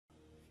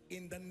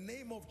in the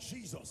name of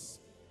Jesus,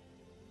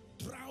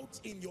 drought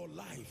in your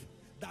life,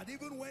 that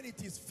even when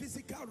it is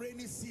physical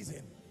rainy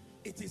season,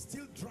 it is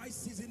still dry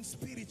season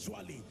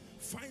spiritually,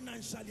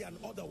 financially, and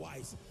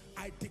otherwise.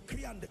 I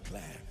decree and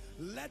declare,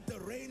 let the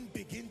rain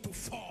begin to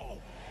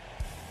fall.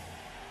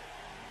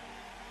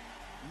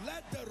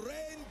 Let the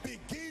rain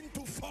begin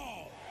to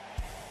fall.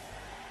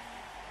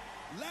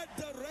 Let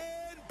the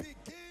rain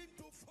begin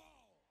to fall.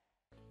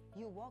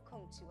 You're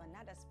welcome to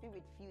another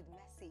spirit-filled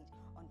message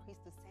on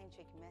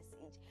Christocentric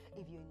Message.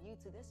 If you're new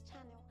to this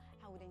channel,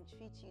 I would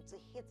entreat you to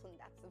hit on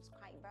that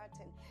subscribe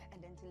button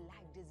and then to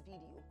like this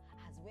video.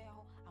 As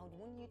well, I would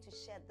want you to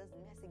share this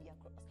message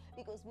across,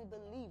 because we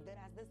believe that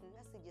as this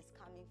message is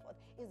coming forth,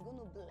 it's going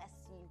to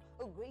bless you.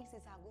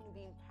 Graces are going to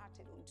be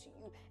imparted unto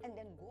you, and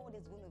then God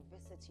is going to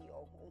visit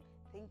your home.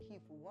 Thank you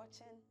for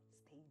watching.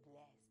 Stay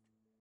blessed.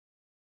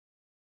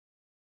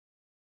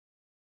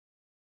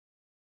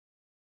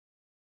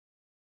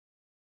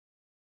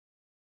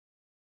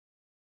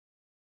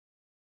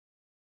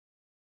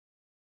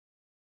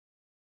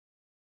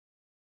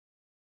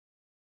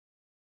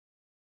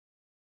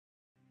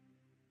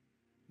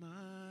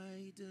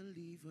 My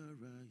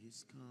deliverer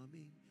is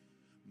coming.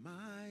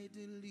 My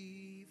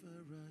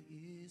deliverer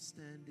is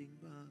standing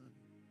by.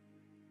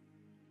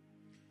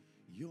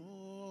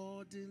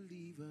 Your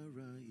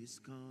deliverer is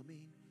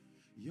coming.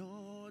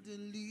 Your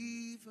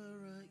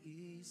deliverer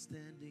is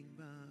standing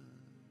by.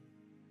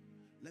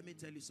 Let me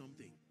tell you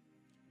something.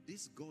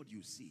 This God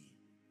you see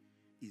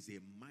is a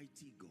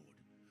mighty God.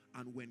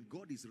 And when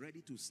God is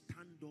ready to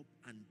stand up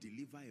and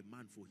deliver a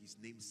man for his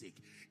name's sake,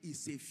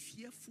 it's a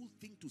fearful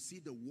thing to see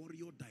the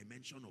warrior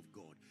dimension of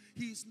God.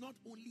 He is not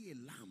only a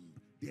lamb,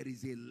 there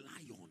is a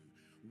lion.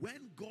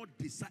 When God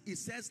decides, he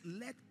says,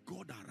 let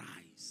God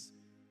arise.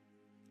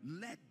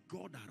 Let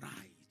God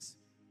arise.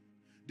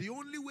 The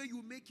only way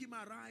you make him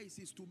arise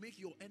is to make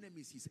your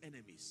enemies his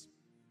enemies.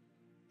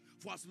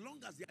 For as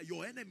long as they are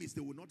your enemies,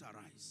 they will not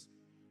arise.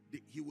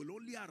 He will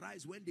only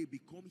arise when they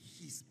become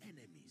his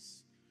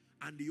enemies.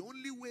 And the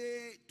only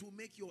way to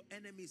make your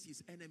enemies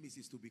his enemies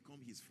is to become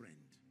his friend.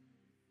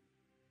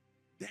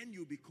 Then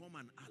you become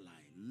an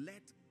ally.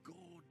 Let God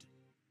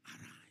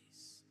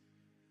arise.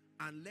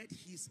 And let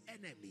his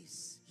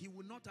enemies, he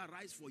will not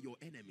arise for your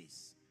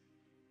enemies.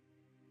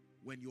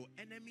 When your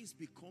enemies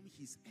become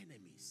his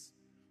enemies,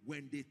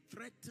 when they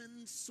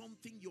threaten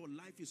something your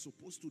life is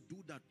supposed to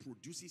do that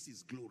produces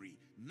his glory,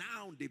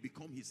 now they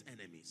become his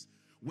enemies.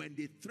 When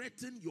they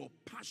threaten your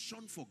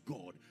passion for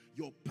God,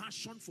 your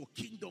passion for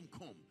kingdom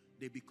come,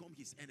 they become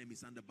his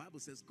enemies. And the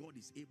Bible says God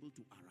is able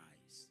to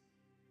arise.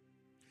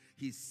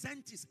 He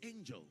sent his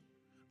angel,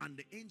 and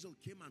the angel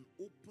came and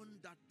opened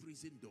that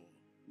prison door.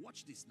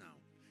 Watch this now.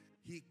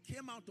 He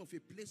came out of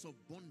a place of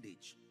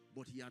bondage,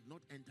 but he had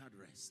not entered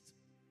rest.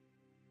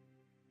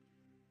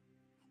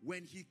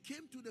 When he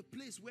came to the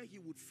place where he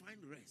would find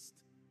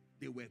rest,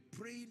 they were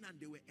praying and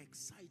they were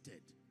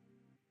excited,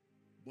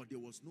 but there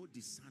was no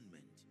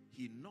discernment.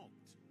 He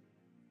knocked,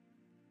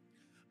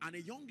 and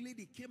a young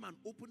lady came and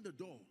opened the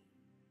door.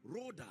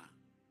 Rhoda,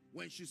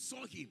 when she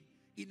saw him,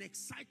 in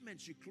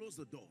excitement, she closed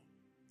the door.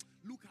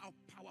 Look how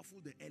powerful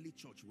the early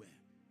church were.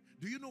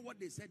 Do you know what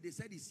they said? They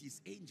said it's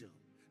his angel.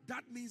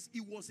 That means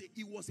it was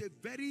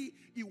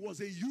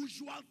a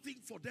usual thing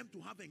for them to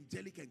have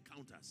angelic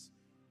encounters.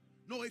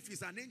 No, if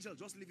it's an angel,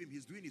 just leave him.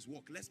 He's doing his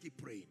work. Let's keep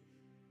praying.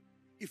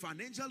 If an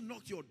angel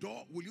knocked your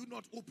door, will you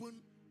not open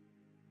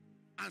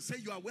and say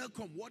you are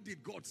welcome? What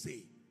did God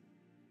say?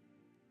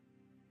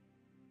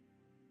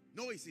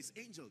 No, it's his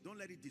angel. Don't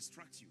let it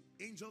distract you.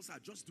 Angels are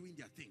just doing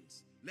their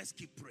things. Let's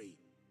keep praying.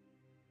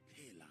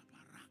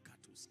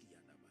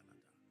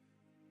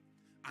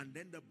 And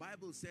then the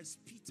Bible says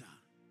Peter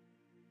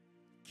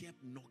kept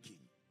knocking,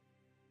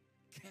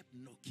 kept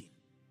knocking,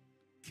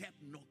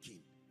 kept knocking,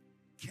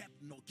 kept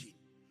knocking,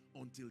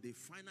 until they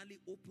finally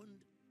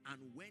opened. And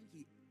when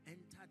he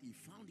entered, he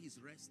found his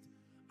rest,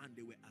 and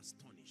they were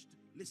astonished.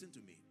 Listen to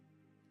me.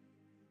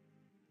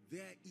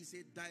 There is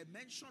a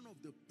dimension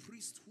of the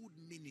priesthood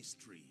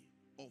ministry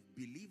of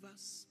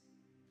believers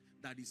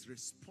that is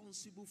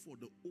responsible for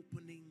the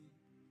opening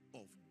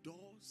of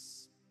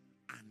doors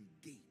and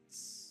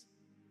gates.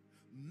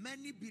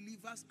 Many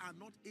believers are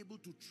not able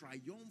to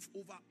triumph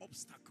over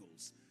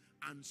obstacles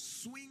and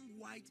swing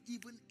wide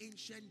even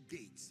ancient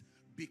gates,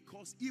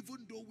 because even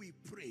though we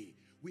pray,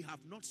 we have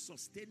not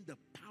sustained the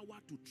power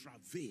to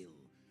travail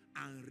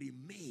and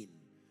remain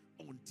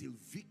until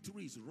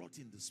victory is wrought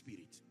in the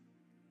spirit.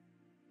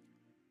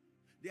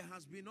 There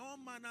has been all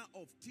manner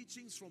of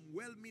teachings from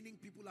well-meaning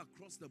people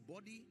across the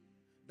body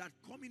that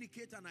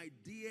communicate an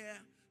idea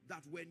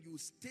that when you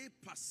stay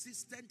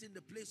persistent in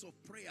the place of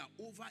prayer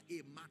over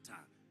a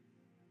matter,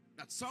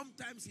 that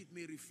sometimes it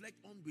may reflect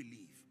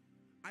unbelief.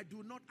 I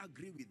do not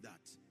agree with that.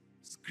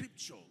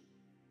 Scripture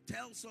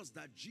tells us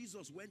that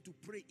Jesus went to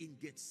pray in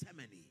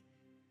Gethsemane.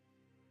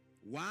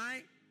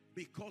 Why?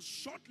 Because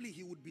shortly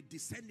he would be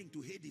descending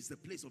to Hades, the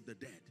place of the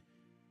dead.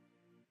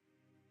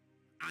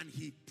 And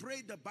he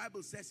prayed, the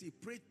Bible says he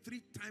prayed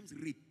 3 times,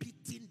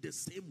 repeating the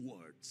same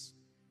words.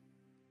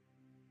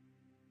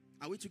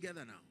 Are we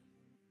together now?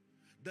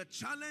 The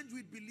challenge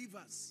with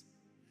believers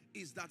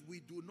is that we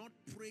do not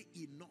pray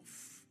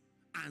enough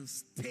and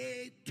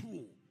stay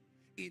true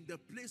in the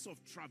place of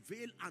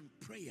travail and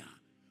prayer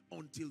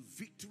until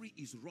victory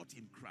is wrought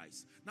in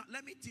Christ. Now,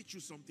 let me teach you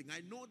something.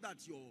 I know that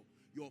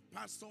your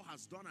pastor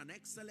has done an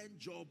excellent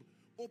job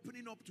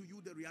opening up to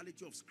you the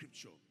reality of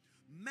Scripture.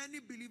 Many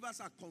believers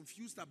are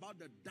confused about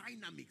the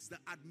dynamics, the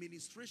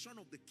administration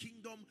of the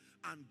kingdom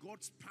and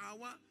God's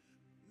power,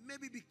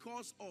 maybe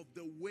because of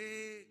the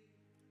way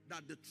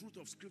that the truth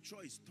of Scripture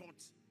is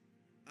taught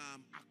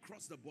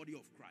across the body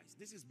of Christ.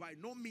 This is by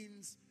no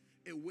means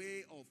a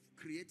way of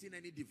creating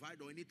any divide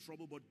or any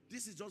trouble, but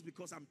this is just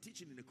because I'm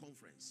teaching in a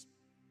conference.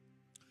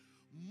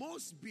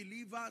 Most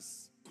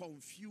believers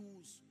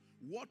confuse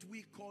what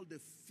we call the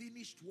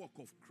finished work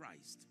of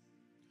Christ,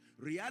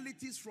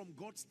 realities from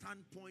God's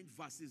standpoint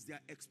versus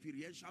their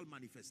experiential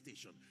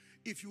manifestation.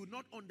 If you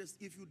don't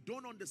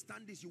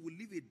understand this, you will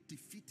live a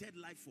defeated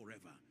life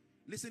forever.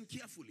 Listen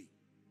carefully.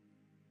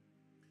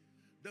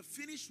 The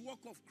finished work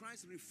of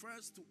Christ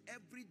refers to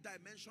every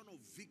dimension of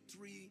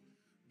victory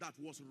that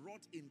was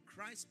wrought in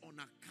Christ on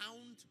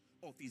account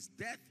of his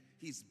death,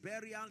 his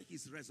burial,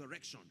 his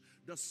resurrection.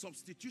 The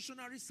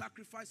substitutionary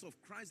sacrifice of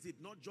Christ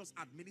did not just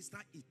administer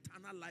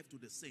eternal life to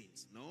the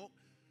saints. No.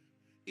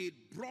 It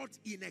brought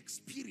in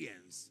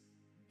experience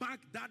back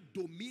that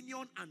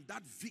dominion and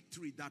that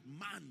victory that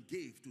man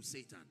gave to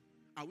Satan.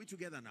 Are we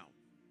together now?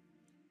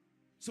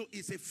 So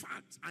it's a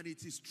fact and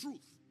it is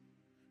truth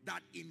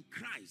that in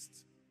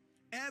Christ,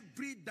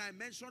 every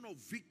dimension of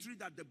victory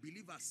that the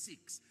believer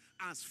seeks,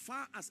 as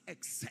far as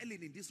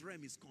excelling in this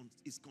realm is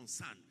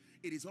concerned,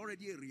 it is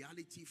already a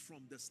reality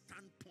from the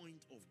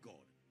standpoint of God.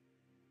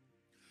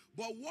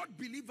 But what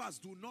believers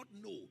do not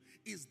know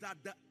is that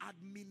the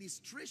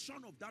administration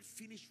of that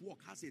finished work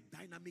has a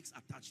dynamics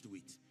attached to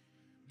it.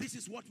 This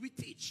is what we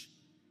teach.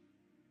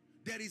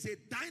 There is a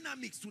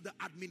dynamics to the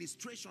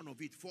administration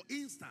of it. For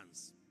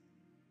instance,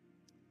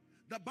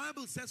 the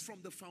Bible says from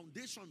the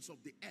foundations of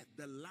the earth,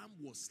 the Lamb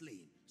was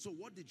slain. So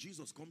what did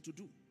Jesus come to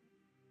do?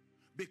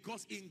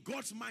 Because in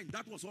God's mind,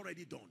 that was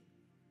already done.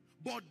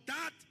 But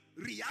that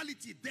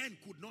reality then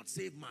could not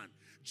save man.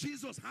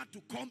 Jesus had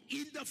to come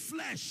in the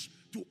flesh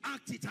to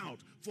act it out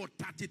for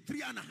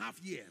 33.5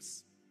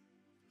 years.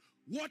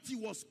 What he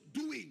was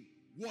doing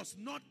was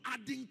not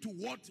adding to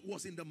what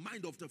was in the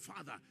mind of the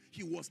Father.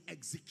 He was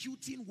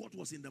executing what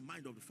was in the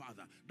mind of the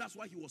Father. That's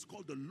why he was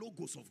called the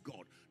Logos of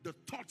God, the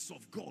thoughts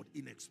of God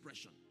in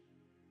expression.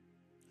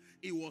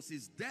 It was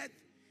his death,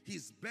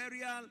 his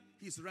burial,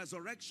 his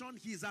resurrection,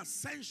 his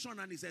ascension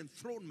and his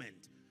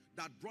enthronement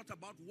that brought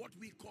about what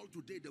we call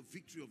today the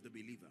victory of the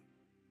believer.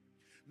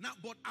 Now,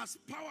 but as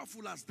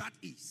powerful as that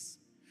is,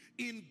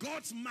 in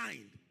God's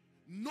mind,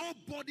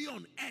 nobody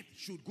on earth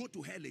should go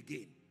to hell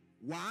again.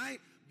 Why?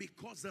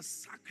 Because the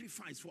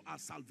sacrifice for our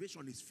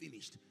salvation is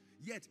finished.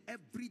 Yet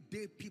every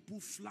day people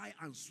fly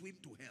and swim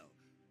to hell.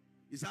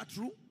 Is that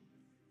true?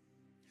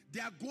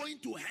 They are going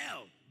to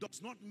hell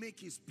does not make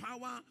his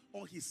power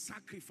or his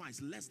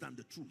sacrifice less than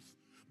the truth.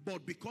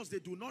 But because they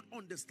do not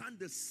understand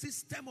the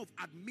system of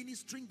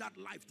administering that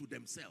life to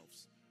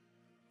themselves.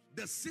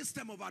 The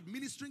system of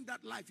administering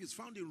that life is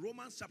found in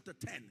Romans chapter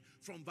 10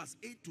 from verse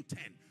 8 to 10.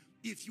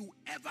 If you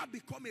ever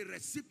become a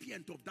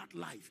recipient of that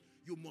life,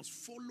 you must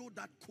follow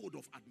that code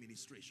of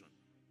administration.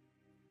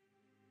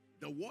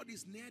 The word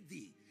is near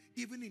thee,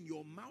 even in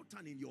your mouth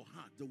and in your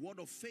heart. The word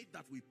of faith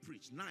that we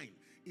preach. 9,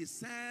 it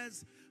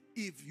says,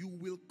 if you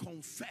will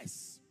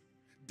confess.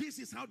 This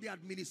is how the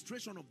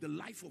administration of the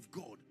life of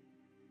God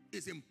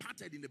is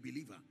imparted in the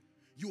believer.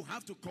 You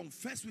have to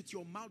confess with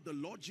your mouth the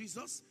Lord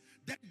Jesus,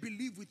 then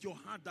believe with your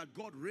heart that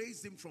God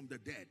raised him from the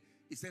dead.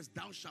 It says,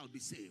 thou shalt be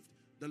saved.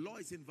 The law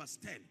is in verse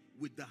 10.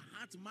 With the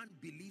heart man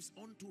believes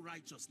unto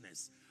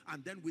righteousness,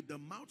 and then with the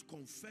mouth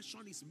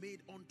confession is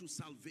made unto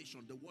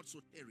salvation. The word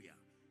soteria.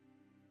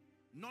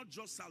 Not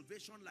just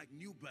salvation like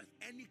new birth,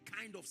 any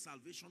kind of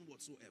salvation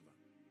whatsoever.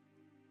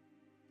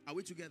 Are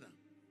we together?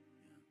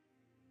 Yeah.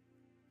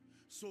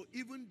 So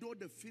even though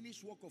the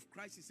finished work of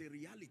Christ is a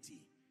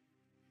reality,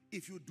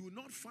 if you do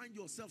not find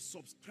yourself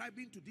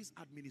subscribing to this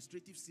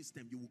administrative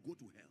system, you will go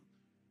to hell.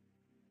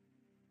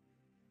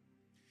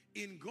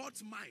 In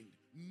God's mind,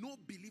 no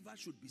believer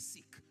should be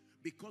sick,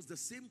 because the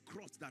same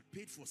cross that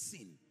paid for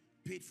sin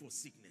paid for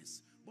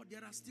sickness. But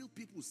there are still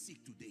people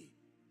sick today.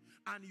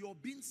 And your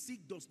being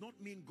sick does not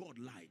mean God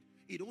lied.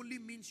 It only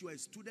means you are a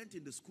student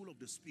in the school of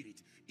the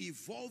Spirit,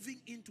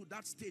 evolving into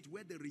that stage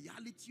where the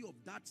reality of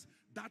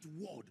that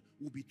word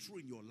will be true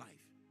in your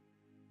life.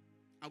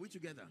 Are we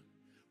together?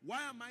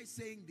 Why am I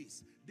saying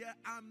this? There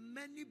are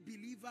many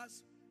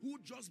believers who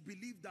just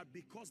believe that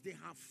because they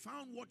have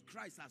found what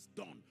Christ has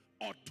done,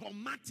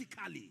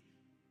 automatically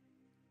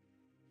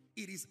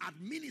it is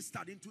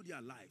administered into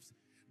their lives.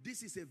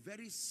 This is a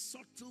very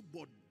subtle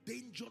but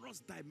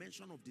dangerous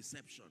dimension of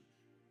deception.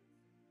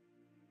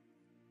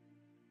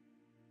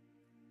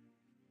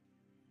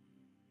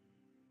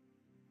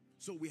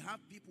 So we have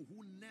people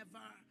who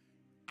never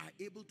are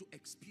able to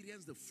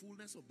experience the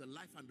fullness of the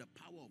life and the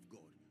power of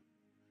God.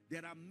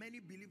 There are many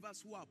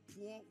believers who are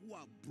poor, who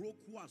are broke,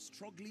 who are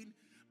struggling,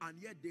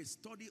 and yet they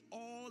study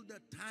all the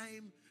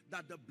time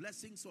that the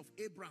blessings of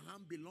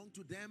Abraham belong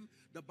to them.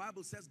 The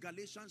Bible says,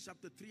 Galatians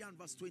chapter 3 and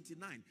verse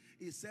 29,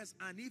 it says,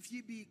 and if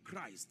ye be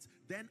Christ,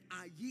 then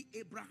are ye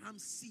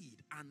Abraham's seed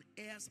and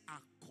heirs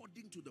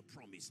according to the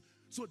promise.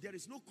 So there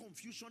is no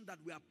confusion that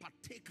we are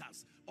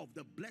partakers of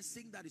the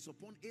blessing that is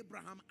upon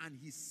Abraham and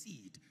his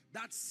seed,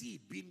 that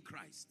seed being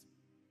Christ.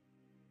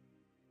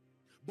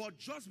 But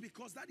just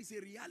because that is a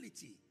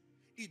reality,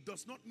 it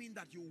does not mean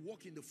that you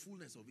walk in the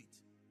fullness of it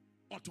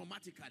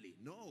automatically.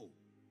 No.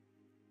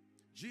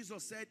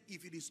 Jesus said,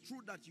 if it is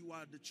true that you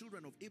are the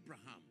children of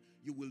Abraham,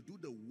 you will do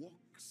the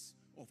works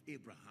of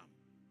Abraham.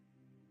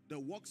 The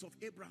works of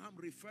Abraham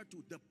refer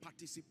to the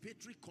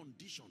participatory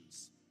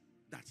conditions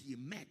that he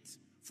met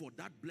for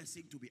that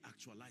blessing to be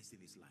actualized in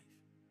his life.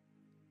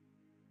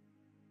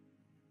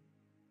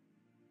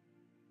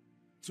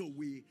 So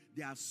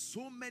there are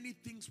so many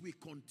things we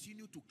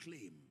continue to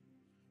claim.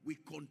 We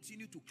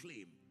continue to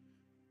claim.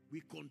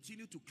 We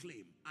continue to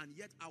claim. And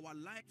yet our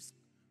lives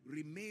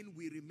we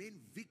remain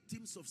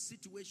victims of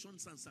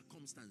situations and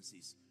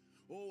circumstances.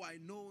 Oh, I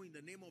know in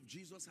the name of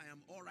Jesus I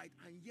am all right.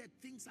 And yet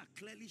things are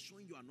clearly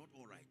showing you are not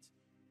all right.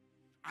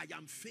 I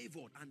am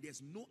favored, and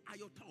there's no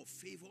iota of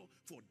favor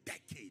for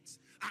decades.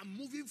 I'm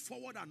moving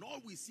forward and all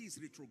we see is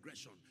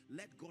retrogression.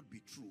 Let God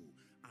be true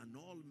and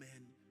all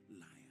men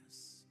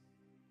liars.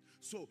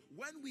 So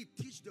when we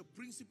teach the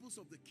principles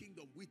of the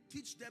kingdom, we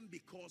teach them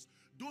because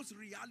those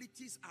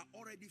realities are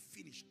already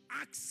finished.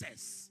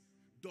 Access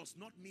does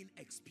not mean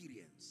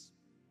experience.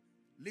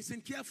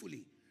 Listen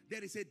carefully.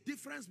 There is a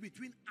difference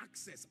between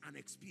access and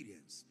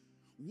experience.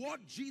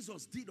 What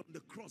Jesus did on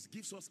the cross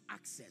gives us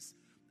access.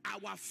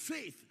 Our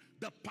faith,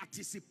 the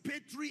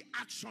participatory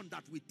action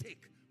that we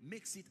take,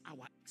 makes it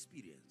our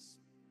experience.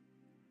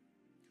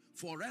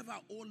 Forever,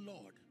 O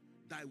Lord,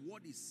 thy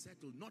word is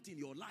settled, not in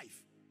your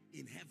life,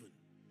 in heaven.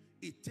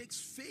 It takes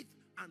faith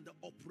and the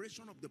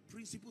operation of the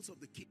principles of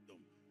the kingdom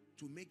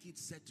to make it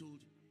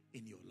settled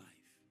in your life.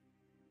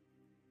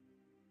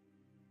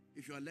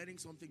 If you are learning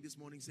something this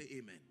morning, say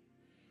amen.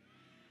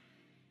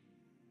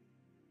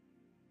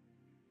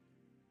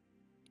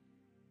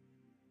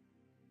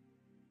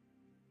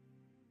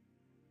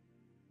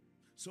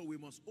 So we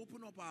must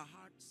open up our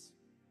hearts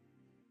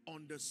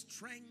on the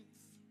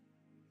strength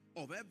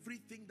of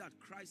everything that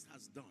Christ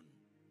has done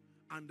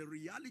and the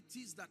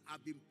realities that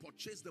have been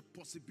purchased, the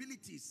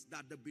possibilities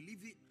that the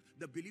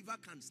believer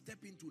can step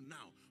into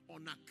now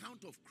on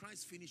account of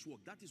Christ's finished work.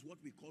 That is what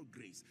we call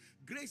grace.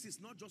 Grace is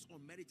not just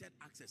unmerited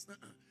access.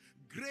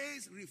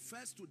 Grace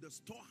refers to the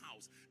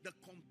storehouse, the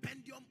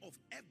compendium of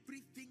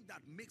everything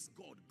that makes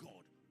God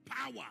God.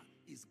 Power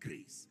is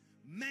grace.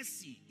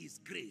 Mercy is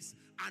grace.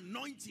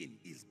 Anointing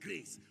is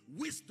grace.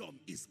 Wisdom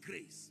is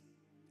grace.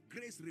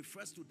 Grace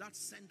refers to that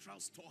central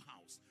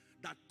storehouse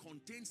that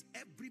contains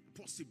every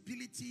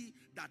possibility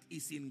that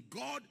is in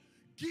God,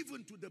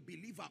 given to the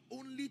believer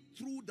only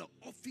through the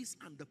office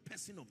and the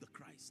person of the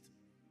Christ.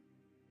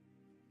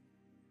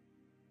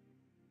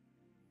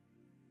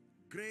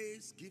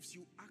 Grace gives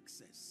you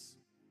access,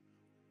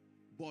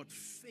 but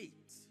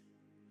faith,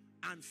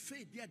 and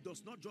faith there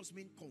does not just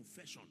mean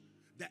confession.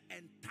 The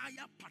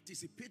entire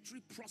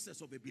participatory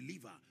process of a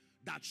believer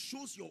that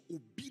shows your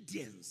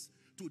obedience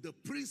to the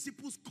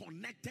principles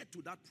connected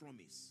to that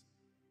promise.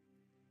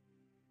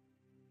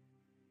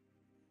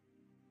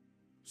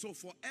 So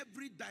for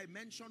every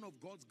dimension of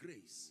God's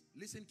grace,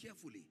 listen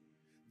carefully,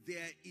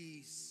 there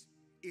is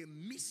a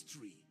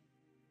mystery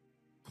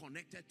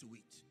connected to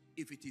it.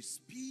 If it is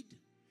speed,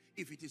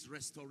 if it is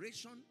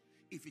restoration,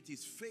 if it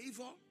is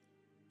favor,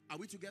 are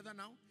we together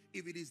now?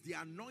 If it is the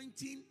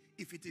anointing,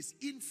 if it is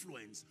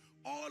influence,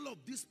 all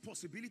of these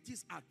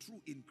possibilities are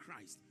true in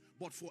Christ.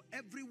 But for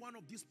every one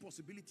of these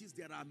possibilities,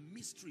 there are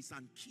mysteries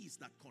and keys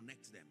that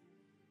connect them.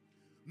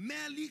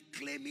 Merely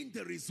claiming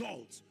the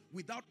results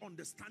without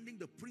understanding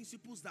the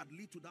principles that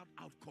lead to that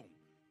outcome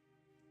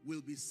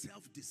will be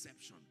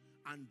self-deception.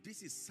 And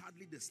this is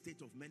sadly the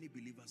state of many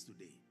believers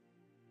today.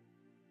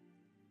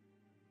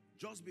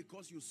 Just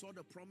because you saw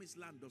the promised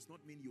land does not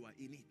mean you are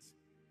in it.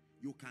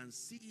 You can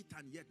see it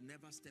and yet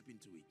never step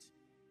into it.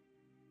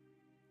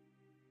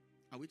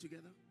 Are we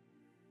together?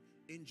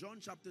 In John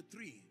chapter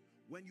 3,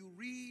 when you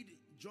read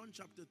John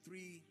chapter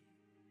 3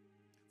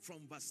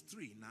 from verse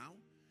 3 now,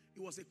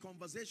 it was a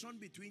conversation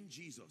between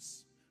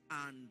Jesus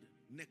and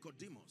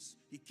Nicodemus.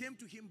 He came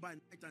to him by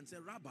night and said,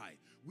 Rabbi,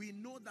 we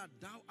know that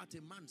thou art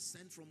a man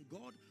sent from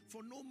God,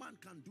 for no man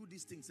can do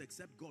these things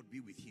except God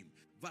be with him.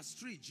 Verse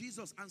 3,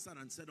 Jesus answered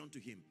and said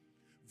unto him,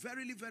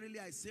 Verily, verily,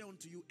 I say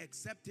unto you,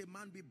 except a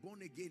man be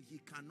born again, he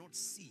cannot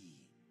see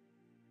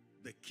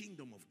the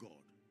kingdom of God.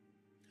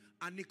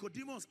 And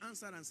Nicodemus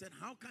answered and said,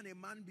 how can a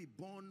man be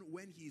born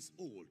when he is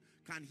old?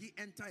 Can he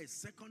enter a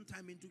second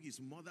time into his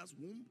mother's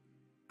womb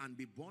and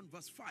be born?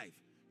 Verse 5,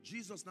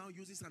 Jesus now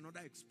uses another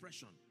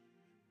expression.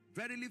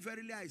 Verily,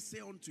 verily, I say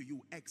unto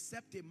you,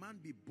 except a man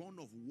be born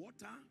of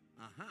water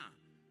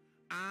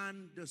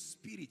and the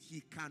Spirit,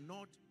 he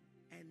cannot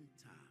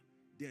enter.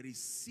 There is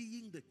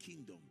seeing the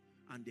kingdom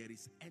and there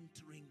is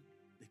entering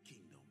the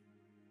kingdom.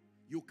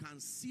 You can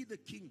see the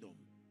kingdom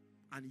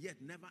and yet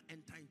never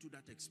enter into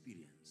that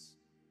experience.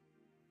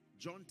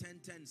 John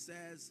 10:10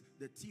 says,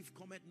 the thief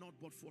cometh not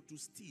but for to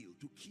steal,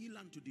 to kill,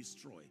 and to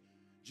destroy.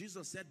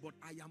 Jesus said, but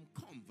I am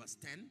come, verse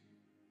 10,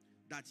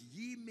 that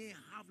ye may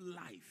have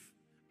life,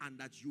 and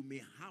that you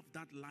may have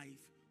that life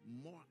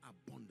more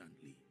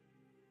abundantly.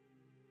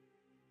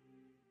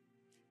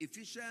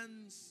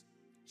 Ephesians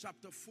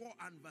chapter 4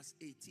 and verse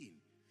 18.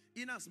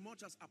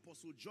 Inasmuch as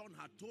Apostle John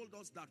had told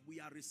us that we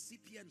are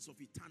recipients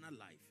of eternal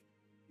life.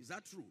 Is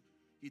that true?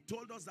 He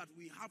told us that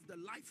we have the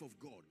life of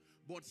God.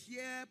 But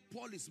here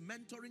Paul is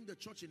mentoring the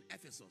church in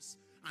Ephesus,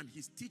 and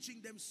he's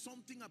teaching them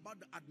something about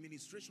the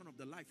administration of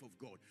the life of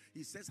God.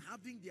 He says,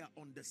 having their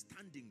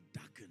understanding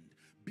darkened,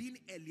 being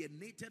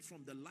alienated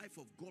from the life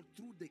of God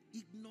through the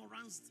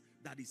ignorance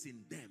that is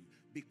in them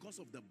because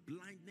of the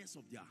blindness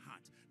of their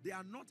heart. They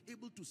are not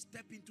able to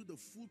step into the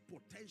full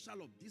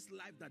potential of this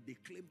life that they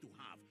claim to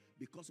have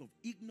because of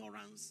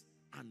ignorance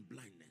and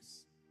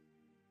blindness.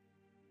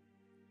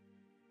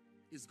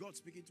 Is God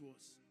speaking to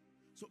us?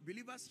 So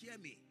believers, hear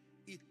me.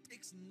 It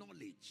takes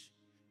knowledge.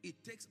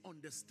 It takes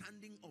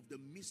understanding of the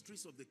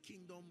mysteries of the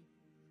kingdom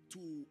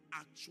to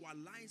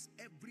actualize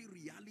every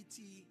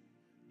reality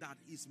that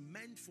is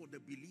meant for the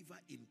believer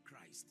in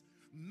Christ.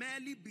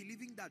 Merely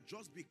believing that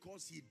just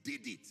because he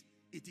did it,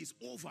 it is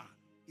over,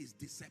 is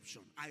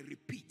deception. I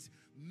repeat,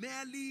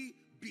 merely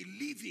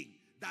believing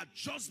that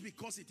just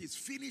because it is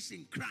finished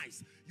in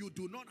Christ, you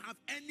do not have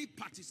any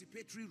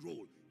participatory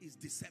role, is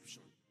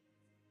deception.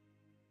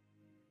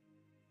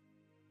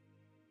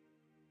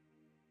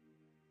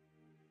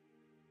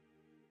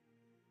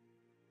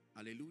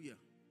 Hallelujah.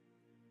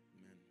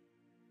 Amen.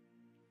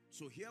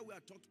 So here we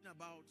are talking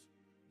about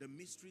the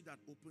mystery that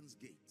opens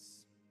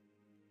gates.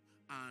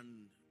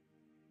 And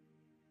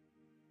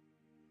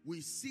we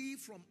see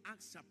from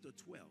Acts chapter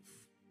 12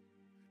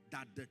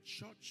 that the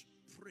church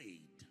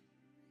prayed.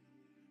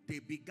 They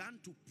began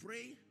to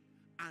pray,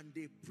 and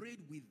they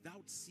prayed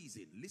without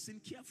ceasing. Listen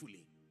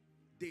carefully.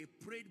 They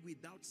prayed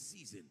without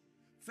ceasing.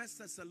 1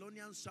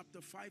 Thessalonians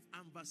chapter 5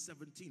 and verse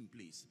 17,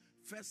 please.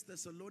 1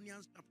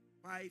 Thessalonians chapter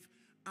 5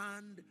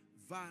 and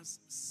verse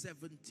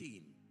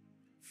 17.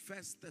 1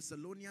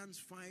 Thessalonians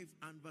 5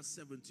 and verse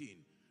 17.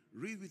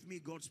 Read with me,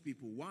 God's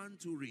people. 1,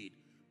 2, read.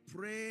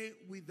 Pray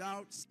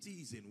without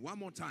ceasing. One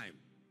more time.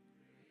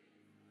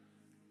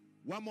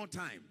 One more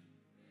time.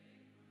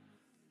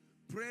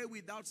 Pray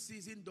without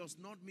ceasing does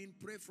not mean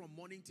pray from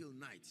morning till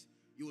night.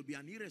 You will be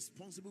an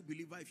irresponsible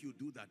believer if you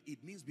do that.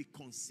 It means be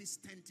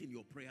consistent in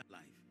your prayer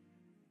life.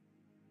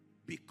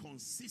 Be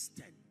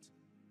consistent.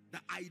 The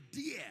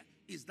idea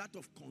is that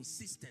of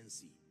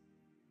consistency.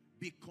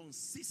 Be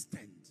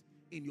consistent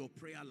in your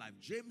prayer life.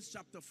 James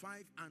chapter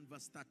 5 and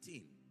verse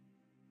 13.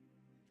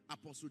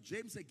 Apostle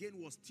James again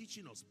was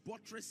teaching us,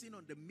 buttressing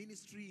on the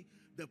ministry,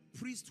 the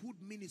priesthood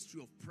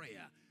ministry of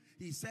prayer.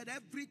 He said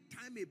every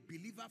time a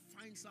believer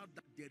finds out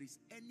that there is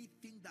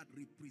anything that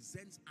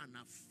represents an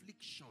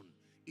affliction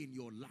in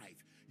your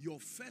life, your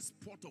first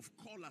port of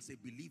call as a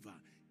believer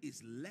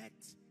is let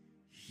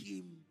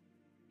him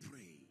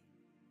pray.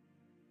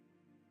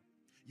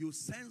 You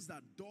sense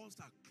that doors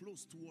are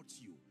closed towards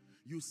you.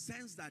 You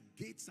sense that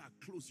gates are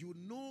closed. You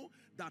know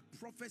that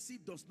prophecy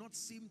does not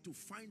seem to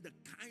find the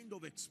kind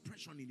of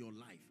expression in your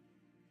life.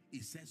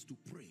 It says to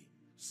pray.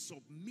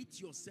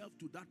 Submit yourself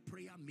to that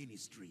prayer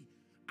ministry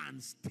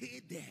and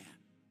stay there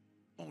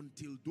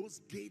until those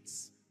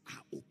gates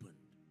are opened.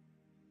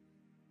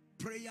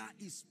 Prayer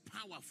is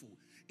powerful.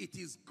 It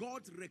is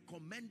God's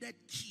recommended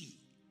key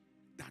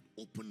that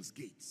opens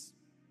gates.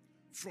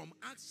 From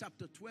Acts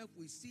chapter 12,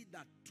 we see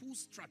that 2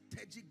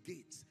 strategic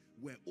gates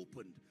were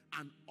opened,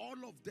 and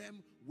all of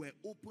them were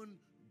opened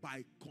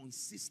by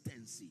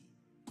consistency.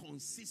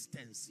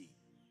 Consistency.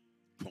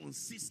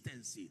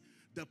 Consistency.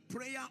 The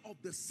prayer of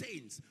the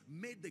saints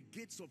made the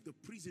gates of the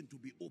prison to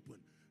be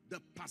opened. The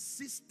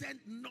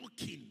persistent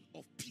knocking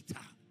of Peter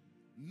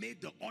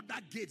made the other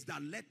gates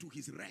that led to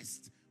his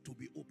rest to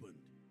be opened.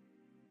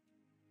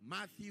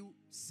 Matthew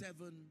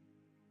 7:7.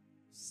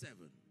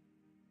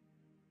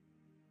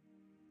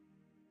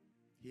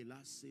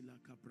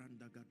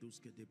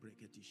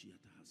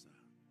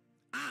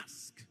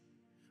 Ask,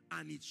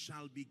 and it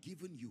shall be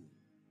given you.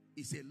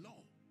 It's a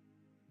law.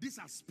 These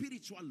are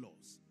spiritual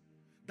laws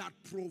that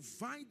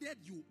provided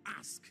you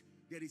ask,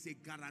 there is a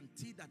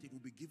guarantee that it will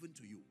be given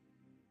to you.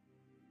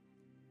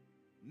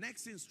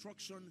 Next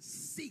instruction,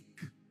 seek,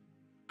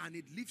 and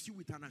it leaves you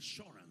with an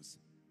assurance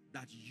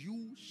that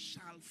you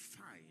shall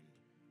find.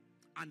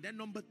 And then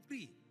number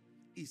 3,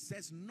 it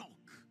says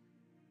knock,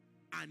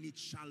 and it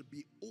shall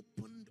be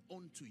opened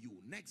unto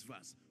you. Next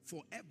verse,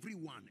 for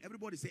everyone.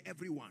 Everybody say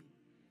everyone.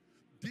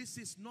 This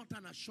is not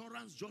an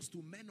assurance just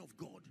to men of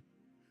God.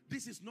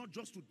 This is not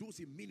just to those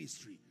in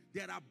ministry.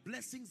 There are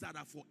blessings that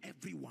are for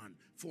everyone.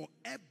 For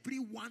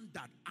everyone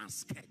that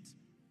asketh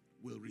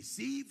will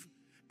receive.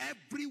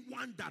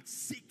 Everyone that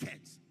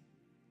seeketh,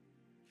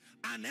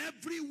 and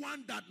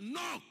everyone that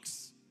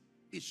knocks,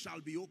 it shall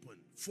be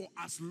opened. For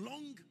as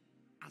long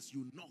as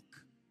you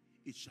knock,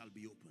 it shall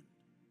be opened.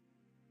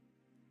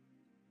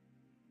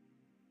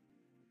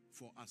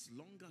 For as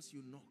long as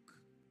you knock,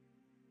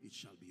 it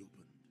shall be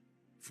opened.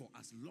 For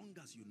as long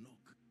as you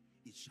knock,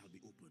 it shall be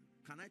opened.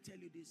 Can I tell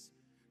you this?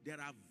 There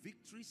are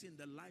victories in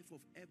the life of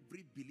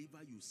every believer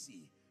you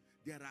see.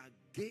 There are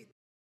gates,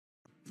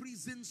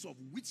 prisons of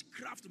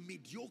witchcraft,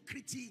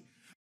 mediocrity,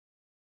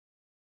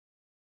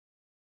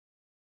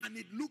 and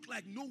it looked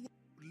like no one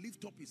would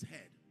lift up his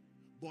head.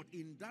 But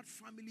in that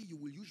family, you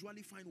will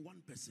usually find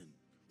one person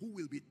who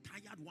will be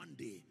tired one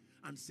day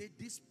and say,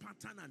 this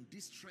pattern and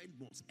this trend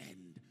must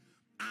end.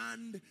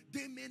 And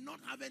they may not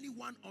have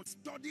anyone on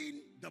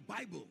studying the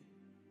Bible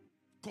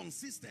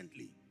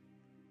consistently.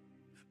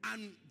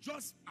 And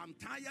just, I'm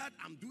tired,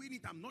 I'm doing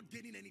it, I'm not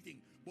gaining anything.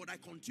 But I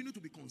continue to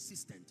be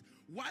consistent.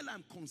 While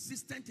I'm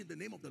consistent in the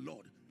name of the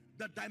Lord,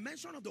 the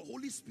dimension of the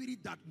Holy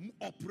Spirit that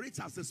operates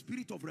as the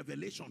spirit of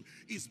revelation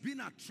is being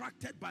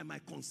attracted by my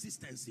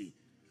consistency.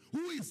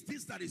 Who is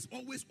this that is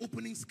always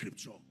opening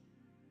scripture?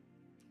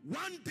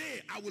 One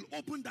day I will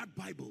open that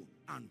Bible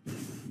and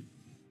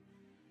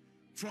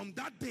from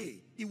that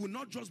day, it will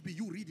not just be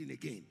you reading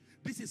again.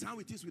 This is how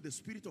it is with the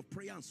spirit of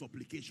prayer and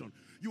supplication.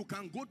 You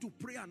can go to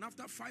prayer and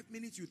after 5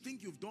 minutes, you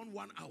think you've done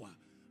 1 hour.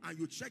 And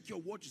you check your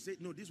watch, you say,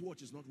 no, this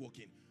watch is not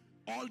working.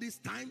 All this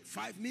time,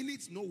 5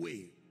 minutes, no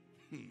way.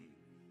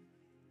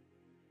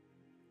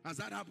 Has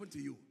that happened to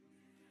you?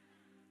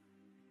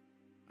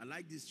 I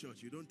like this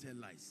church. You don't tell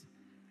lies.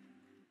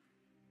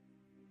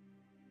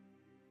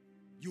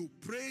 You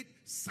prayed,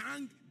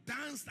 sang,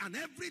 danced, and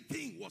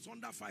everything was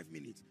under 5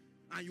 minutes.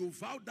 And you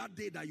vowed that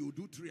day that you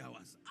do 3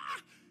 hours.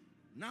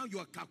 Now you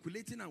are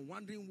calculating and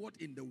wondering what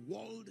in the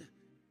world.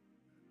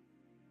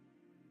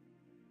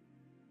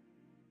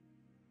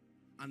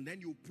 And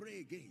then you pray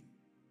again.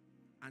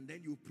 And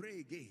then you pray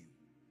again.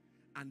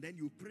 And then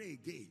you pray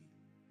again.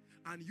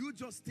 And you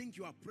just think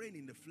you are praying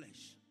in the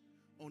flesh.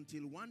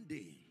 Until one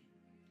day,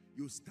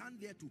 you stand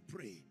there to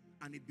pray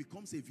and it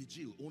becomes a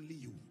vigil, only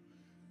you.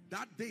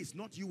 That day is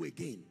not you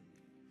again.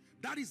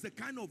 That is the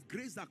kind of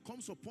grace that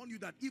comes upon you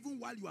that even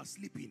while you are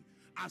sleeping,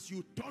 as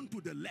you turn to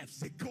the left,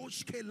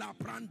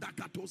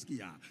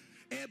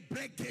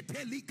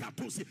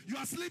 you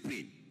are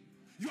sleeping.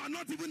 You are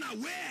not even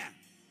aware.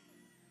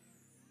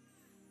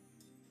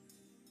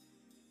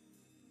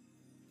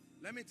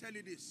 Let me tell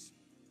you this.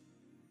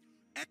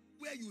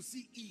 Everywhere you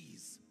see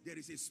ease, there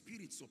is a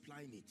spirit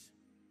supplying it.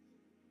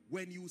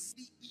 When you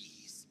see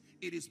ease,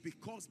 it is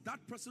because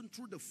that person,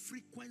 through the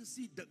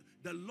frequency,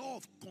 the law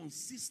of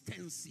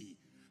consistency,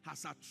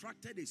 has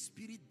attracted a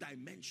spirit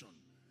dimension.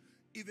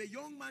 If a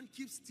young man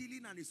keeps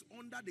stealing and is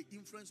under the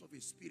influence of a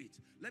spirit,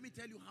 let me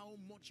tell you how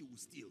much he will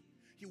steal.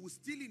 He will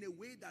steal in a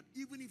way that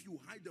even if you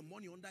hide the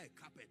money under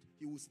a carpet,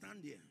 he will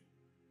stand there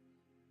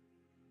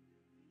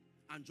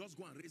and just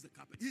go and raise the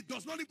carpet. He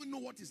does not even know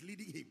what is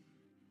leading him.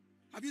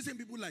 Have you seen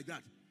people like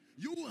that?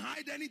 You will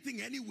hide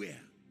anything anywhere.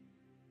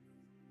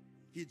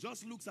 He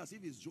just looks as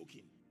if he's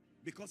joking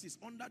because he's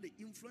under the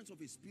influence of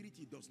a spirit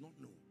he does not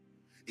know.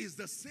 It's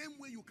the same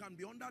way you can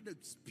be under the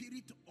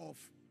spirit of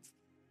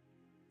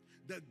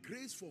the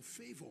grace for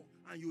favor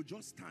and you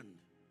just stand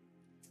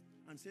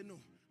and say, no,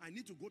 I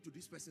need to go to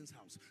this person's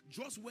house.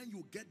 Just when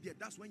you get there,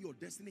 that's when your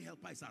destiny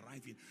helper is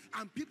arriving.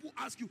 And people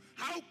ask you,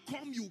 how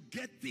come you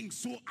get things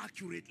so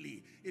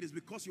accurately? It is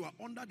because you are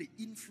under the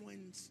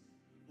influence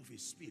of a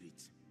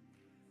spirit.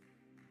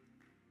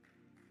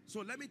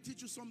 So let me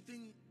teach you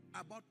something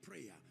about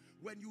prayer.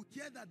 When you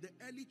hear that the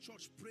early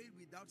church prayed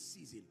without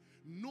ceasing,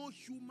 no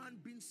human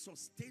being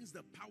sustains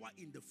the power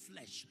in the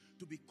flesh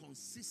to be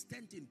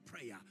consistent in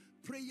prayer.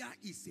 Prayer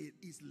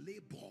is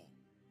labor.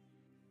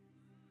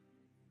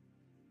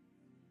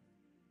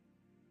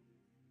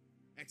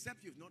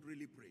 Except you've not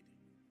really prayed.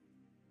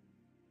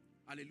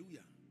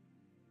 Hallelujah.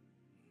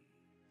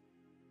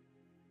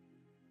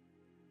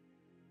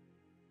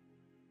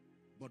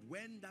 But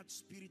when that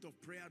spirit of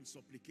prayer and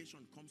supplication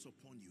comes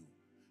upon you,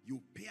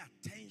 you pay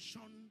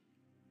attention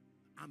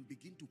and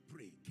begin to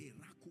pray.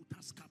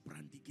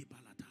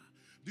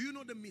 Do you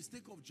know the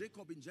mistake of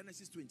Jacob in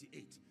Genesis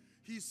 28?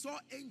 He saw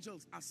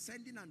angels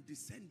ascending and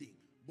descending,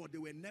 but they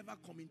were never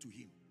coming to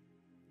him.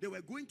 They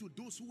were going to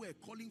those who were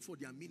calling for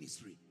their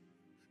ministry.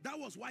 That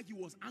was why he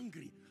was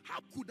angry. How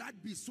could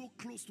that be so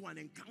close to an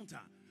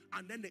encounter?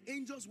 And then the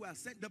angels were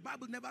sent. The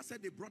Bible never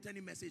said they brought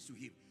any message to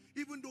him.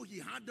 Even though he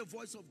had the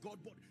voice of God,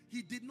 but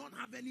he did not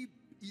have any,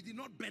 he did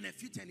not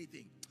benefit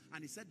anything.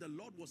 And he said, the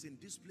Lord was in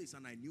this place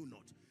and I knew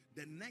not.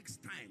 The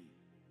next time,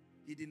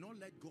 he did not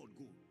let God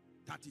go.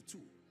 32,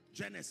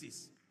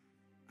 Genesis.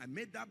 I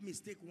made that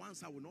mistake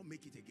once, I will not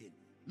make it again.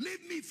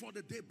 Leave me for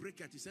the day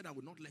breaketh. He said, I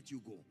will not let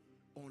you go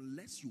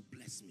unless you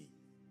bless me.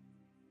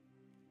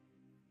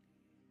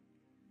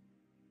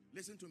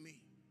 Listen to me.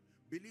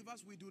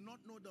 Believers, we do not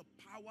know the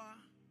power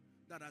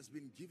that has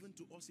been given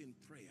to us in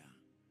prayer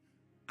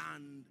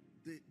and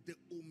the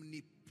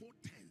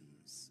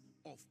omnipotence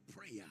of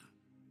prayer.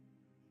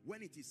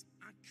 When it is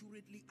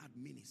accurately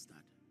administered,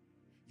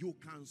 you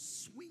can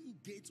swing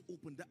gates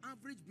open. The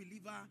average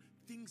believer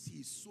thinks he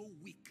is so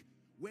weak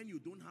when you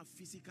don't have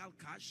physical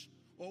cash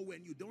or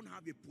when you don't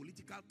have a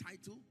political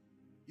title.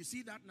 You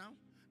see that now?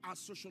 Our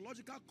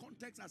sociological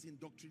context has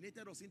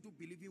indoctrinated us into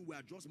believing we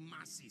are just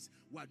masses.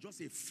 We are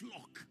just a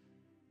flock.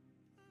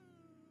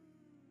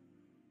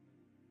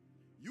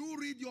 You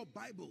read your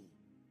Bible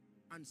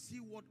and see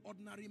what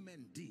ordinary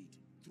men did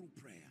through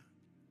prayer.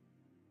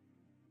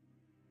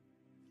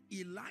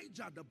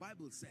 Elijah, the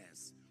Bible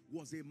says,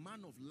 was a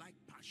man of like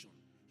passion.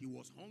 He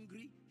was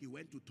hungry. He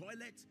went to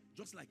toilet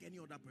just like any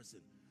other person.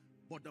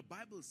 But the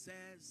Bible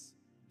says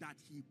that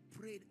he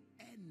prayed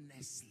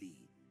earnestly.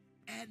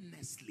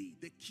 Earnestly.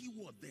 The key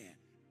word there.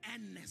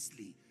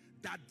 Earnestly.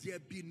 That there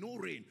be no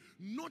rain.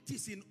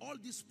 Notice in all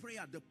this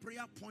prayer, the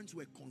prayer points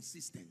were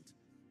consistent.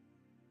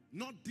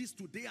 Not this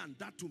today and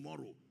that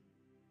tomorrow.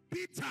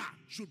 Peter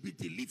should be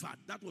delivered.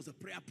 That was a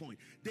prayer point.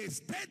 They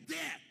stayed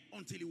there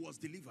until he was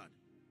delivered.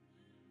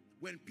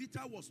 When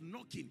Peter was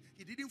knocking,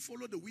 he didn't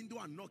follow the window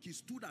and knock. He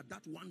stood at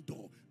that one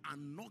door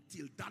and knocked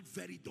till that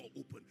very door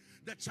opened.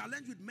 The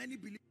challenge with many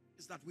believers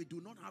is that we do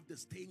not have the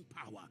staying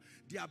power,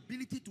 the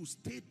ability to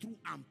stay through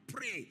and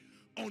pray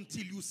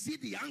until you see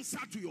the answer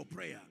to your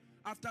prayer.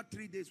 After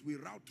 3 days, we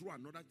route through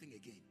another thing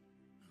again.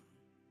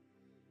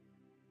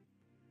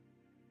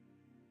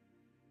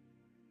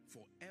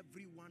 For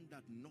everyone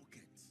that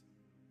knocketh,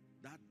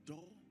 that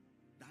door,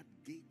 that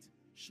gate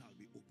shall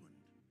be opened.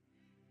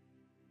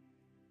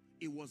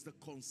 It was the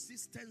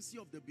consistency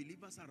of the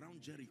believers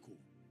around Jericho.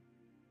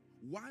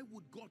 Why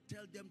would God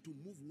tell them to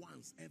move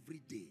once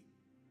every day?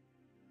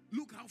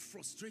 Look how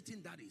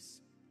frustrating that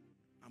is.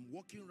 I'm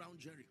walking around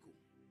Jericho.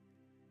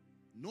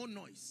 No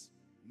noise,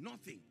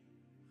 nothing.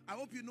 I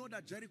hope you know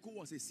that Jericho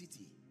was a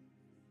city.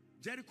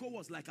 Jericho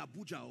was like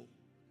Abuja.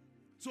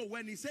 So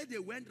when he said they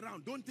went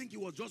round, don't think it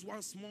was just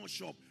one small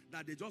shop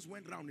that they just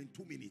went round in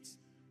 2 minutes.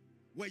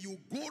 When you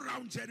go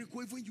around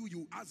Jericho, even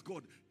you ask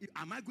God,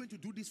 am I going to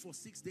do this for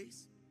 6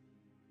 days?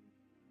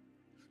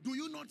 Do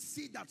you not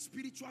see that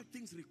spiritual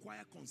things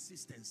require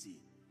consistency?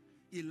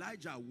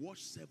 Elijah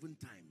washed 7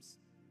 times.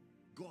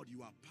 God,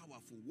 you are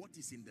powerful. What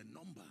is in the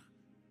number?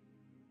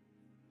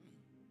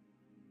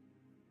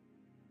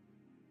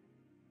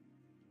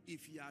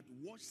 If he had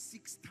washed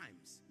 6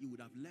 times, he would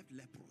have left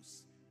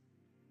leprous.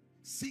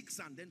 6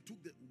 and then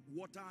took the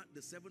water the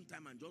 7th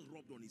time and just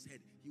rubbed on his head.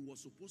 He was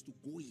supposed to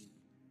go in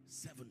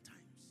 7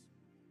 times.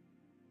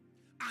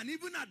 And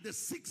even at the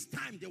 6th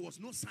time, there was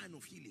no sign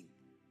of healing.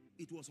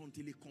 It was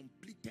until he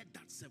completed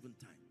that 7th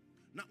time.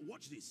 Now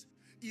watch this.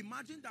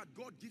 Imagine that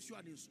God gives you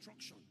an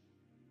instruction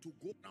to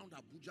go around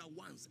Abuja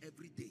once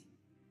every day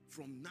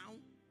from now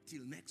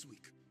till next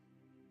week.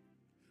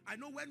 I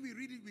know when we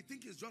read it, we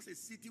think it's just a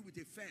city with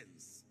a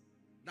fence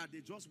that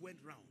they just went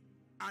round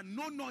and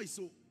no noise.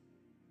 So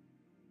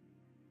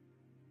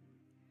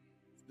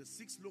the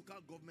 6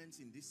 local governments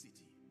in this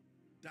city,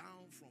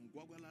 down from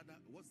Gwagwalada,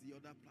 what's the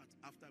other part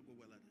after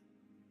Gwagwalada?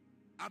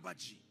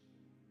 Abaji.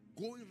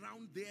 Going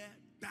round there,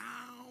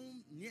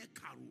 down near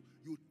Karu,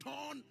 you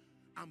turn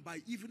and by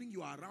evening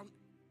you are around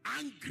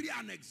angry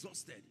and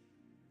exhausted.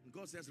 And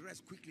God says,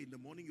 rest quickly, in the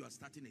morning you are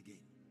starting again.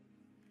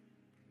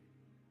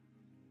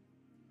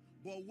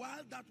 But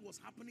while that was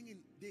happening,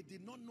 they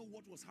did not know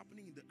what was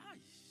happening in the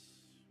eyes.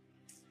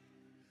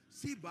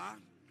 See,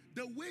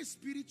 the way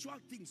spiritual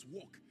things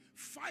work,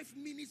 5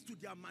 minutes to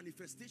their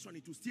manifestation,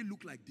 it will still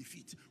look like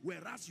defeat.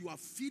 Whereas you have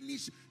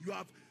finished,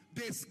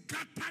 they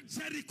scattered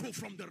Jericho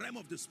from the realm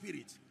of the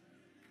spirit.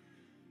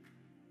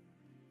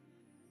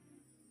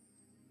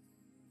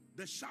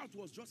 The shout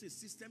was just a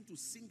system to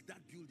sink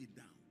that building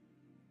down.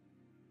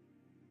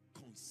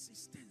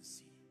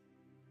 Consistency.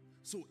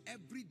 So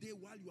every day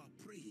while you are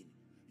praying,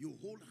 you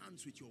hold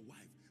hands with your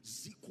wife.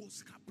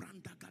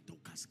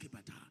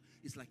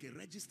 It's like a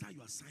register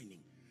you are signing.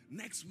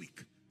 Next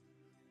week,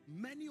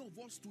 many of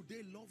us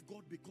today love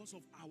God because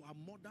of our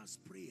mothers'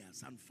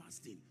 prayers and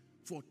fasting.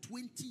 For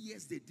 20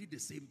 years they did the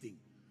same thing.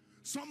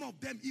 Some of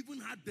them even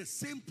had the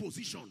same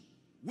position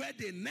where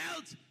they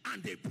knelt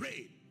and they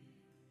prayed.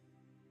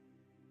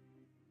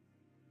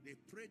 They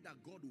prayed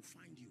that God will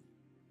find you.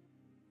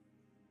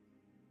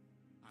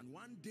 And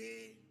one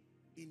day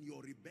in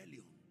your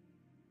rebellion,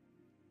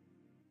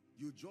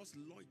 you just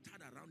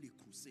loitered around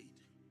a crusade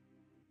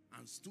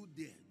and stood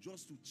there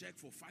just to check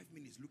for 5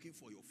 minutes looking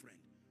for your friend,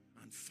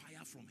 and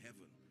fire from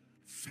heaven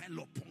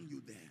fell upon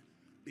you there,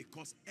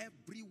 because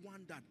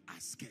everyone that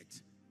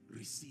asketh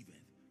receiveth.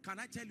 Can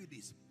I tell you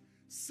this?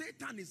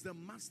 Satan is the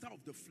master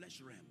of the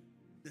flesh realm,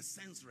 the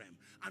sense realm,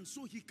 and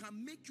so he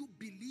can make you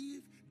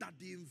believe that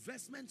the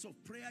investments of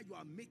prayer you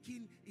are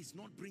making is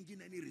not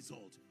bringing any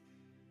result.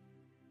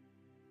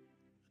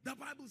 The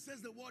Bible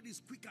says the word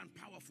is quick and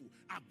powerful.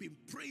 I've been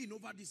praying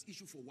over this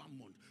issue for 1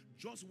 month.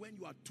 Just when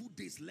you are 2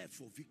 days left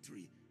for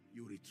victory,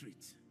 you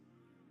retreat.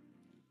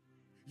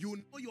 You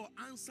know your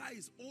answer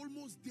is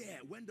almost there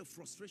when the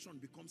frustration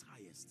becomes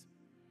highest.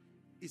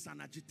 It's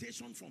an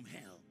agitation from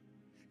hell.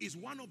 It's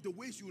one of the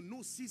ways you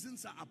know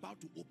seasons are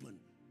about to open.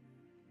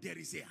 There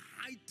is a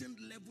heightened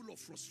level of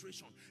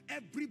frustration.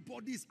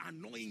 Everybody is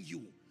annoying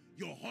you.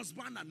 Your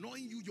husband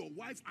annoying you, your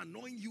wife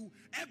annoying you,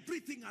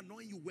 everything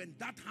annoying you. When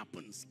that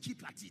happens,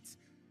 keep at it.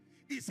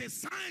 It's a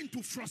sign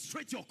to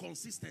frustrate your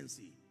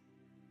consistency.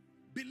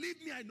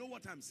 Believe me, I know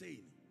what I'm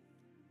saying.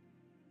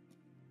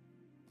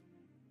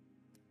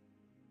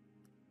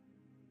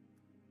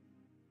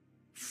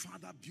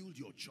 Father, build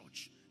your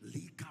church.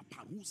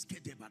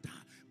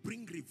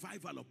 Bring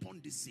revival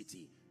upon this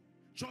city.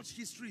 Church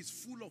history is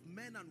full of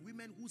men and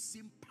women who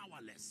seem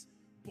powerless,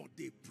 but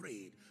they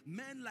prayed.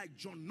 Men like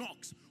John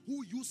Knox,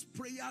 who used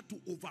prayer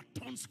to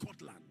overturn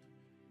Scotland.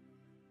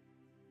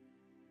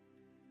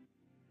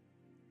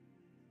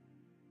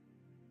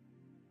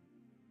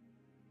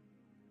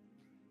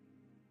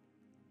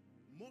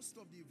 Most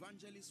of the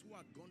evangelists who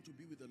had gone to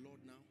be with the Lord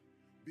now,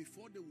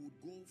 before they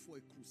would go for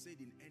a crusade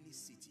in any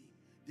city,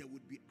 there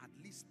would be at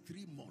least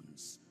 3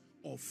 months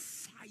of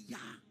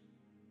fire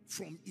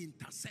from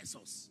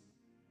intercessors.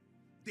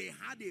 They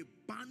had a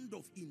band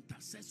of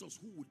intercessors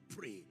who would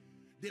pray.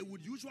 They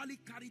would usually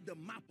carry the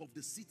map of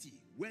the city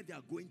where they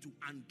are going to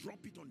and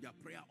drop it on their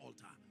prayer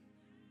altar.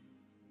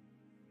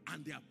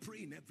 And they are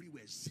praying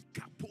everywhere.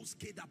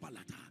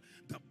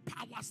 The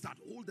powers that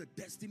hold the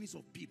destinies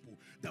of people,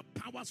 the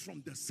powers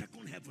from the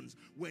second heavens,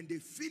 when they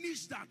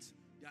finish that,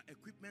 their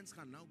equipments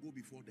can now go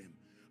before them.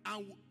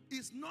 And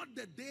it's not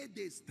the day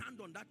they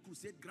stand on that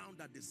crusade ground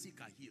that the sick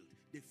are healed.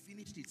 They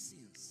finished it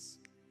since.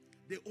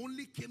 They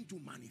only came to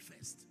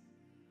manifest.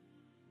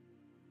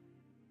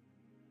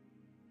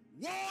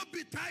 Woe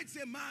betides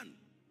a man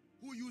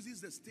who uses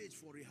the stage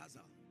for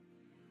rehearsal.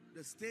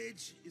 The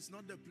stage is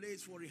not the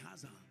place for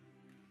rehearsal.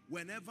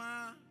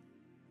 Whenever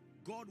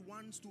God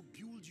wants to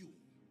build you,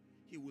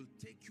 He will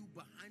take you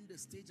behind the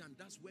stage, and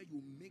that's where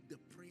you make the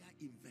prayer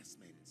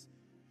investments.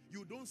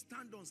 You don't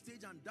stand on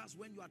stage and that's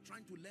when you are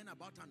trying to learn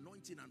about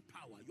anointing and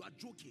power. You are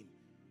joking.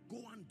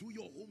 Go and do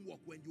your homework.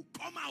 When you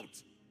come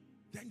out,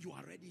 then you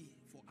are ready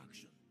for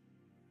action.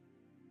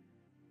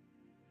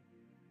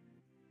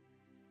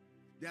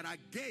 There are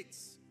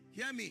gates,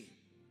 hear me,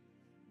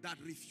 that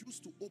refuse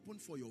to open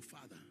for your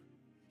father.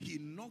 He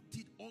knocked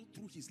it all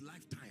through his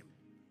lifetime.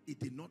 It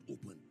did not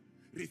open.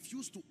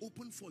 Refused to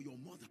open for your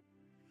mother.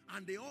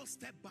 And they all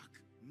step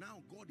back.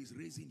 Now God is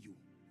raising you.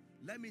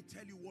 Let me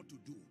tell you what to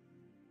do.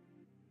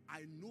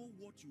 I know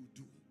what you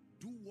do.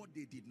 Do what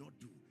they did not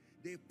do.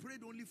 They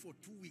prayed only for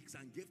 2 weeks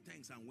and gave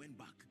thanks and went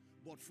back.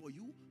 But for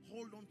you,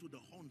 hold on to the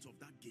horns of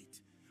that gate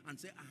and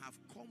say, I have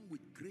come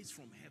with grace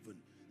from heaven.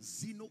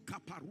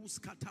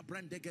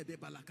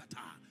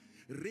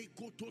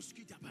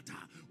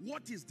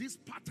 What is this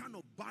pattern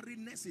of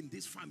barrenness in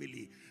this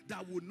family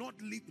that will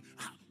not lead?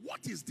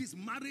 What is this?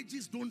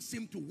 Marriages don't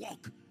seem to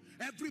work.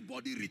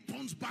 Everybody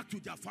returns back to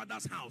their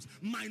father's house,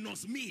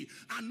 minus me.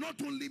 And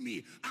not only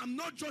me, I'm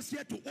not just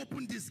here to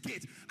open this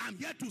gate. I'm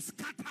here to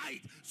scatter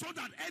it so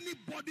that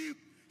anybody,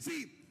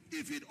 see,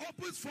 if it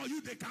opens for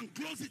you, they can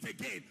close it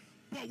again.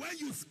 But when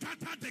you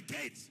scatter the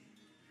gate,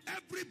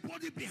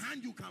 everybody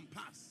behind you can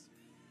pass.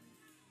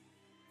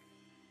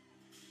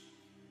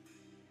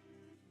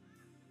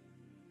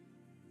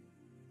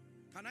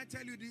 Can I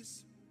tell you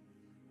this?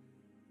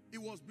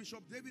 It was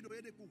Bishop David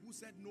Oyedepo who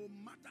said, no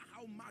matter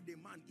how mad a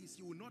man is,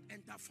 he will not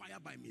enter fire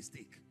by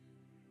mistake.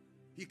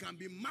 He can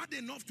be mad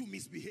enough to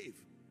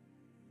misbehave,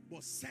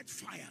 but set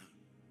fire,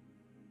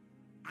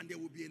 and there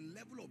will be a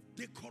level of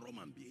decorum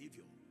and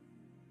behavior.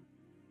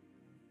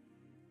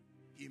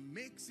 He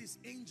makes his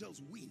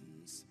angels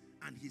winds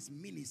and his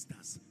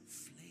ministers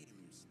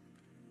flames.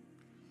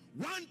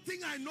 One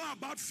thing I know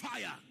about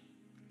fire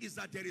is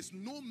that there is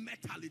no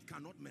metal it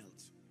cannot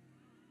melt.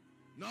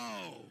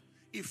 No.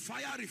 If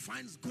fire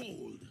refines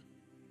gold,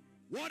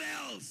 what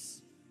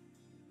else?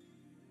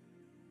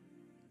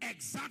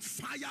 Exert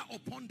fire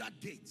upon that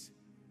gate.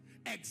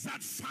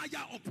 Exert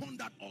fire upon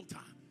that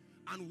altar.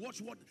 And watch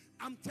what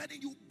I'm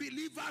telling you.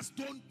 Believers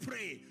don't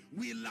pray.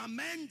 We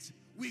lament,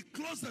 we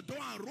close the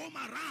door and roam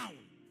around,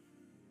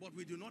 but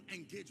we do not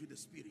engage with the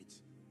Spirit.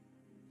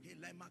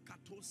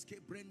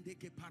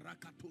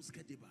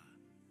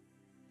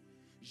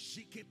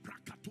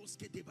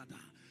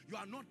 You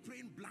are not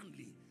praying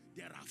blandly.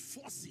 There are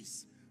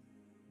forces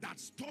that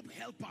stop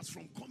helpers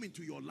from coming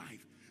to your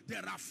life.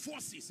 There are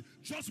forces,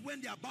 just when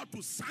they're about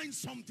to sign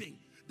something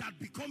that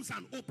becomes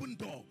an open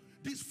door,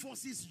 these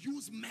forces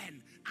use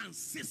men and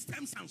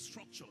systems and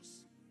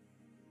structures.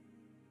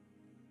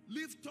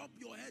 Lift up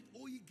your head,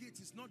 O ye gates,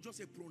 is not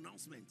just a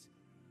pronouncement.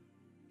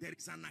 There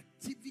is an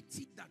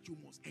activity that you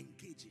must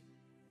engage in.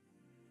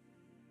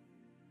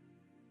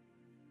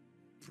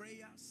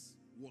 Prayers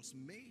was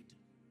made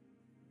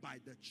by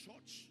the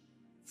church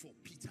for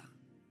Peter.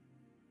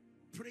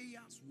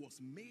 Prayers was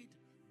made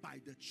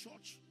by the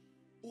church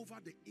over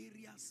the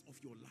areas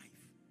of your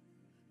life.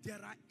 There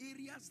are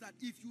areas that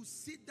if you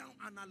sit down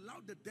and allow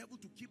the devil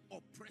to keep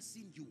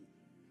oppressing you,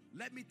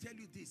 let me tell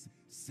you this,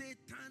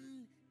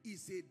 Satan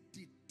is a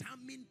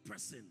determined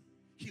person.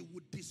 He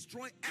would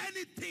destroy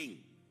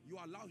anything you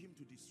allow him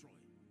to destroy.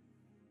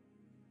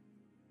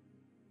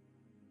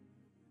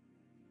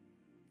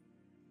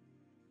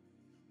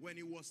 When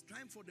it was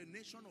time for the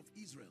nation of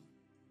Israel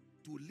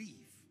to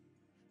leave,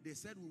 they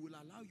said, we will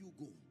allow you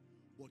go,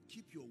 but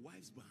keep your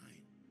wives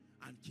behind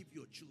and keep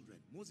your children.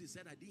 Moses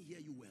said, I didn't hear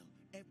you well.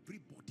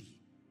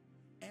 Everybody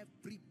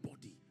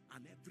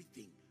and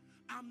everything.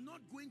 I'm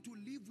not going to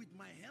live with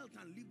my health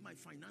and leave my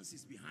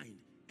finances behind.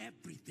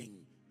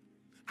 Everything.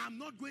 I'm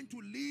not going to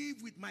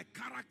live with my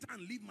character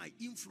and leave my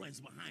influence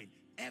behind.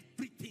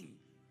 Everything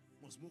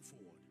must move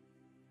forward.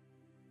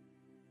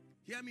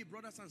 Hear me,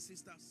 brothers and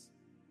sisters.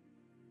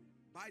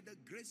 By the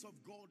grace of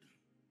God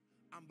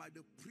and by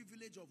the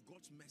privilege of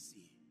God's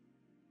mercy,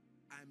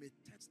 I am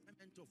a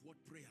testament of what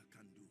prayer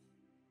can do.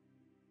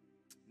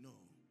 No.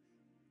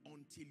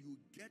 Until you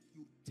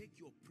take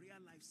your prayer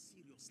life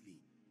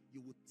seriously,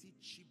 you will see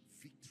cheap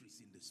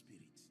victories in the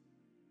spirit.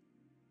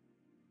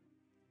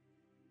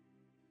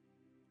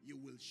 You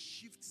will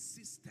shift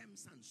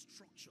systems and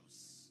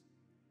structures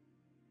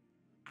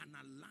and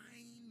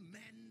align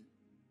men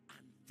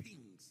and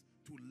things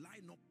to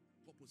line up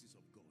purposes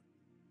of God.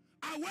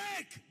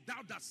 Awake,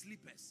 thou that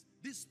sleepest.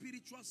 This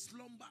spiritual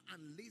slumber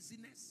and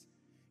laziness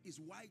is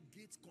why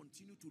gates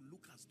continue to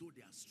look as though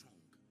they are strong.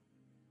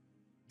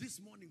 This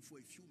morning, for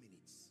a few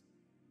minutes,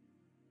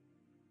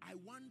 I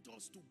want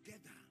us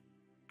together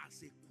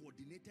as a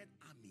coordinated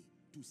army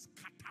to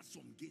scatter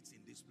some gates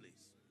in this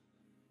place.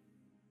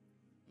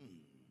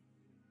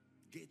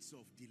 Gates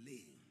of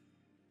delay,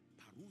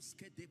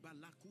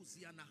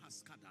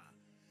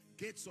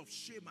 gates of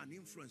shame and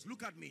influence.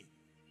 Look at me.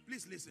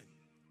 Please listen.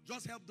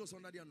 Just help those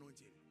under the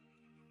anointing.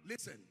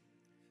 Listen.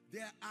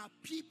 There are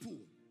people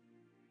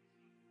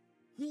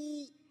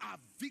who are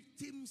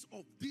victims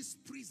of these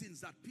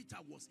prisons that Peter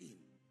was in.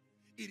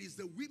 It is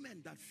the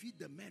women that feed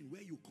the men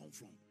where you come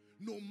from.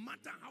 No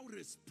matter how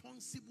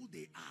responsible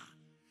they are,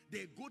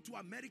 they go to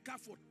America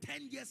for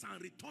 10 years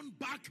and return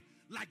back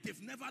like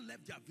they've never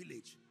left their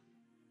village.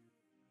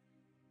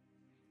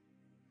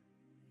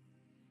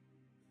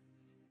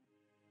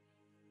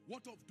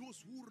 What of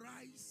those who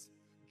rise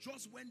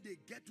just when they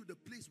get to the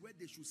place where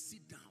they should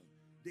sit down?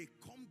 They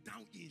come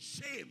down in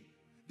shame.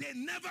 They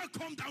never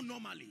come down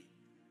normally.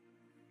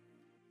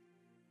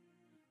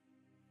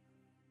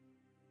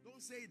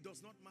 Don't say it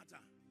does not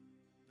matter.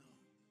 No.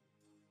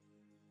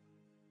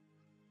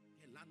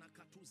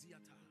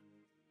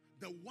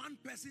 The one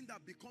person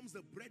that becomes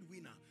the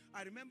breadwinner.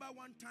 I remember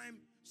one time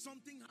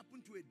something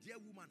happened to a dear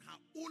woman,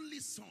 her only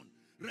son,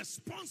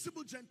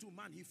 responsible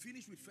gentleman. He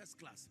finished with first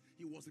class.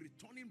 He was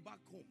returning back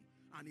home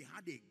and he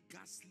had a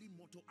ghastly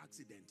motor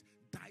accident,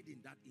 died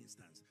in that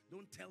instance.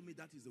 Don't tell me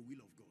that is the will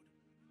of God.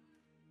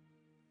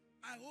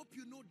 I hope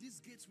you know these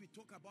gates we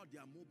talk about, they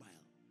are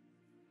mobile.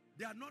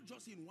 They are not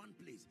just in one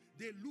place.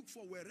 They look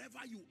for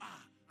wherever you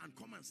are and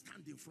come and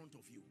stand in front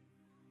of you.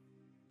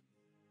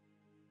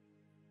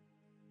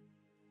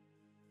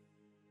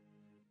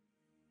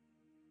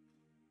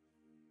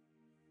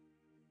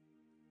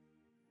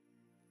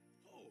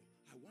 Oh,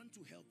 I want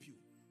to help you.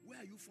 Where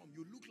are you from?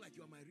 You look like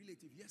you are my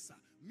relative. Yes, sir.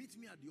 Meet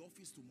me at the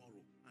office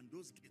tomorrow. And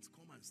those gates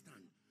come and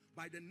stand.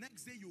 By the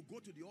next day, you go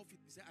to the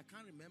office. You say, I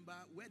can't remember.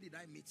 Where did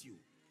I meet you?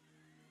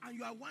 And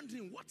you are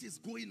wondering what is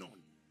going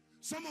on.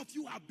 Some of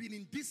you have been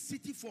in this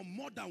city for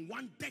more than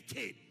 1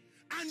 decade.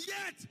 And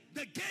yet,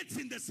 the gates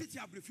in the city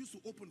have refused to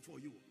open for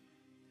you.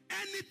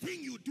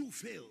 Anything you do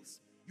fails.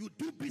 You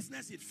do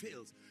business, it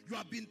fails. You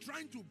have been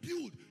trying to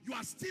build. You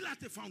are still at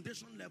the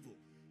foundation level.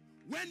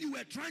 When you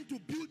were trying to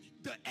build,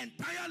 the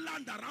entire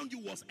land around you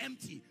was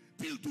empty.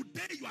 Till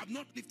today, you have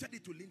not lifted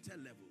it to lintel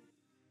level.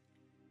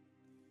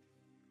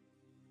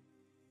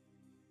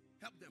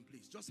 Help them,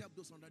 please. Just help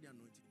those under the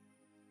anointing.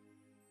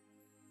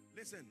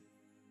 Listen,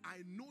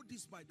 I know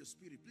this by the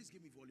Spirit. Please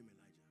give me volume,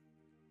 Elijah.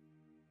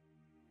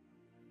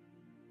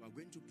 We are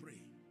going to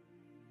pray.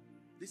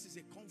 This is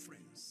a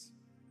conference.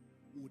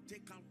 We will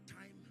take out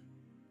time.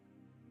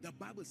 The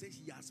Bible says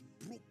he has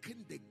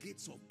broken the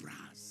gates of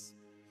brass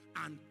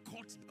and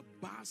cut the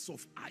bars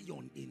of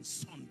iron in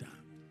sunder.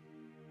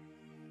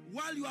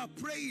 While you are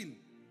praying,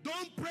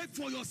 don't pray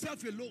for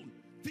yourself alone.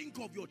 Think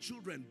of your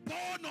children,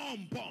 born or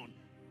unborn.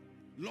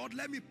 Lord,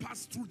 let me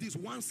pass through this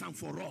once and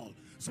for all,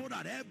 so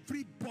that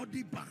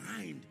everybody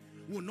behind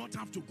will not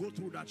have to go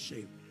through that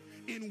shame.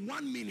 In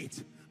 1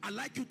 minute, I'd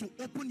like you to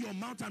open your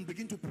mouth and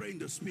begin to pray in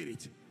the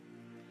Spirit.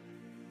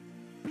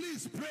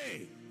 Please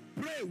pray.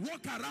 Pray.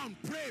 Walk around.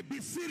 Pray. Be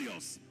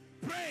serious.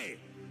 Pray.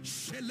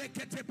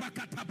 Shelekete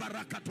bakata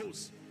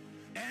barakatos.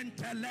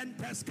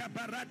 Entelentes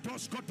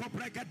kabaratos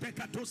kotoprekete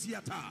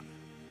katosiata.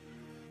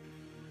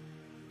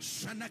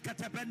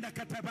 Shanakete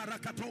bendekete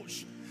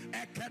barakatos.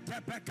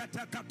 Ekete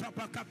pekete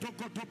katopakato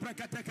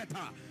kotoprekete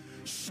keta.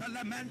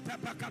 Shalamente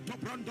pakato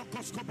brondo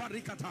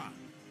koskobarikata.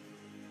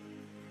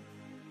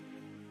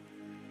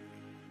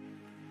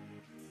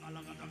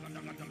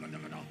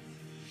 Alagadagadagadagadagada.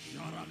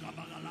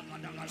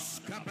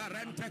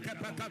 Skabarente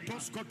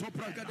kepekatos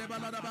kotopraka de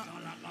baladaba.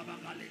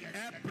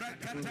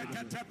 Eprekete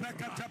kete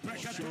pekete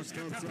prekatos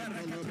kete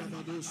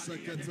perekete.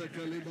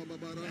 Sekete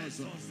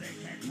libabaraza.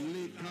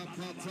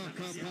 Likapata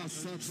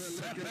kapasate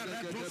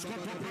Seperetos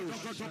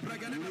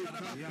kotopraka de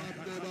baladaba.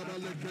 Likapate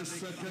babaleke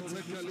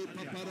sekete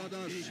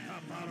kalipaparadash.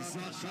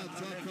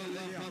 Zakata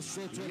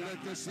kalapasoto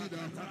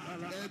lekesida.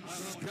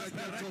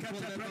 Eprekete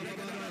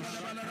polebabarash.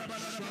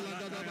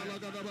 Shalagada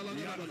balagada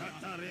balagada.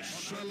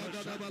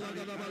 Shalagada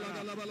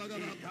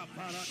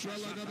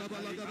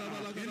balagada.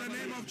 In the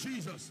name of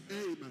Jesus.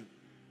 Amen.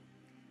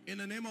 In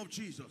the name of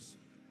Jesus.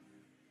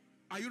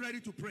 Are you ready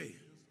to pray?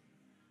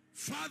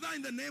 Father,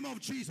 in the name of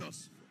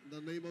Jesus,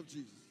 In the name of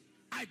Jesus,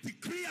 I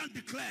decree and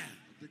declare,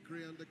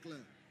 decree and declare,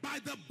 by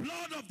the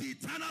blood of the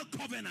eternal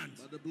covenant,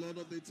 by the blood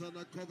of the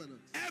eternal covenant,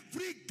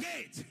 every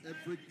gate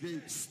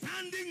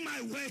standing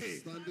my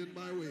way,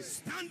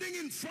 standing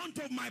in front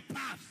of my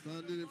path,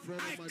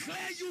 I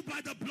clear you by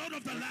the blood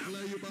of the Lamb.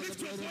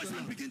 Lift your voice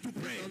and begin to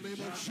pray.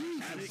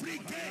 Every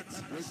gate,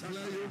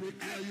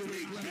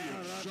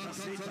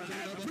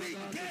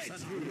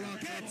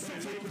 gates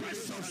of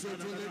oppression,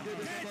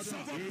 gates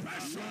of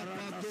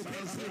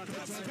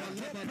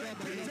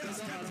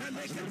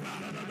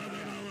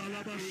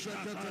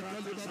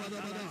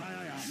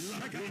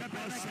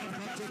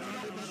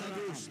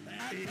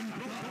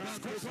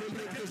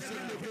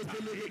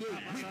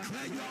we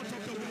clear you out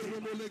of the way. We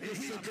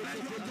clear you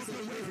out of the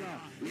way.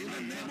 In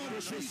the name of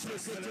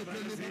Jesus.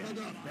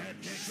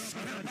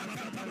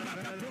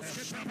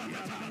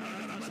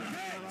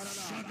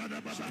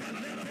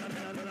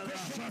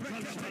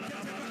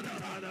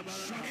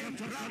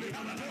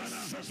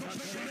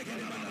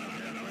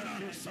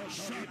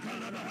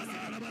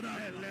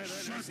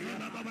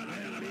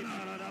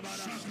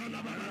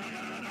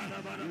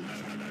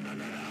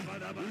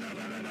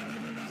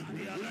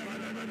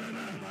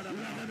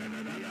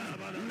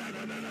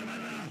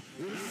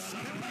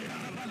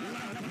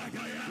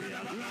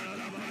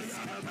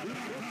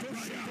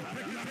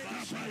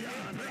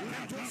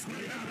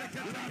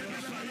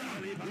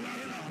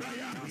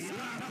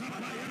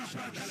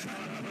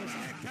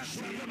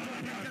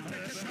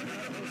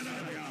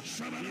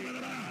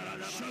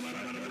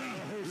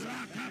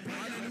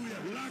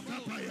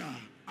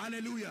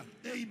 Hallelujah.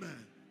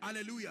 Amen.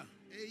 Hallelujah.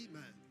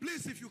 Amen.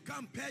 Please, if you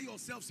can't pair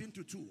yourselves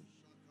into two,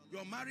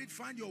 you're married,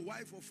 find your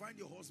wife or find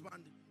your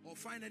husband or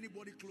find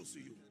anybody close to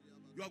you.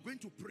 You are going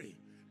to pray.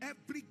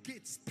 Every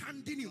gate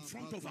standing in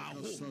front of our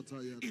home,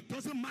 it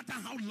doesn't matter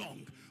how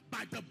long,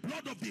 by the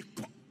blood of the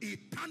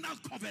eternal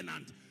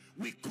covenant,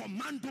 we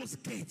command those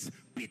gates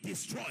be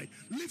destroyed.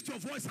 Lift your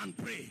voice and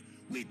pray.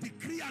 We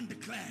decree and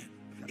declare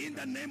in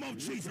the name of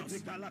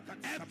Jesus,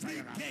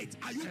 every gate,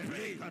 are you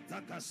praying?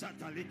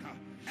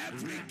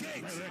 Every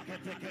gate,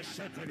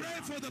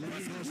 pray for the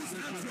person whose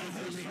hands you are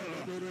holding.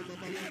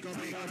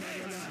 Every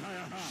gate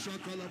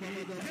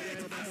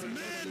as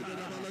men,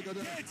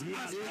 gate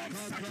as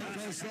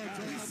obstacles,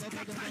 we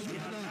scatter you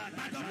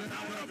by the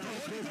power of the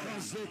Holy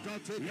Ghost.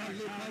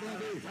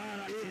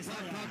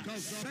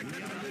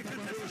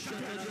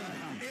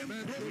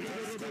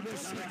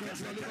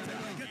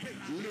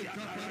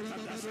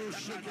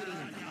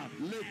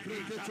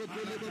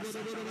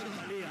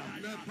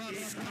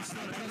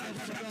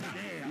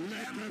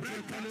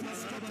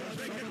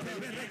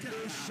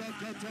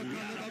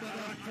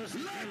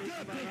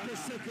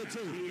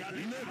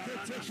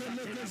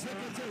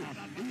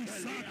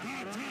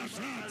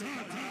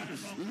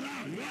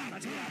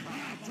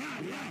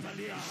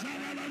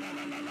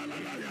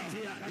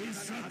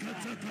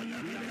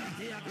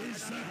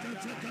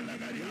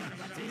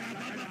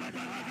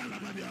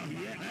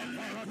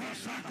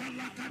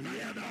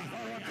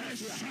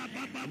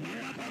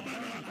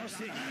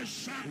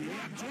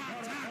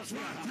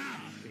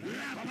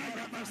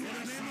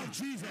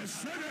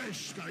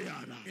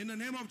 In the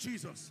name of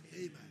Jesus.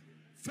 Amen.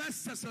 1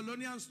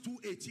 Thessalonians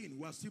 2:18.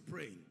 We are still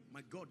praying.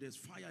 My God, there's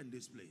fire in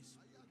this place.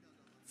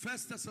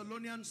 1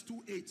 Thessalonians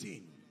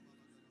 2:18.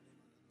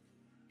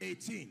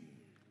 18.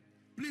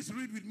 Please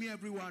read with me,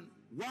 everyone.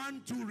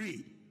 1, 2,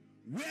 read.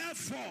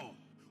 Wherefore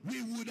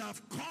we would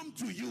have come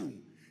to you,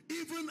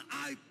 even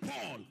I,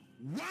 Paul,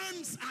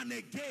 once and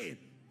again,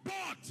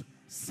 but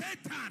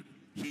Satan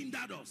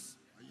hindered us.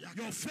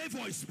 Your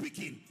favor is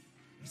speaking.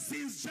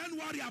 Since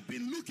January, I've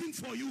been looking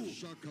for you,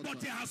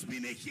 but there has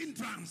been a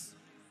hindrance.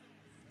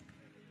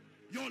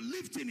 Your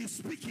lifting is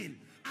speaking.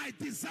 I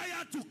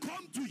desire to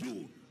come to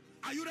you.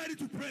 Are you ready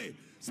to pray?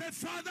 Say,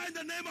 Father, in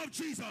the name of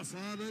Jesus.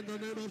 Father, in the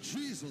name of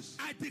Jesus.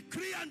 I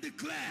decree and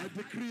declare. I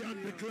decree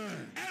and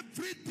declare.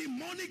 Every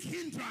demonic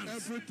hindrance.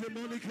 Every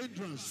demonic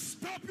hindrance.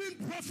 Stopping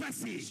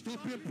prophecy.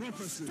 Stopping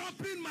prophecy.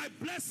 Stopping my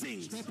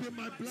blessings. Stopping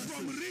my blessings.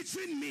 From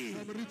reaching me.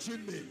 From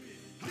reaching me.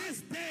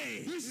 This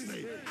day,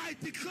 I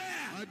declare,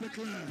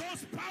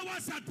 those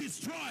powers are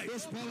destroyed.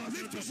 Lift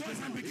your voice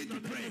and begin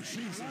to pray.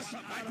 Jesus,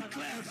 I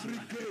declare every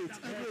gate,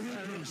 every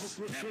hindrance,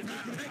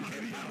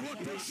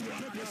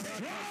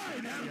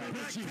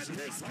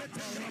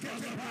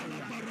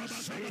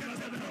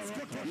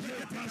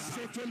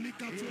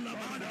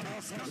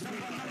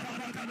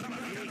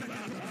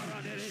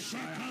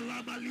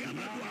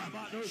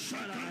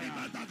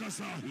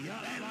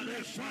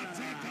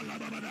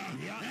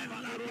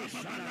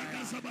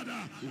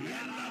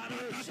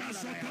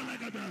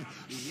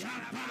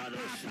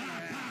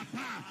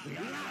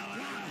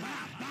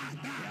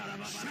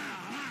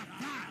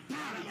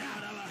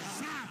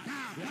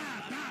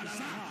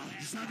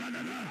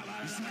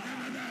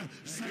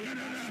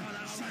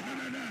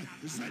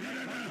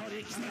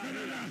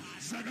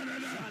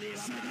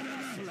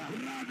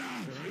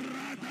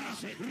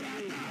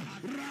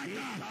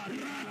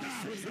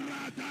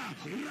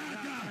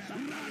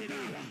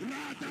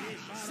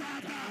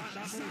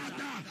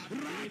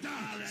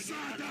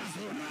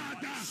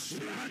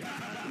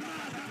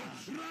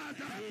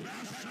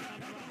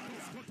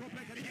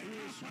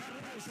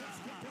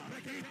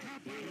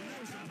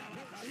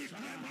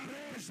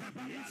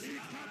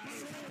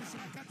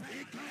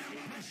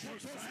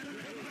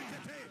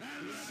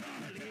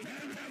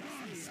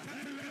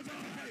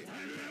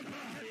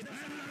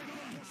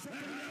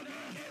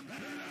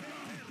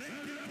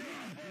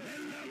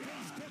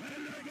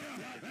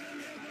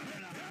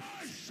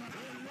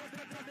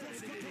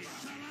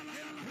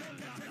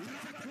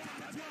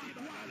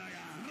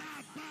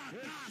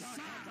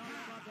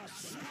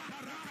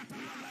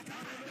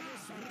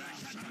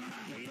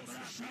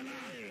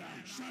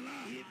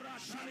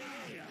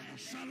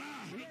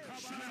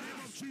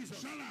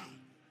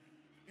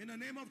 In the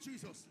name of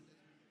Jesus,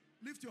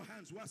 lift your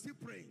hands. We are still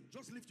praying.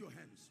 Just lift your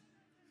hands.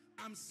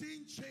 I'm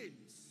seeing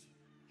chains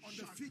on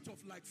the feet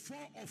of like 4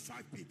 or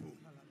 5 people.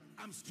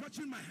 I'm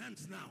stretching my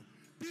hands now.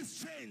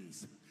 These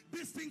chains,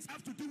 these things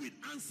have to do with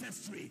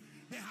ancestry.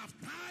 They have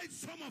tied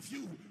some of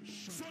you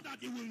so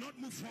that you will not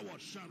move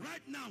forward.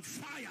 Right now,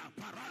 fire,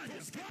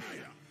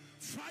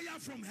 fire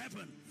from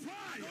heaven.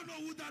 I don't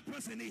know who that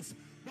person is,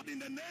 but in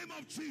the name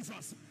of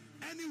Jesus,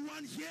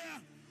 anyone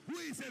here who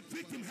is a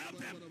victim, help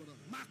them.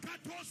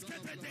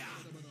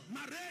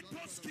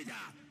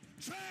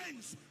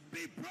 Chains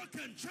be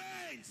broken,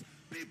 chains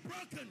be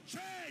broken,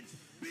 chains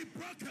be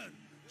broken,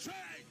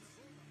 chains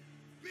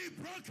be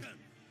broken.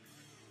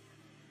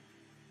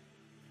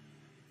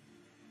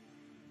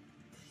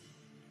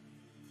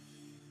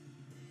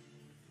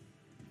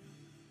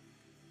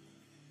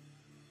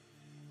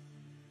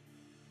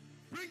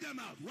 Bring them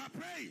out. We're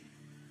praying.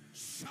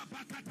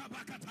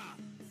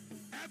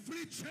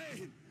 Every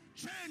chain,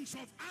 chains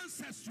of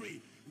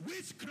ancestry,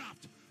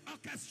 witchcraft,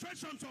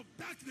 orchestrations of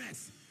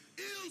darkness,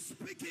 ill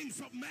speakings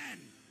of men,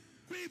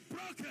 be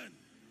broken.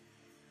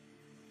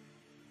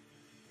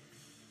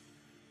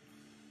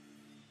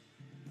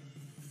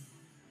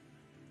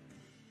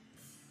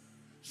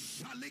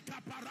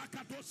 Shalika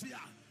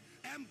parakatosia,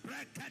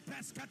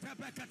 embreketes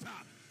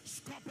katebekata,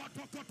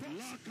 skopotokoto,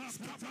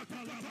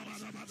 skopotokoto,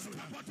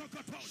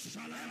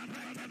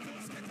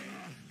 embreketoskete,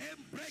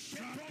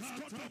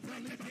 embreketoskoto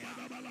breketea,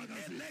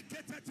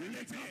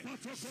 eleketetekete,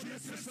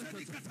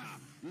 shesesenikata,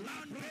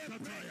 lande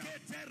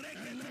brekete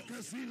reketo.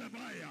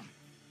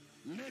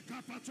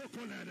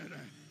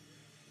 Lekapatokolere,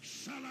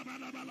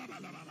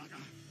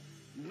 shalabalabalabalaga,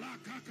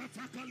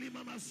 lakakataka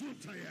lima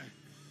masutaye,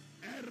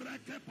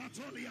 ereke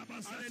patolia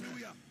basete.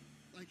 Hallelujah.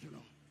 Thank you,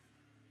 Lord.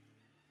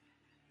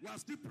 We are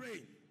still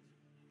praying.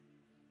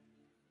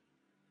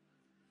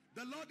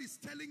 The Lord is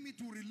telling me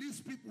to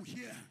release people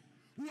here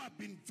who have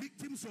been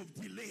victims of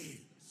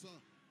delay. Sir.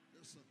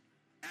 Yes, sir.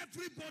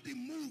 Everybody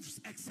moves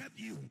except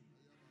you.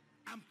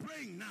 I'm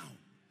praying now.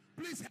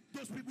 Please help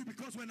those people,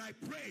 because when I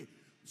pray,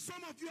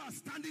 some of you are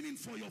standing in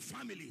for your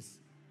families.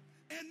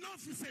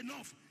 Enough is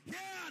enough. Here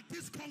at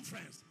this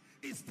conference,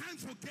 it's time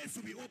for gates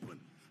to be open.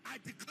 I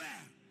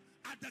declare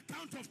at the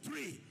count of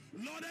 3,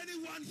 Lord,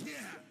 anyone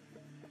here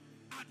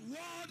at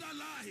World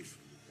Alive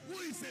who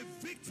is a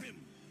victim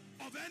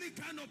of any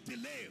kind of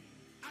delay,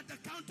 at the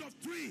count of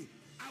 3,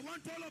 I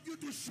want all of you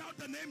to shout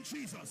the name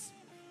Jesus.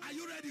 Are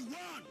you ready? 1,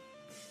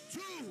 2,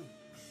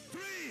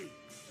 3.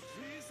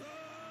 Jesus.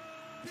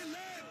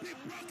 Delay be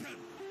broken.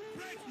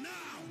 Break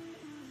now.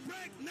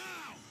 Break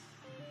now.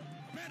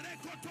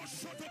 Berekoto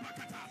shoto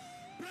bakata.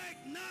 Break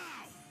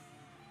now.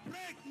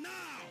 Break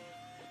now.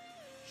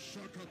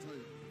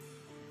 Shakataya.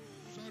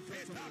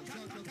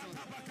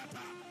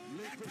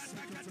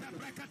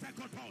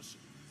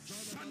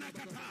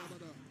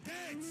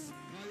 Gates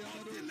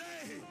of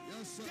delay.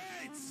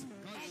 Gates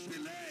of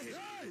delay.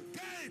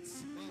 Gates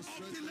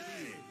of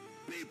delay.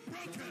 Be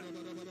broken.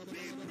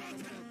 Be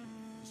broken.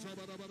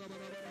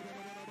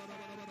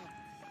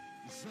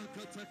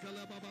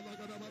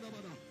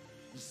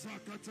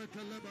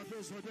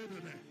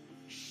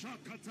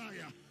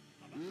 Shakataya.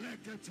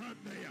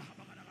 Leketandaya.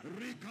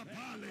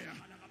 Rikapalea.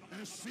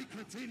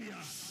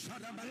 Esikatilia,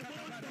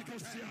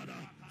 Shadabakosiana,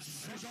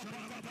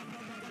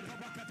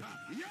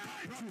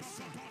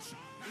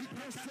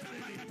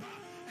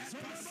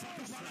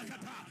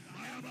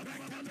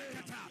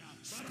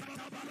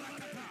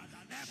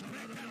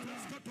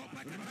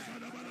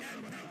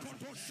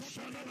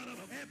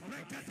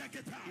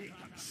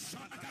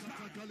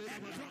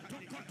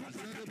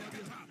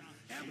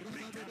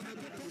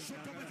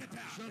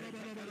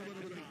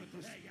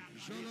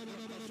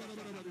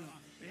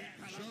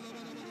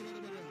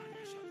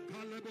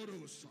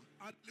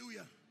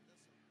 Hallelujah.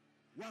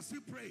 Was he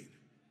praying?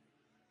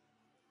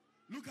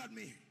 Look at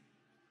me.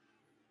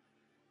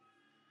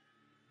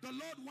 The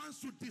Lord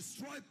wants to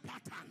destroy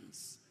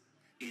patterns.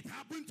 It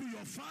happened to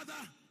your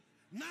father,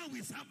 now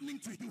it's happening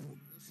to you.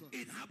 Yes,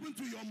 it happened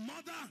to your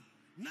mother,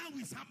 now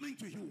it's happening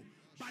to you.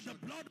 By the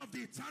blood of the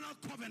eternal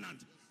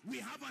covenant, we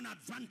have an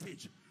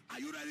advantage. Are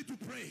you ready to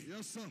pray?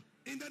 Yes, sir.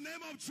 In the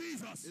name of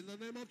Jesus. In the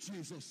name of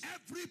Jesus.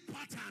 Every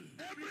pattern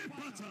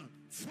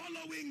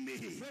following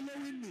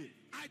me.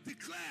 I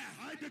declare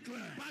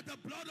by the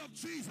blood of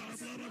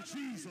Jesus.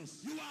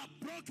 You are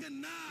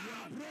broken now.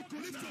 Lift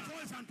your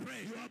voice and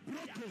pray. You are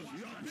broken.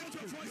 You are Lift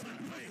your voice and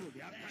pray.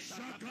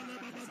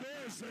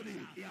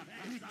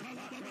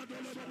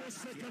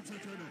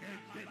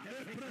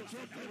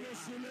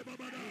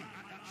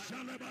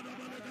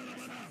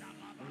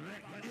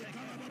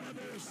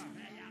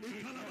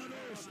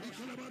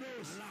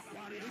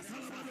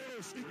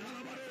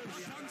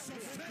 Patterns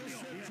of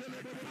failure,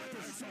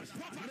 patterns of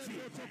poverty,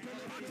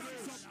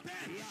 patterns of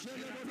death,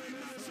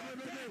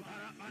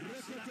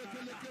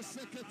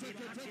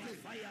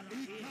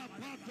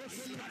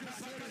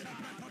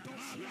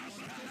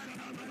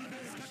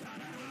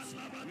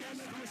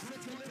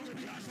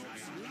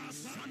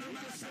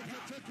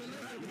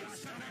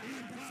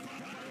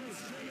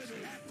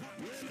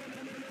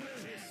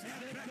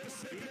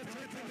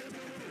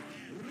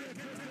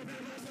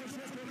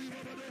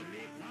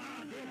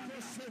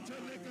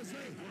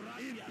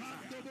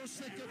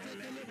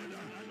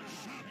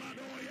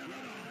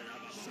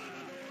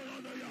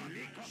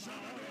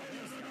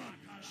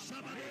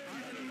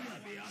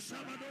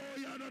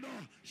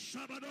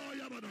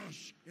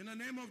 in the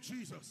name of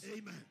Jesus.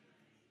 Amen.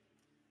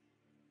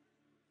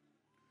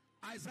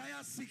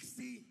 Isaiah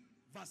 60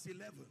 verse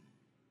 11.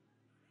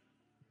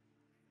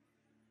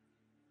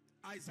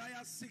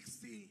 Isaiah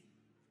 60.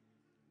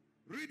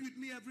 Read with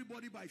me,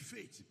 everybody, by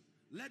faith.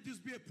 Let this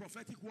be a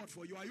prophetic word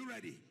for you. Are you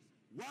ready?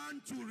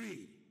 1, 2,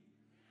 read.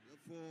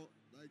 Therefore,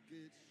 thy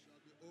gates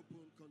shall be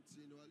open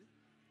continually.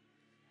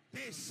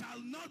 They shall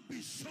not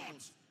be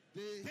shut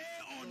day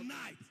or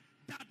night,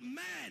 that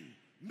men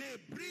may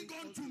bring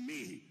unto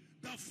me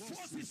the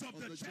forces of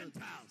the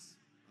Gentiles,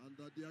 and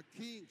that their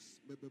kings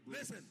may be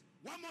blessed. Listen,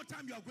 one more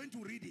time you are going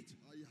to read it,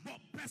 but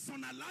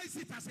personalize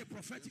it as a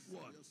prophetic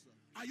word. Yes, sir.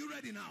 Are you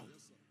ready now?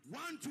 Yes, sir.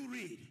 1, 2,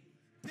 read.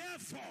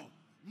 Therefore,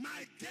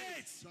 my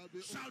gates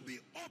shall be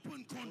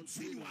open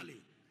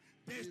continually.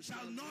 They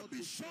shall not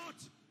be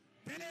shut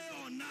day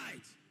or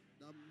night.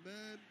 That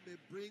men may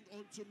bring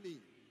unto me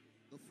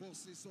the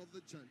forces of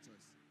the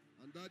Gentiles,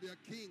 and that their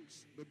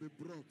kings may be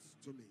brought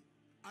to me.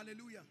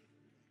 Hallelujah.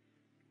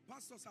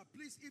 Pastor sir,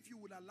 please, if you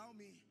would allow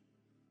me,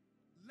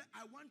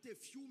 I want a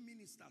few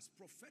ministers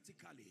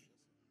prophetically.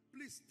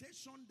 Please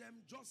station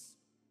them just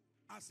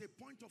as a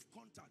point of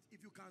contact.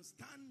 If you can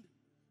stand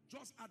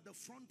just at the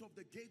front of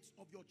the gates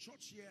of your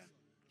church here,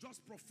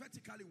 just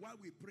prophetically while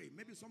we pray.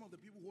 Maybe some of the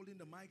people holding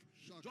the mic,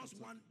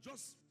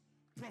 just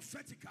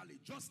prophetically,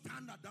 just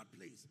stand at that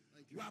place.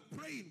 We are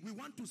praying. We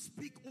want to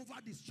speak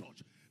over this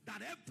church,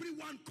 that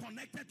everyone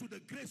connected to the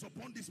grace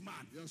upon this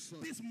man, yes,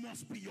 this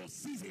must be your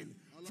season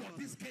for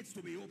these gates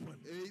to be open.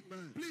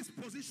 Amen. Please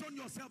position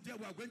yourself there.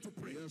 We are going to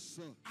pray. Yes,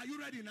 sir. Are you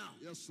ready now?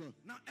 Yes, sir.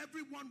 Now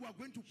everyone, we are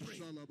going to pray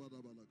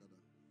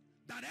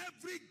that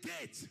every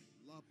gate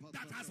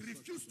that has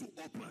refused to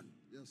open,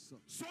 yes, sir,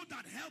 so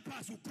that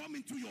helpers will come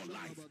into your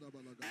life.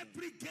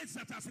 Every gate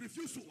that has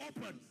refused to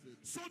open,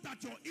 so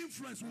that your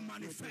influence will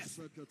manifest.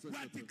 We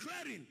are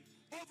declaring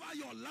over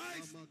your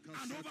life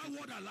and over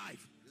water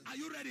life. Are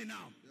you ready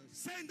now?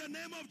 Say in the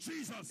name of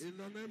Jesus. In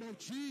the name of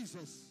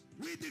Jesus.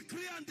 We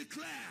decree and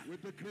declare. We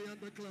decree and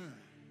declare.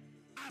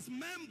 As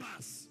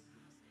members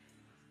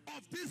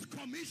of this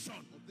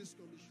commission.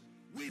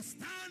 We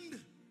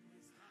stand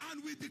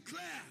and we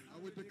declare.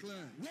 And we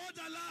declare. Word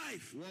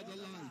alive. Word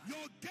alive.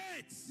 Your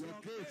gates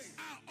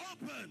are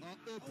open.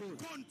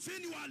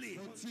 Continually.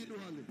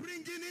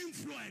 Bringing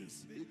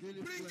influence.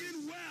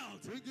 Bringing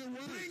wealth.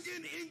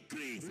 Bringing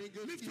increase.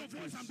 Lift your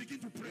voice and begin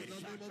to pray. In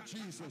the name of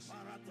Jesus.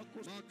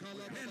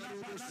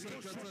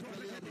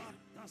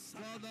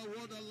 Father,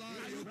 word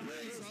alive. Your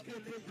gates are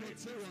open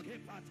continually.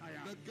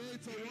 The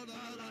gates of word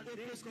alive are open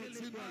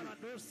continually.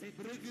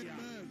 Bringing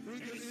men.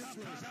 Bringing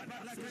influence.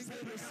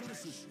 Bringing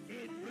resources.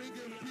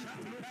 Bringing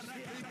people,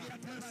 bringing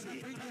blessings,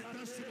 bringing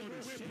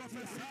testimonies, we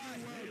prophesy,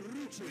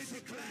 riches, we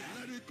declare,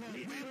 let it come,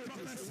 we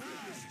prophesy,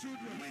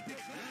 children, we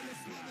declare,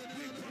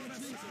 we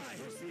prophesy,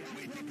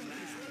 we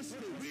declare,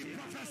 we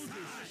prophesy, we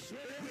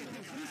declare,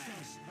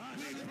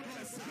 we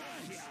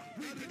prophesy,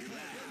 we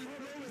declare,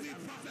 we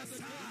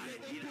prophesy,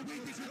 we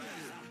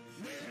declare,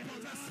 we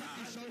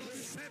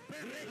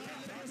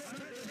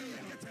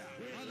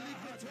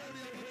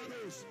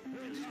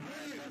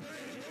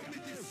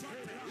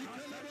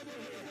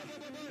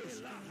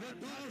the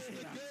doors,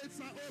 the gates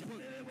are open.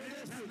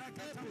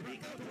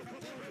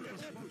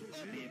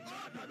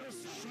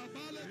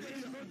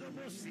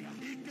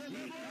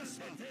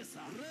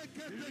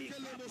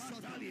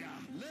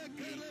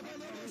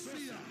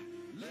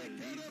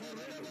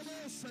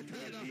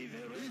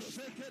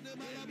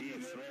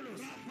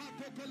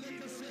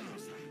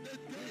 The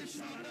gates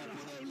are open,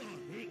 oh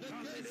Lord. The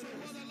gates of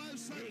Water Life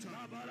Center.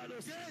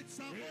 Gates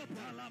are open.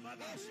 Open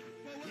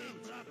for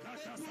wealth.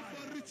 Open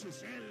for riches.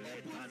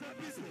 Open for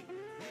people.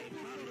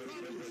 Open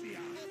for families.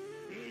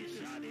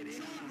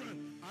 Children.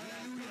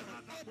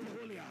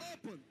 Hallelujah.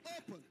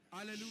 Open.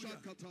 Hallelujah.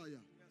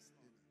 Shakataya.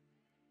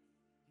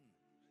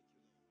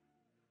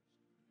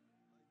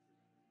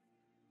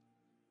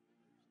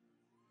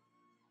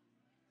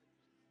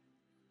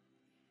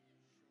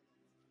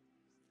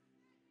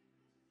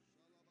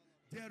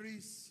 There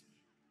is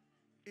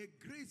a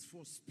grace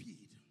for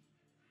speed.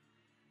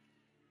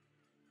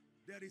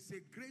 There is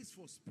a grace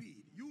for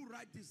speed. You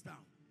write this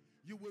down.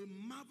 You will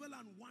marvel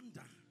and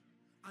wonder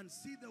and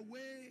see the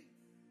way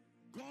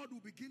God will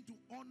begin to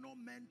honor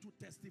men to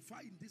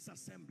testify in this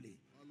assembly.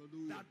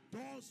 Hallelujah. That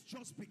doors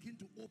just begin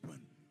to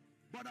open.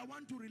 But I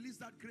want to release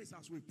that grace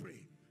as we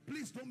pray.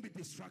 Please don't be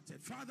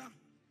distracted. Father,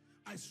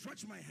 I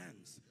stretch my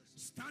hands,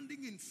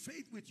 standing in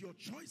faith with your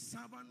choice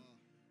servant,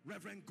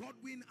 Reverend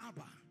Godwin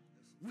Abba.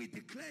 We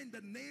declare in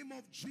the name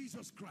of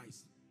Jesus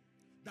Christ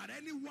that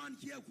anyone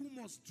here who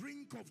must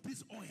drink of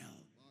this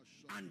oil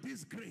and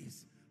this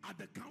grace at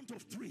the count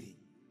of 3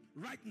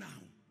 right now,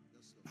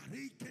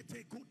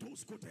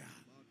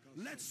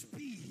 let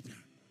speed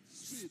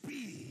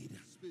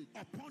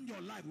upon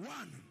your life.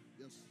 1,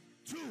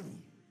 2,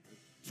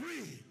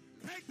 3.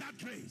 Take that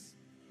grace.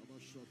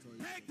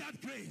 Take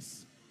that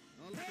grace.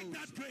 Take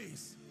that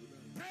grace.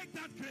 Take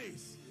that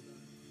grace.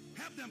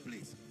 Help them,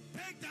 please.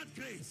 Take that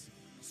grace.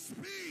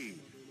 Speed.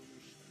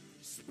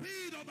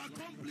 Speed of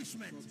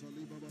accomplishment.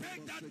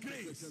 Take that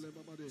grace.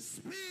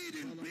 Speed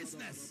in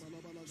business.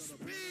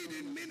 Speed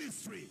in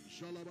ministry.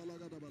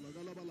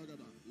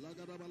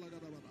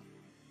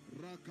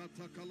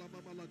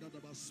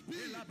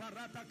 Speed.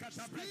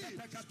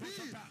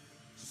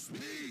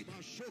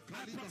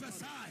 I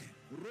prophesy.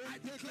 I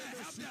declare.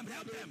 Help them.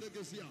 Help them.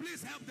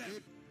 Please help them.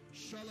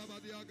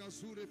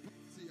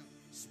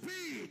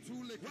 Speed.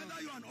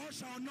 Whether you're an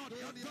usher or not,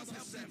 just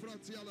help them.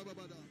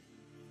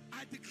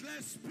 I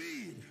declare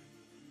speed.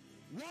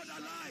 Word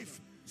alive.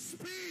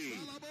 Speed.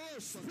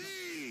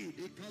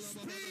 Speed.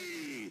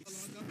 Speed.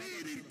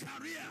 Speed in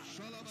career.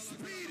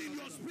 Speed in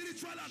your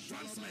spiritual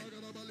advancement.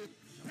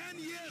 10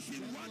 years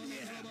in 1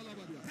 year.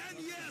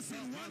 10 years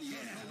in 1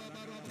 year.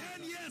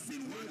 10 years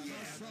in 1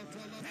 year.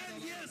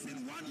 10 years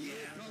in 1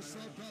 year.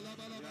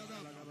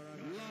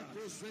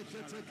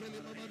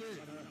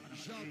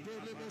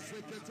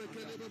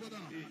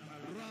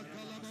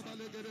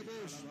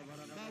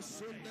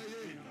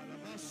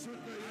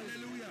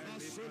 Hallelujah.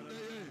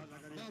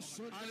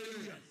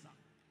 Hallelujah.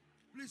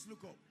 Please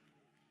look up.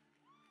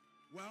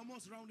 We're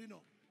almost rounding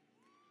up.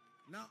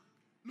 Now,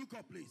 look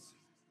up, please.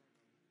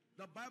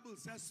 The Bible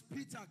says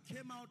Peter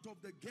came out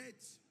of the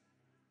gate,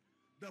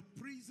 the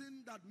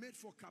prison that made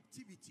for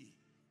captivity.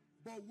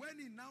 But when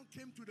he now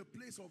came to the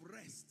place of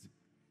rest,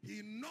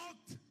 he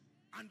knocked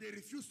and they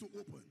refused to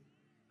open.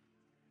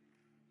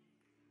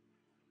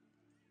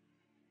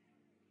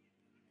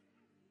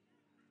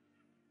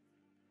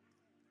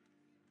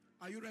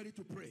 Are you ready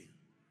to pray?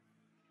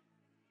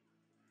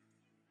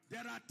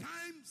 There are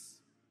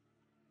times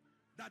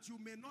that you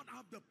may not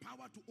have the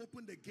power to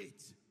open the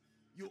gate.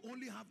 You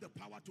only have the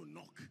power to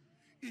knock.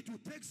 It will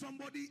take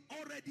somebody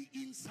already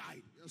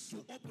inside to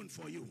open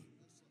for you.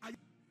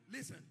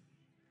 Listen.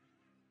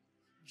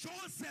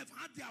 Joseph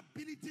had the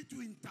ability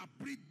to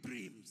interpret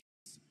dreams,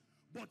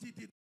 but he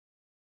did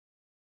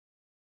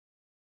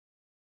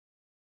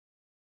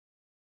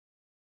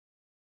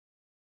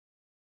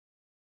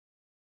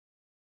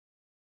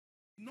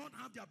not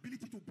have the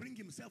ability to bring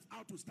himself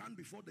out to stand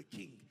before the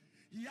king.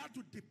 He had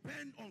to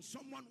depend on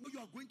someone who you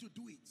are going to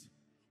do it.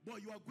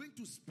 But you are going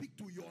to speak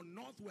to your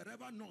north,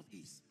 wherever north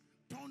is.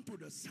 Turn to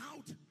the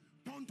south,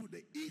 turn to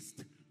the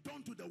east,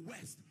 turn to the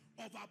west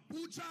of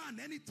Abuja and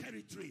any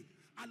territory.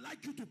 I'd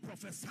like you to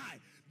prophesy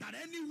that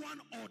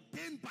anyone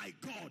ordained by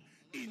God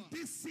in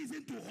this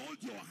season to hold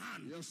your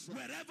hand,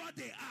 wherever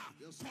they are,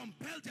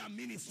 compel their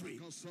ministry.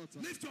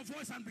 Lift your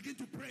voice and begin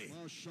to pray.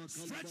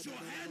 Stretch your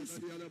hands,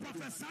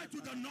 prophesy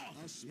to the north.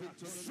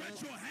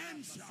 Stretch your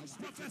hands,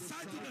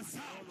 prophesy to the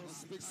south.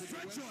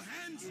 Stretch your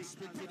hands,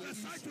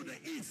 prophesy to the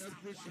east.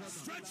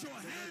 Stretch your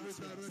hands,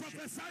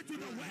 prophesy to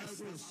the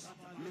west.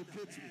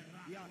 Locate me.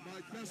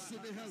 My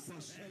destiny help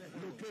us.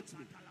 Locate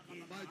me.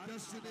 My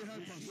destiny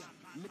help us.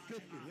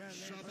 Locate me.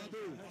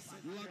 Shabado,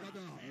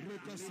 Lagada,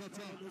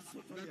 Rekasata,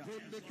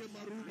 Nekondeke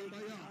Maruno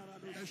Maya,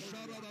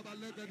 Eshara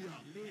Babalegadia,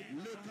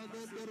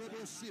 Lekanondo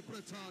Robo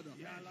Sipretada,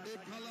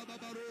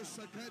 Ekalababaro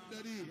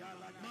Sakendari,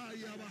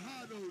 Maya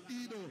Mahano,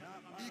 Ido,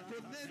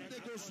 Ikonende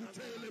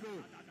Gosutelebo,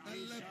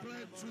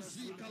 Elepren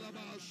Tuzi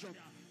Calabasho,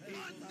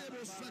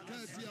 Mandebo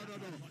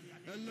Sakatiano,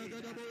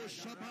 Elegabo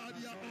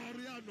Shabadia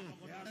Oriano,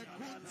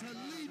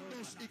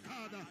 Econtalinos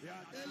Icada,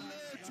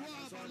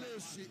 Eletua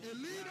Valesi,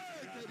 Elire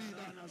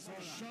Querida,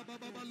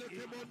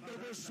 Shababaleke Mondo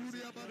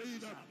Gosuria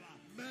Marina,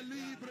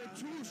 Melibre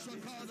tu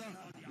Sakada,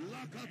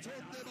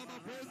 Lacatonde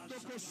Babapondo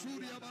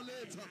Gosuria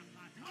Maleta,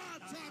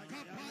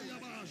 Ataka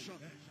Payabasha.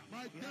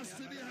 My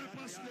destiny help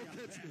us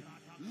locate me.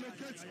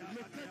 Locate me,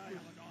 locate me,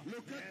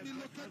 locate me,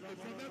 locate me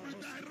from every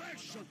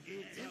direction.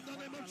 In the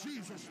name of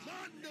Jesus.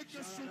 Mande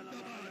que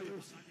sundamari.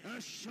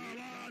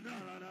 Eshalada,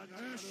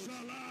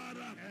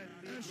 Eshalada,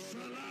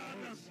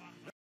 Eshalada.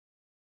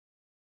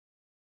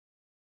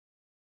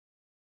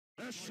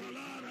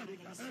 Eshalada,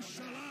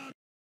 Eshalada.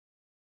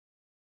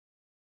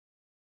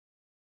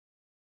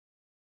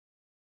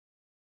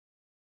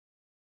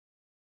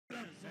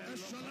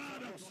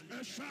 Eshalada,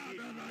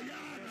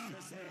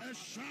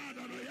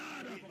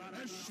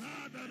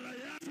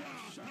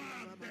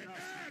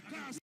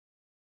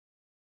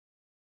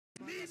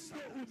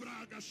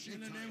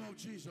 In the name of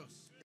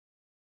Jesus.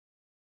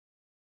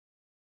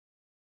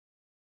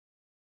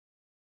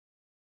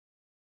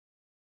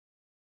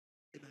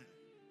 Amen.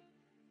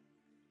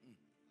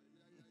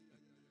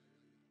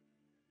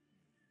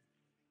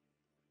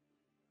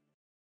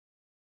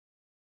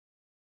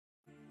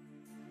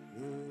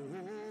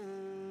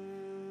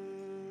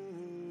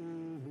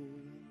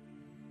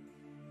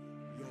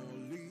 Your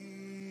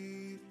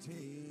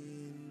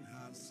lifting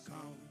has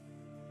come.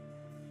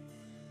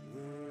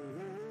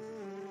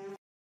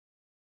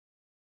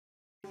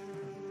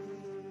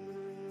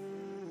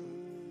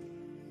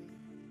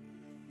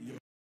 Your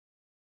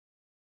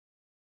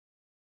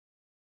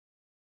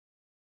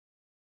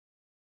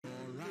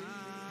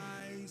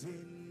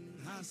rising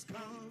has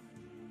come.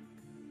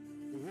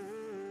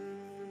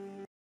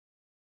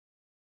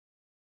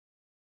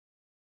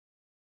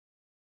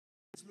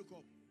 Let's look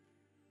up.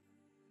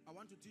 I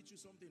want to teach you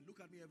something. Look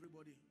at me,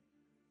 everybody.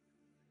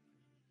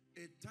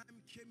 A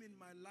time came in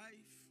my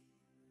life,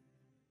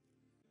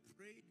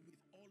 prayed with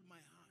all my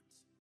heart.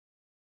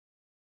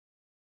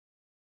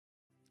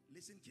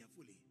 Listen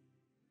carefully.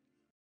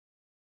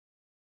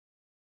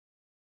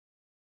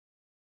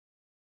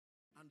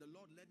 And the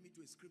Lord led me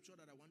to a scripture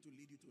that I want to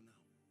lead you to now.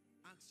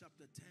 Acts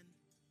chapter 10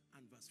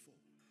 and verse 4.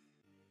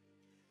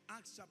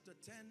 Acts chapter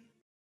 10.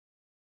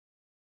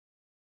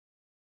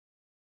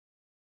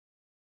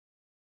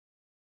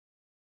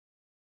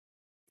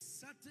 A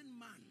certain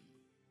man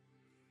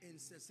in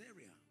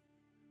Caesarea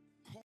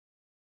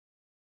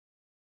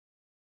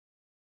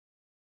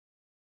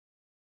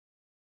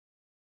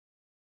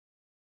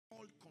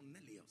called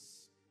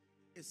Cornelius,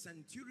 a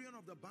centurion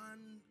of the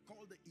band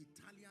called the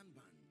Italian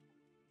band.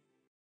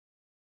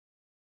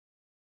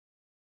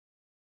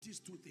 These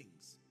two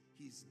things,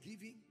 his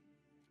giving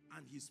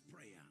and his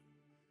prayer.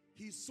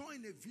 He saw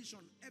in a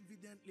vision,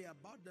 evidently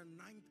about the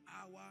 9th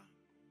hour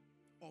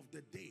of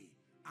the day,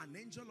 an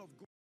angel of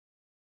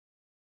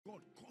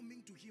God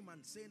coming to him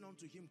and saying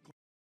unto him,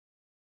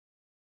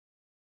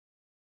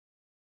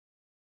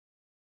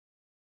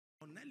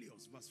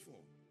 Cornelius, verse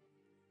 4.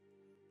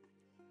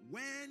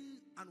 When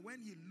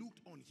he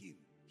looked on him,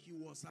 he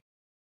was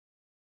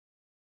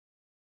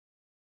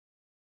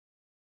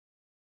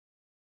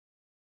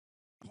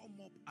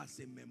come up as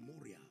a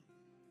memorial.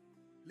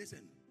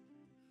 Listen,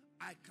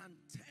 I can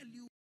tell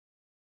you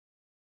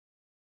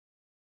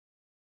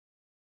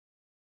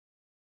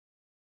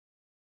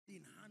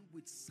in hand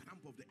with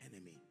stamp of the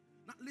enemy.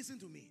 Now listen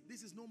to me.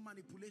 This is no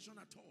manipulation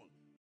at all.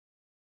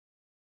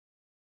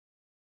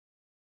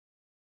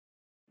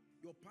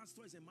 Your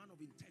pastor is a man of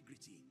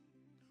integrity,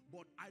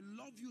 but I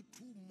love you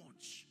too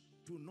much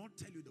to not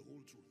tell you the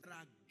whole truth. There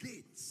are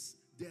gates.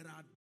 There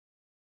are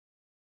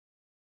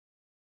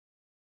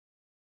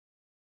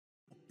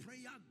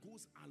prayer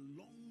goes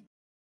along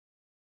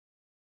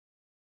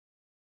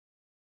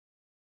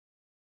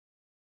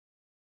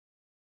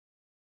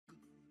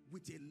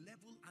with a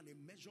level and a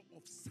measure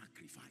of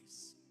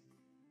sacrifice.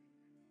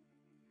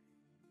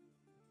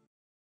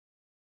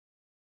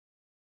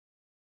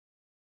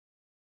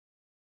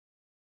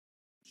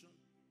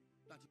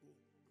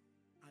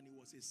 And it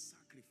was a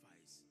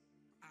sacrifice.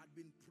 I had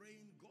been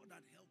praying, God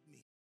had helped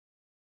me.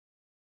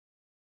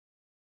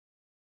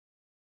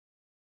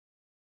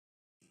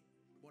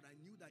 But I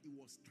knew that it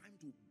was time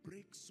to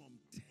break some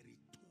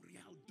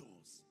territorial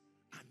doors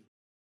and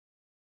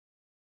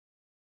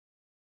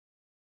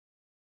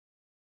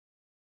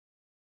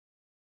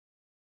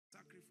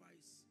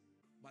sacrifice.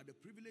 By the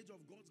privilege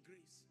of God's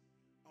grace,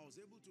 I was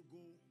able to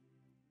go.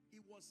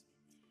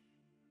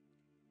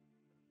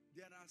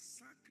 There are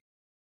sacrifices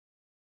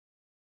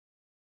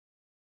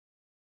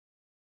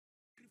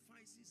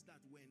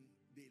that when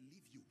they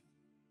leave you,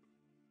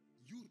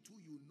 you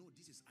too, you know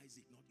this is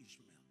Isaac, not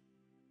Ishmael.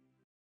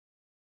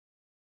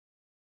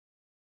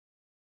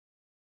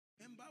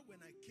 Remember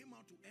when I came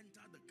out to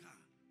enter the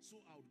car, so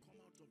I would come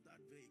out of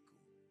that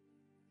vehicle,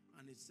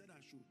 and it said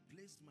I should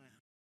place my hand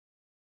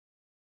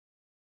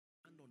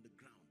on the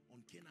ground,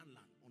 on Canaan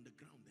land, on the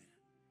ground there.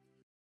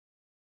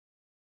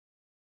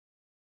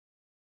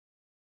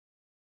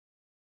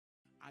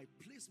 I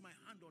placed my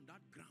hand on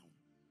that ground,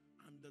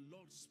 and the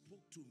Lord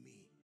spoke to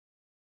me.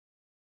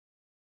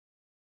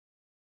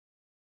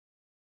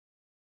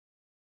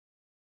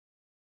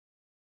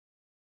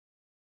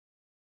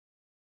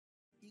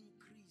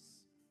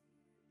 Increase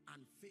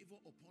and favor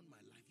upon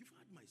my life. You've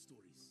heard my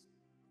stories.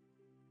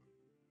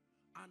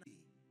 And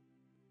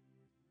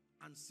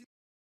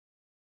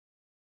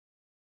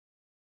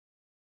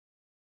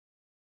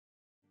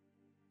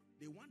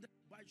they wanted to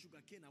buy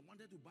sugar cane. I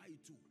wanted to buy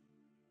it too.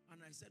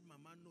 And I said,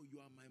 Mama, no, you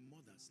are my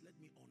mothers. Let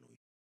me honor you.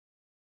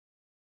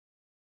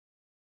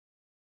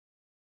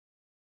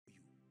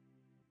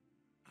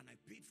 And I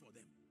paid for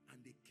them.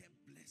 And they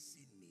kept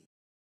blessing me.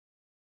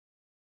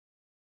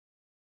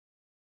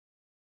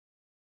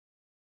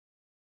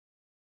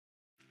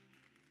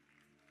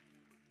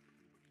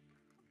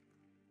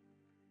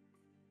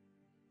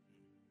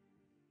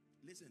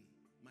 Listen,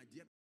 my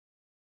dear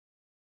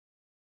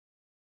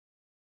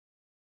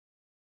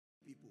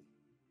people,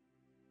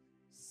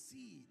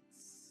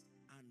 seeds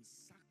and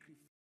sacrifice.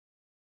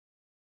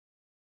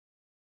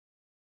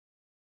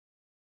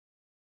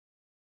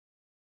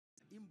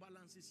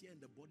 Imbalances here in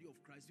the body of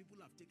Christ.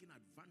 People have taken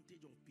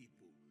advantage of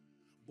people.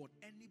 But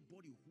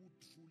anybody who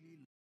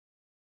truly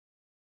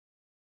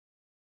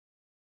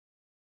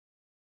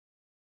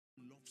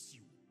loves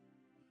you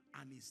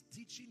and is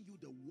teaching you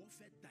the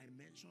warfare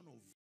dimension of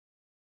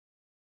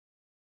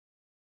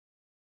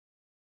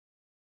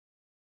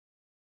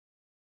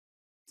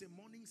the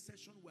morning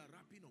session, we're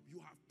wrapping up. You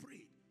have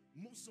prayed.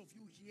 Most of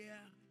you here,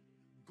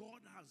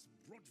 God has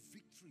brought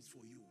victories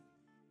for you.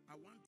 I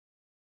want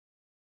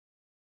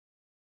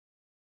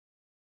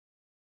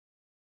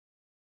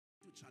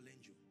to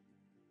challenge you.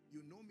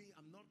 You know me,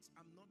 I'm not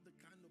the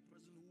kind of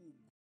person who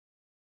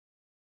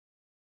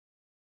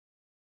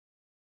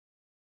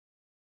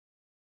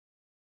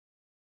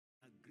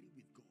agree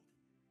with God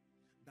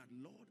that,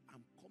 Lord,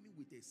 I'm coming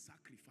with a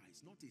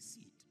sacrifice, not a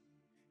seed.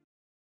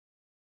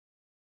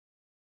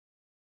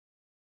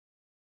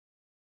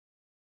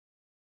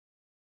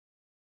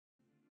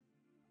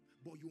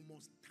 But you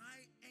must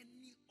tie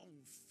any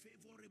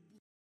unfavorable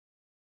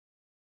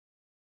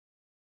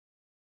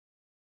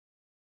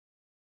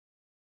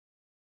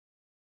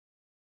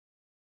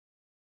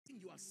thing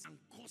you are and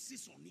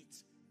causes on it.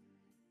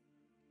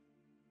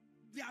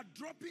 They are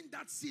dropping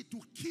that seed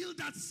to kill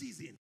that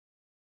season.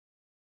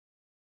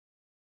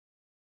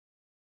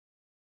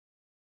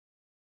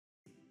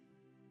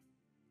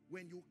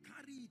 When you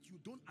carry it, you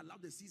don't allow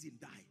the season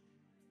die.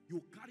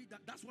 You carry that.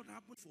 That's what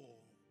happened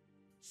for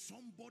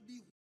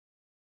somebody.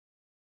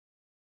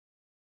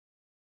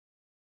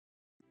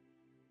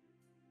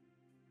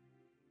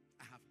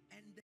 I have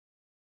ended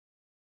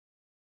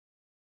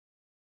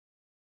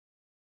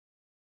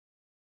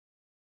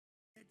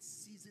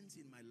seasons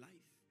in my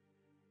life,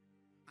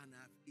 and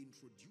I've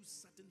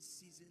introduced certain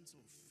seasons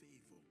of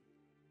favor.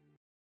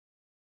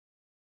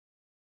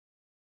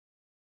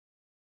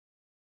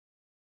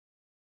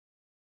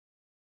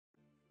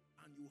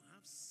 And you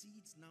have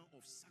seeds now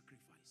of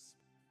sacrifice.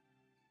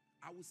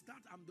 I will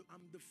start. I'm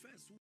the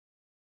first who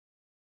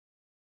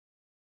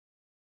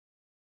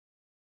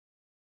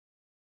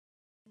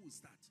will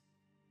start.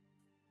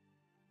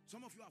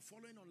 Some of you are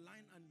following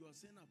online and you are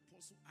saying,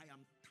 Apostle, I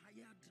am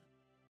tired.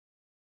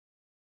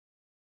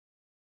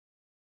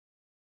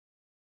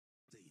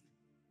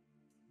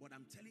 But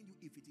I'm telling you,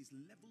 if it is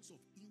levels of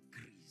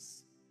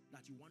increase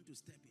that you want to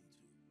step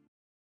into,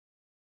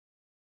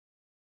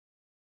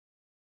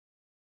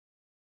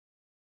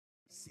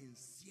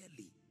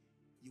 sincerely,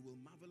 you will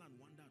marvel and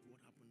wonder at what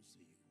happens to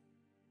you.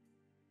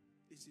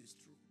 This is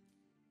true.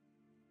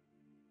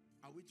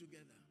 Are we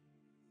together?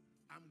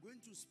 I'm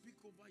going to speak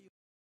over you.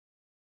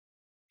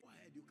 Go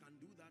ahead, you can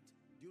do that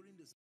during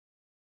this.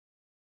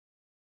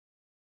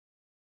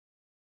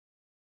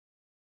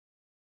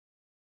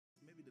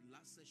 Maybe the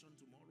last session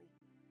tomorrow.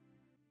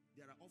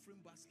 There are offering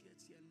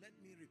baskets here. Let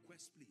me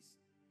request, please,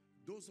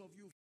 those of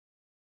you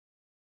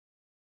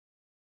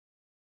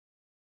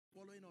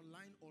following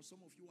online, or some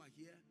of you are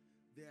here,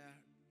 there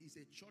is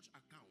a church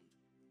account.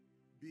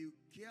 Be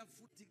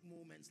careful, take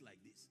moments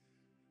like this.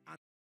 And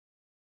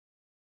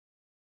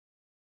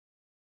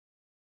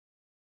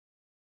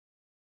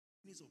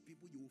of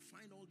people, you will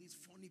find all these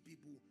funny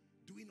people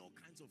doing all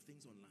kinds of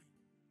things online.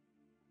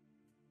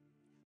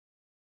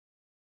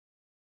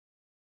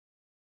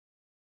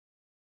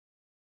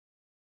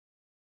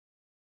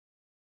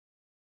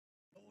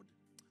 Lord,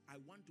 I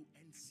want to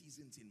end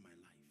seasons in my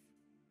life.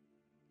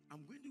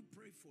 I'm going to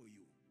pray for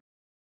you.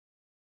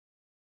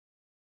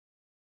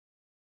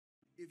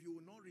 If you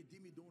will not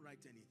redeem it, don't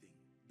write anything.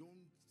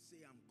 Don't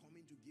say, I'm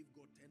coming to give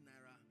God 10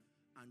 naira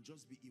and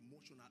just be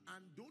emotional.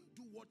 And don't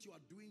do what you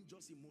are doing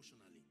just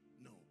emotionally.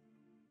 No.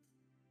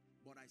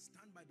 But I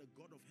stand by the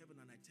God of heaven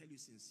and I tell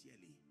you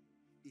sincerely,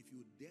 if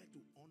you dare to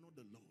honor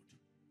the Lord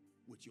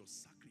with your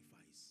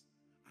sacrifice,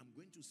 I'm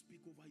going to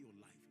speak over your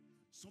life.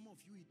 Some of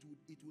you,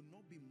 it will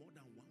not be more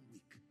than 1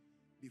 week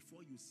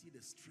before you see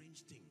the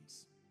strange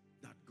things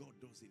that God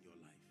does in your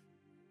life.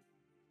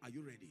 Are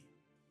you ready?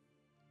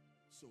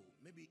 So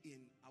maybe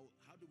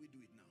how do we do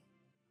it now?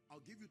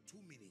 I'll give you 2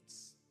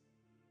 minutes.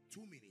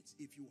 2 minutes.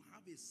 If you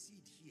have a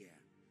seed here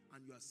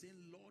and you are saying,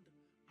 Lord,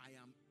 I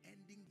am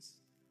ending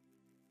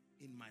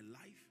in my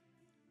life.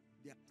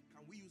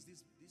 Can we use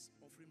these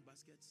offering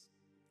baskets?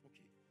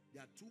 Okay.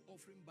 There are 2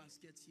 offering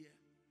baskets here.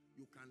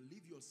 You can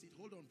leave your seed.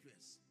 Hold on,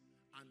 please.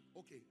 And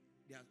okay,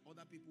 there are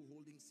other people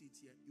holding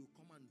seats here. You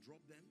come and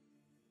drop them.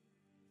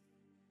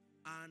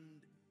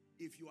 And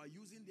if you are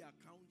using the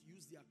account,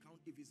 use the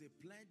account. If it's a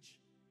pledge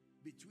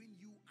between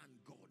you and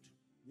God,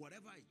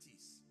 whatever it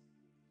is,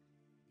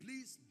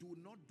 please do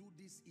not do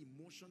this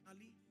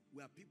emotionally.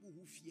 We are people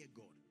who fear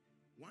God.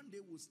 One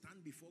day we'll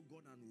stand before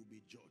God and we'll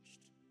be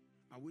judged.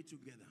 Are we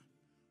together?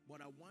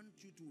 But I want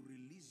you to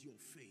release your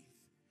faith,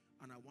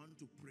 and I want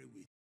to pray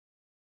with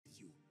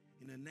you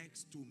in the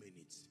next 2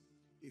 minutes.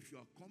 If you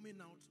are coming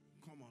out,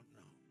 come out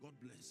now. God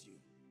bless you.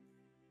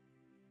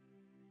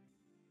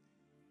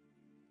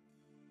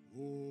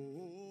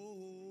 Oh,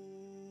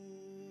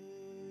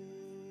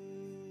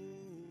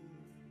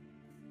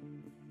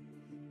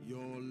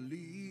 your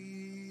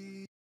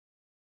lead,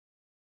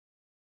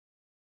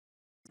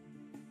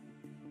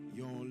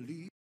 your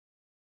lifting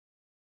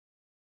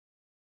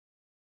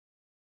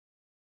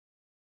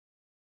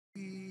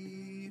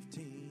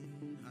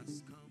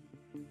has come.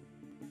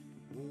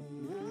 Oh,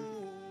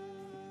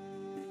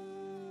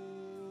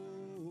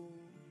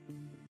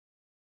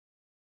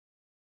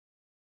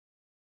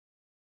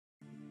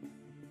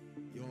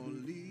 your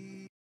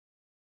lifting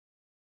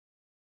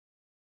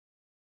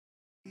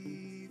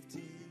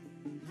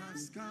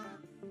has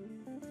come.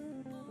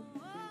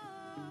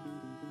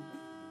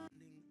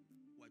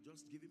 We're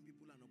just giving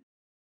people an opportunity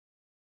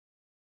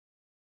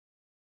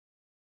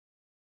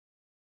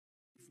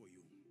for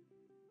you.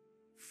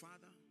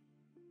 Father,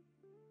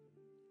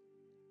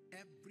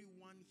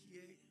 everyone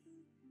here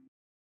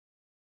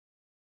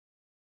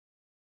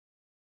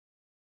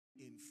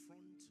in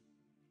front,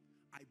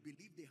 I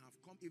believe they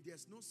have come. If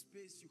there's no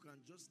space, you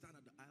can just stand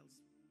at the aisles.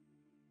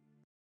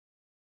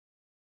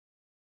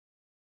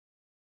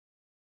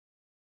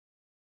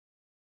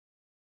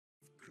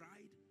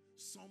 Cried.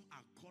 Some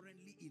are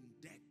currently in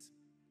debt.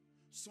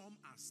 Some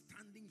are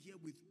standing here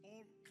with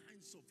all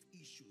kinds of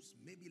issues,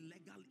 maybe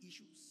legal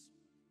issues.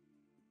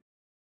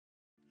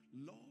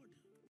 Lord,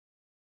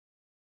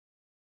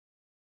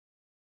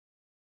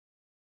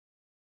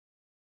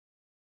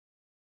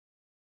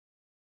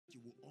 you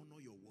will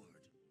honor your word.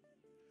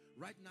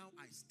 Right now,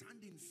 I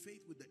stand in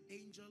faith with the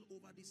angel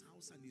over this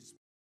house and his.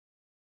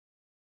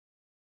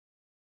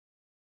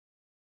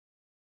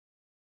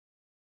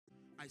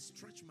 I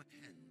stretch my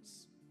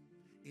hands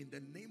in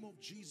the name of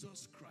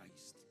Jesus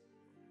Christ.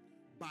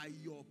 By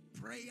your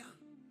prayer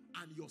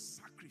and your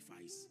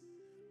sacrifice,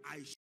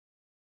 I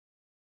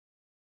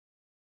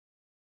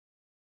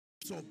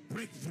so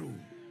breakthrough.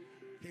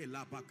 Hey,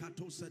 la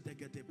bakato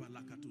setegete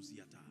balakato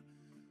ziata.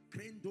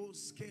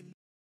 Krendos ken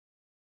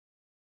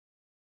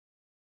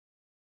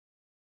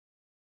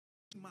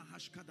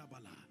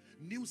mahashkadabala.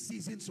 New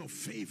seasons of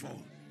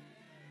favor.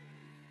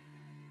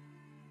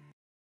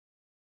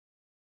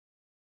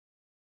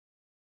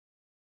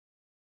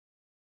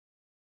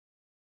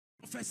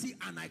 Prophecy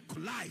and I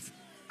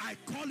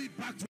call it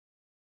back to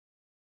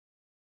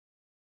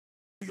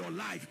your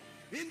life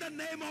in the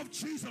name of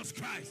Jesus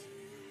Christ.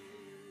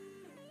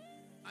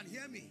 And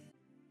hear me,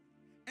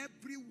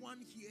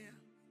 everyone here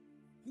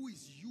who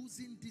is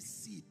using this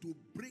seed to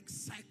break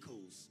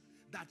cycles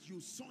that you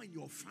saw in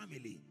your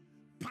family,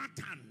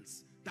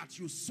 patterns that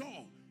you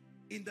saw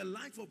in the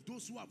life of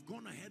those who have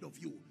gone ahead of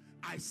you,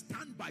 I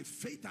stand by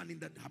faith and in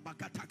the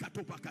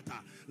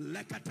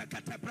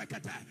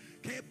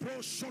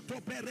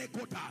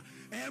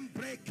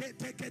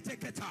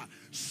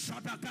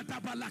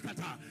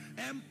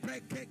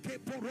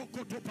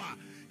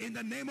in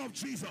the name of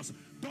Jesus.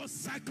 Those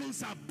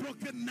cycles are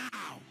broken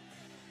now.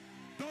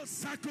 Those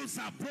cycles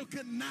are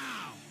broken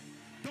now.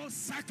 Those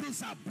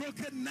cycles are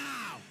broken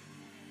now.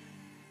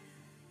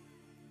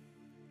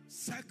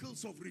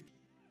 Cycles of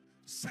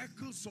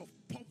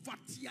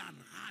poverty and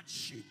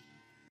hardship.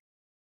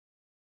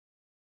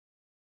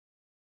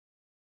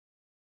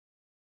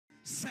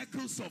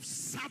 Cycles of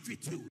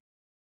servitude.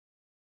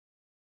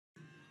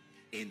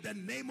 In the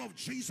name of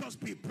Jesus,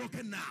 be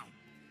broken now.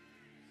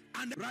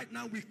 And right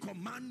now we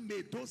command,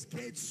 may those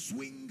gates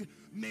swing,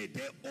 may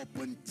they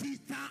open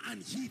thither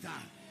and hither.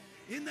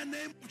 In the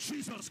name of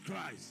Jesus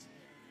Christ.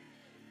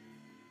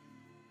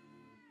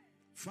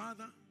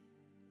 Father,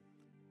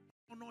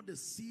 honor the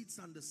seeds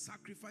and the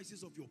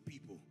sacrifices of your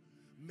people.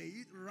 May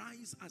it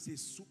rise as a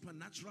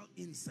supernatural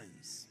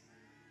incense.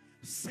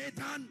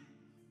 Satan,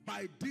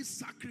 by this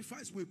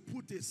sacrifice we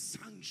put a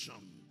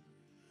sanction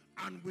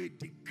and we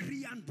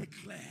decree and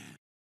declare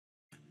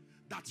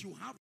that you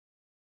have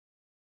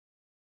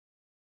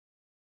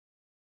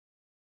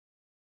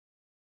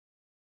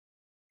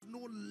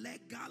no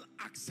legal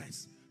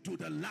access to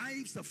the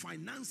lives, the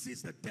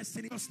finances, the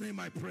destiny. In Jesus' name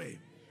I pray.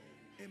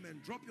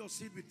 Amen. Drop your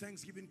seed with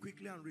thanksgiving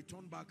quickly and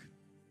return back.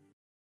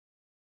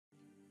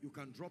 You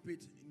can drop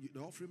it in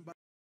the offering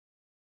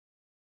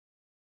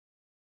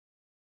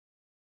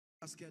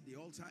basket, the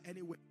altar,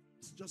 anywhere.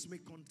 Just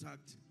make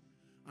contact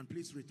and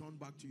please return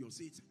back to your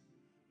seat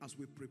as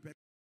we prepare.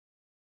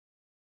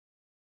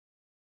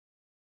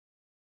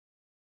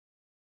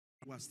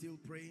 We are still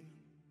praying.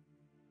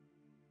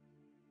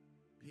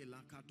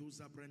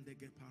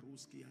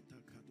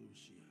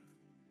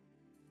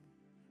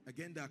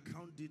 Again, the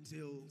account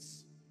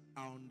details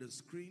are on the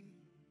screen.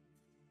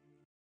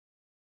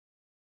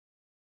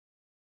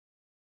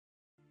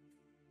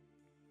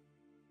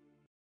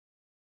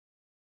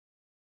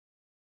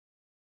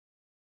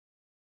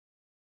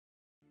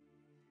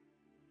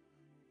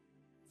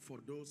 For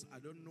those, I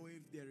don't know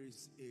if there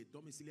is a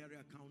domiciliary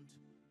account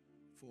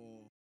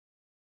for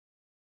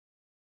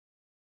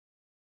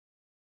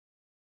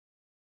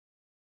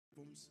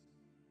homes.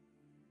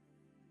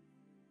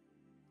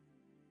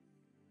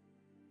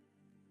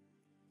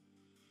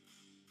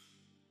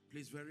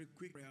 Please, very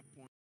quick prayer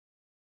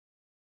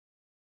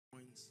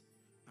points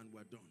and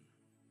we're done.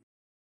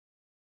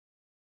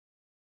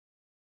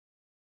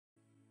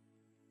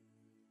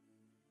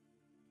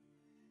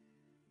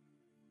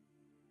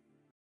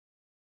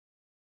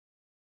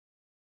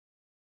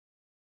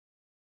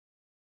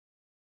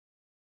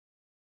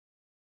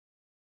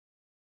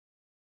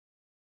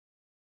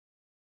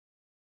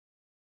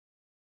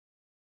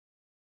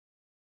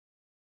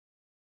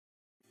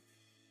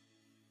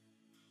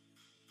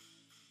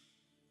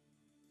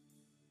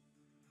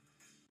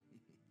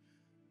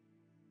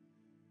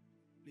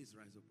 Please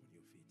rise up on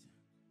your feet.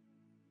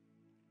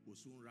 We'll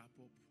soon wrap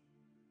up.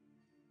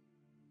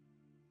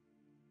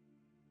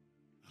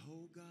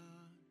 Oh God,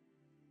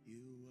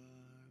 you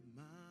are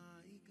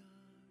my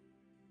God,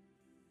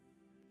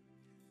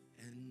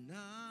 and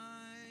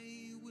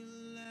I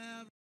will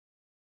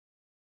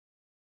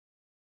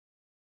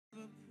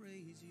ever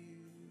praise you.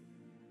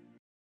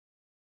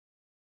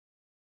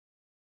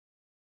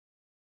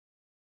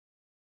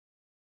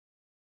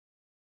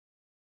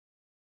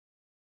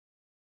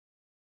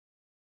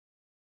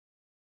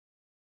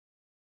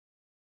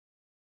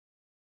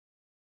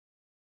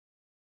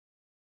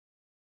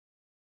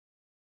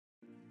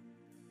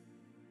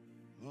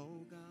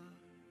 Oh God,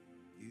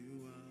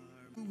 you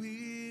are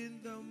in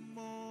the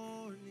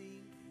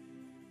morning.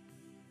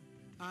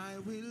 I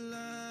will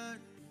learn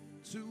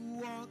to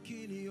walk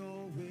in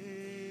your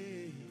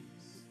ways.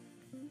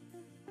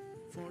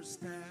 For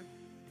step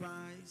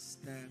by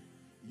step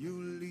you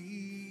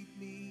lead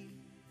me,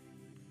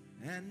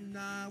 and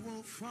I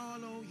will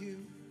follow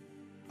you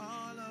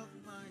all of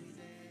my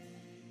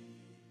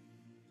days.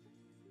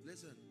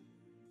 Listen,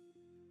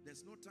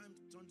 there's no time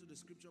to turn to the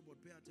scripture,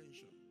 but pay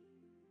attention.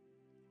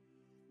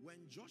 When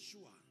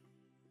Joshua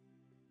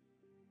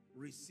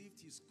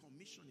received his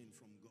commissioning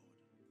from God,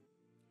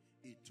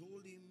 he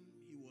told him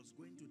he was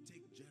going to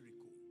take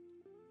Jericho.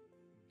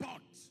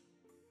 But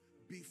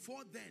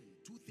before then,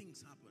 two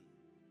things happened.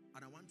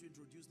 And I want to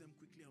introduce them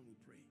quickly and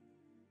we'll pray.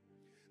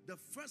 The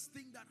first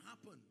thing that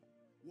happened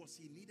was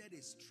he needed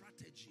a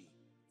strategy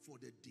for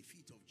the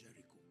defeat of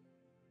Jericho.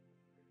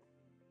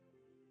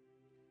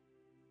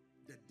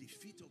 The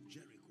defeat of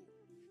Jericho.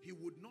 He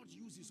would not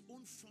use his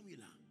own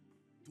formula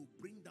to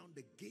bring down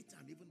the gate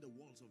and even the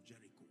walls of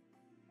Jericho.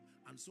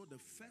 And so the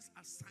first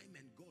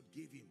assignment God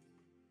gave him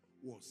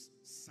was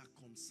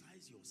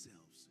circumcise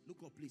yourselves.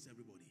 Look up, please,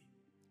 everybody.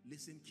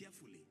 Listen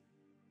carefully.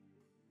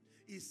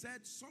 He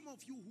said, some of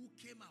you who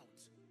came out,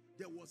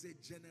 there was a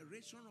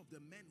generation of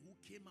the men who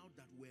came out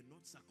that were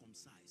not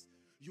circumcised.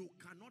 You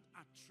cannot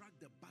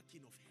attract the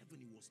backing of heaven,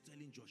 he was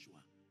telling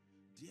Joshua.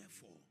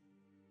 Therefore,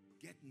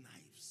 get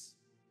knives,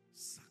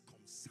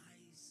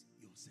 circumcise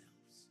yourselves.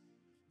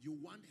 You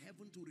want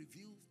heaven to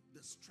reveal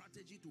the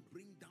strategy to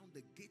bring down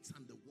the gates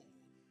and the wall.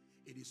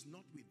 It is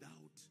not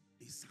without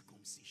a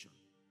circumcision.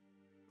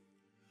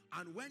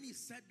 And when he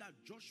said that,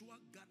 Joshua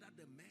gathered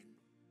the men,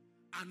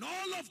 and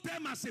all of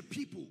them as a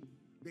people,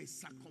 they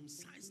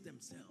circumcised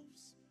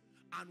themselves.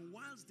 And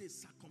whilst they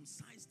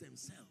circumcised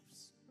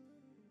themselves,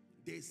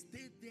 they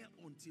stayed there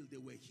until they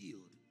were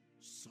healed.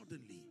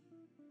 Suddenly,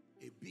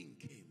 a being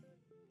came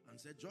and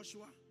said,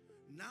 Joshua,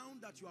 now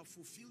that you have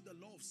fulfilled the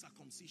law of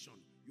circumcision,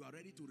 you are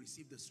ready to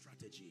receive the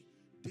strategy.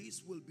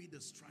 This will be the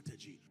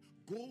strategy.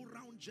 Go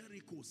around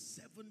Jericho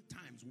 7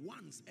 times,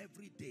 once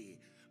every day.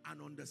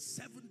 And on the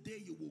 7th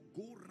day, you will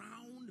go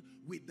round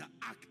with the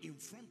ark in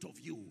front of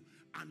you.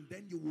 And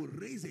then you will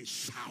raise a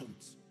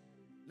shout.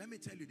 Let me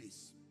tell you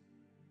this.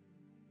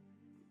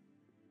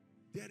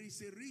 There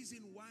is a reason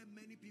why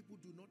many people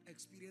do not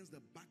experience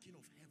the backing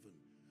of heaven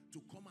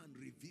to come and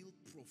reveal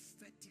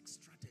prophetic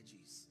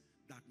strategies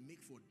that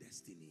make for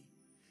destiny.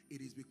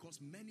 It is because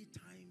many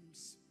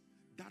times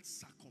that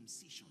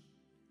circumcision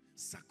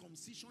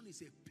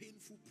is a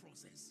painful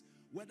process,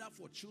 whether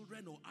for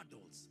children or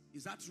adults.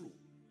 Is that true?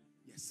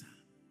 Yes, sir.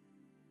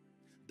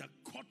 The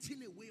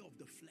cutting away of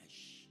the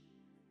flesh.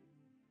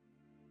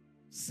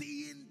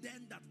 Seeing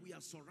then that we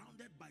are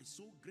surrounded by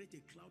so great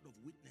a cloud of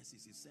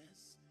witnesses, he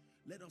says,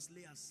 let us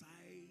lay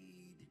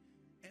aside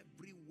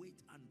every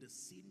weight and the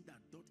sin that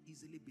doth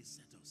easily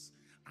beset us,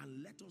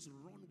 and let us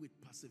run with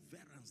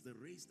perseverance the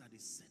race that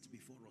is set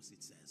before us,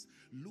 it says,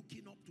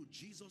 looking up to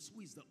Jesus,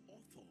 who is the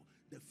author,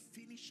 the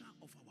finisher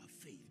of our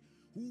faith,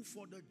 who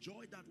for the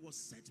joy that was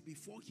set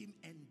before him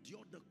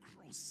endured the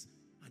cross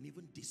and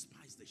even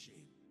despised the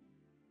shame.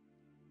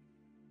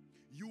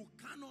 You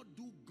cannot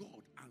do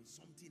God and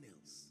something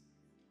else.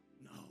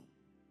 No.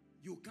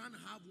 You can't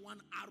have one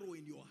arrow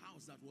in your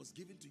house that was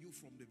given to you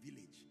from the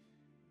village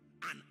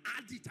and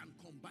add it and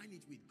combine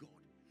it with God.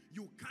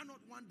 You cannot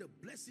want the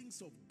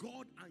blessings of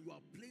God and you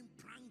are playing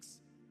pranks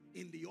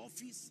in the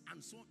office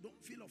and so on.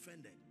 Don't feel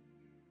offended.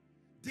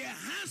 There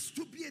has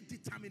to be a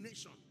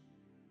determination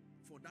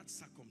for that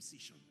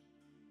circumcision.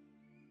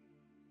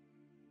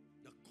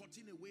 The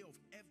cutting away of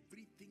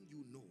everything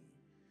you know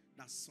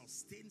that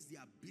sustains the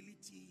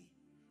ability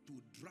to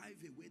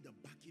drive away the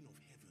backing of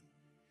heaven.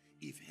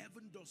 If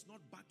heaven does not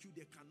back you,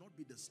 there cannot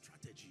be the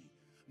strategy.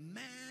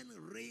 Men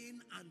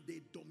reign and they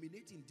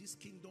dominate in this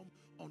kingdom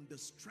on the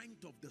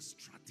strength of the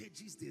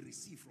strategies they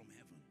receive from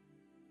heaven.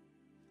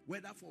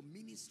 Whether for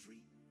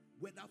ministry,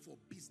 whether for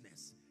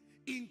business,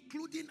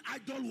 including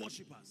idol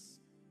worshippers.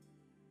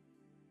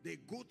 They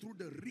go through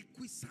the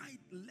requisite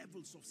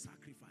levels of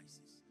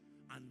sacrifices,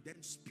 and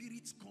then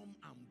spirits come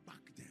and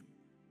back them.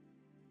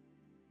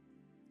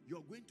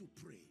 You're going to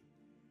pray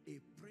a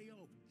prayer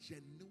of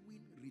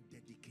genuine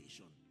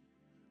rededication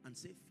and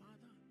say,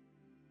 Father,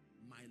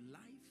 my life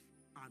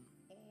and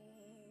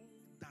all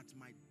that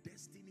my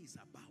destiny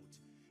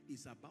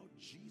is about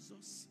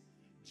Jesus,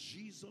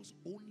 Jesus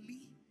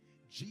only,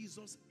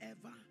 Jesus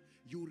ever,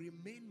 You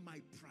remain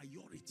my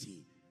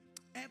priority.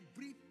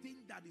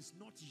 Everything that is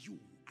not you,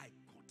 I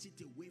cut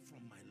it away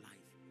from my life.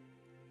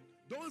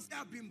 Those that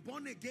have been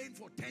born again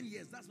for 10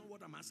 years, that's not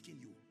what I'm asking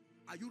you.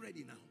 Are you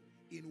ready now?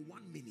 In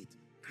 1 minute,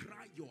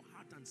 cry your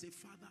heart and say,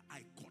 Father,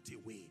 I cut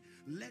away.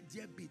 Let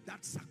there be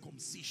that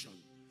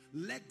circumcision.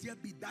 Let there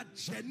be that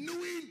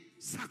genuine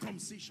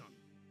circumcision.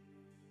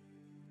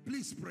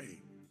 Please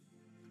pray.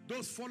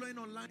 Those following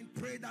online,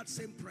 pray that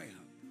same prayer.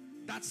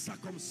 That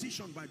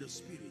circumcision by the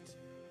Spirit.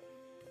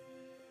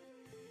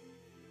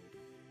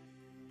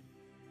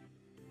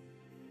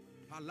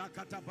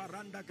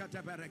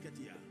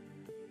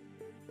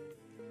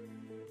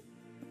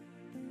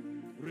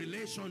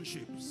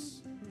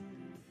 Relationships.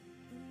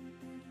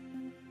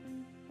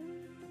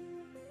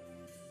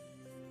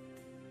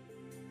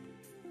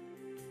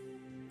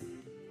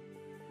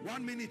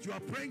 One minute, you are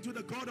praying to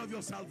the God of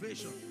your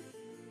salvation.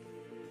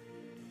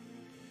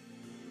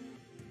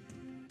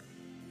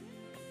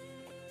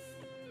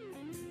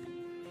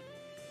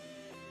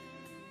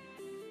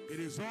 It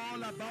is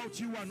all about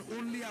you and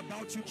only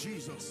about you,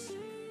 Jesus.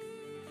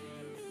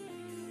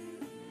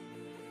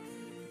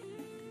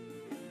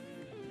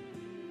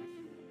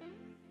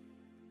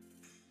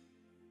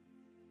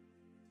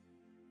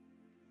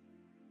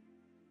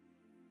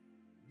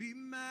 Be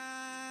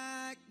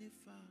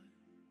magnified,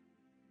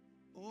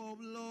 oh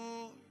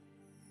Lord.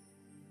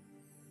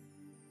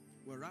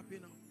 We're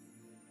wrapping up.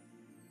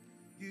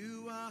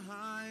 You are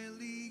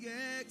highly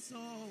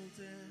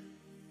exalted,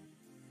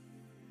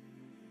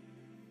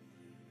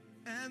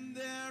 and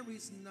there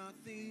is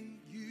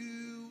nothing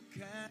you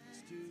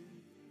can't do.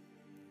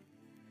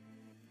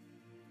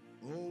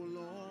 Oh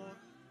Lord,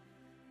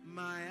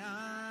 my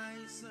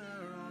eyes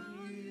are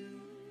on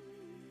you.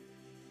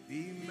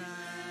 Be magnified,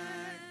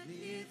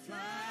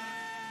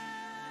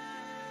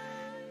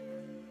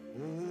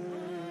 oh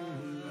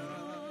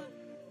Lord,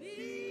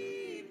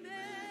 be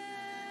magnified.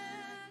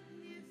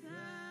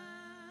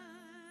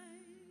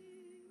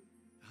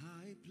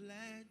 I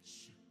pledge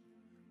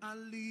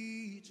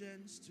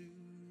allegiance to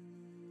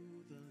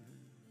the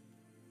Lamb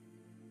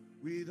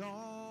with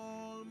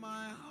all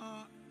my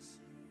heart,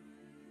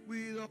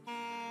 with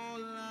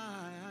all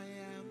I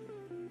am.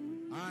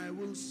 I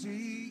will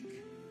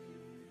seek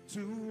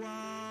to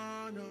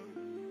honor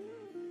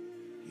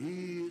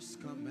His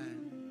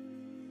command.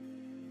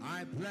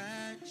 I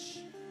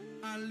pledge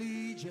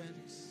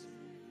allegiance.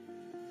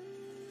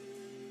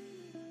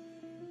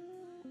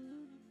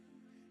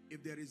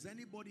 If there is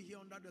anybody here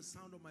under the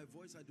sound of my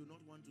voice, I do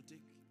not want to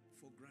take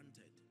for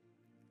granted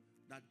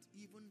that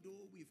even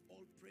though we've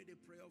all prayed a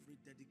prayer of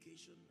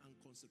rededication and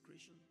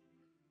consecration,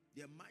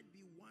 there might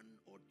be 1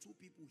 or 2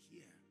 people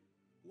here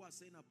who are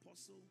saying,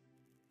 Apostle,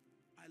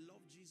 I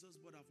love Jesus,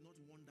 but I've not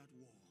won that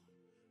war.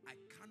 I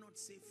cannot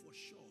say for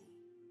sure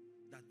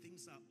that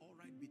things are all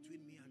right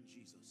between me and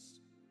Jesus.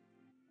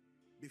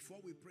 Before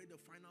we pray the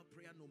final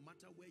prayer, no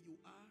matter where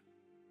you are,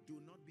 do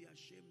not be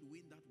ashamed to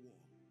win that war.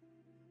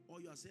 Or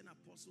you are saying,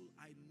 Apostle,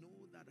 I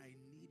know that I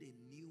need a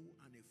new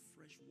and a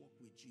fresh walk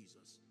with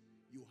Jesus.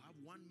 You have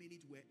 1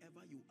 minute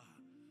wherever you are.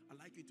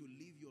 I'd like you to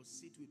leave your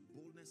seat with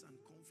boldness and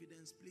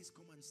confidence. Please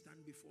come and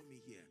stand before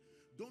me here.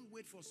 Don't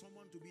wait for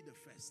someone to be the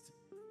first.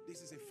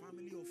 This is a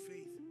family of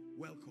faith.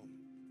 Welcome.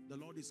 The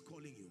Lord is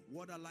calling you.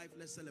 What a life.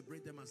 Let's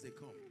celebrate them as they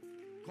come.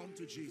 Come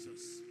to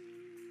Jesus.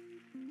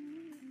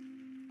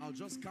 I'll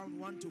just count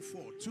 1 to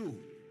 4. 2.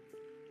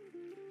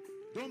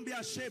 Don't be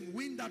ashamed.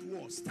 Win that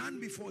war.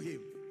 Stand before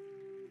Him.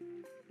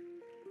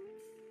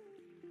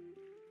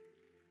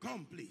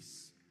 Come,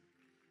 please.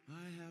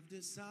 I have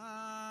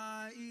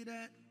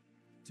decided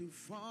to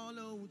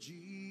follow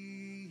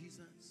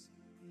Jesus.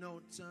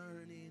 No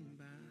turning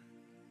back.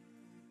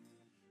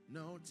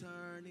 No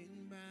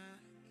turning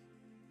back.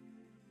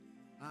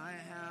 I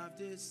have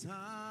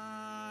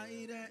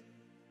decided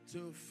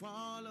to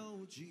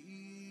follow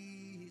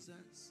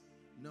Jesus.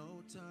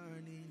 No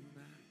turning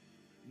back.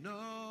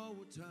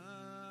 No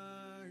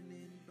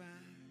turning back.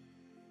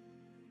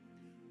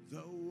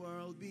 The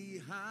world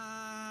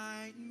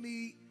behind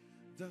me,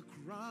 the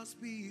cross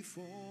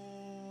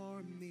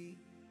before me.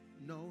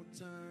 No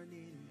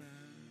turning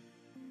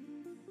back.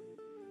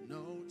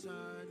 No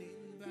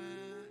turning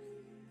back.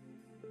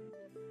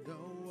 The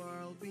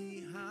world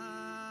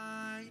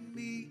behind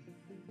me,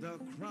 the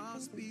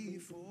cross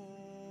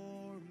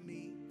before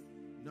me.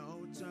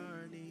 No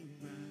turning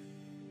back.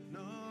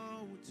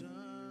 No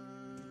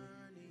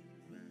turning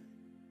back.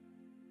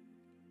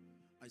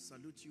 I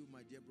salute you,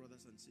 my dear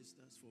brothers and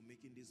sisters, for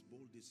making this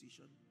bold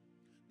decision.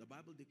 The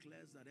Bible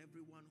declares that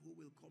everyone who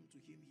will come to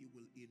Him, He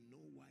will in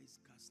no wise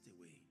cast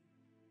away.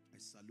 I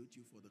salute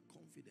you for the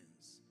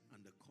confidence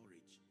and the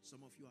courage.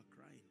 Some of you are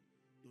crying.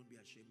 Don't be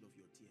ashamed of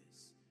your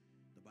tears.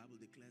 The Bible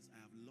declares, I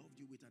have loved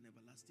you with an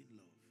everlasting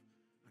love,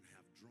 and I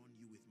have drawn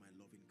you with my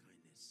loving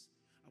kindness.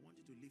 I want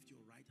you to lift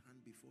your right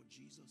hand before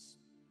Jesus,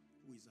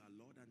 who is our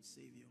Lord and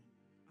Savior.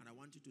 And I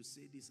want you to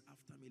say this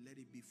after me. Let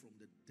it be from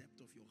the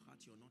depth of your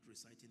heart. You're not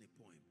reciting a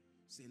poem.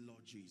 Say,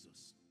 Lord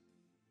Jesus,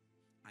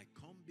 I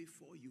come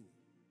before you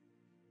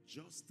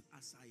just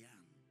as I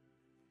am.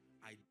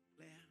 I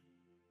declare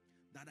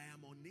that I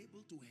am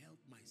unable to help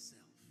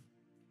myself,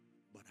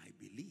 but I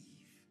believe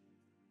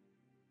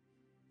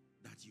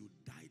that you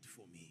died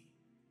for me.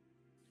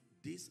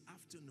 This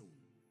afternoon,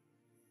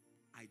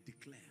 I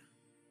declare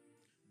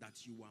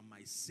that you are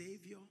my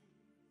Savior,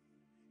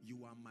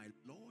 you are my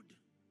Lord,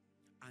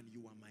 and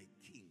you are my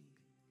King.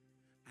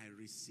 I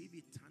receive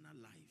eternal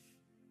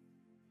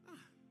life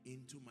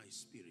into my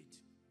spirit.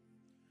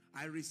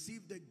 I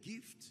receive the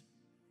gift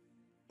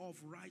of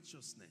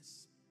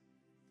righteousness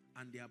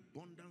and the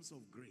abundance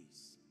of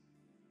grace.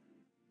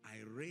 I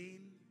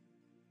reign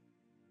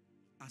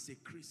as a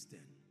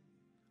Christian.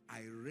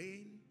 I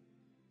reign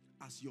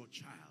as your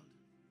child.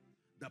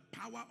 The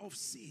power of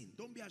sin,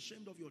 don't be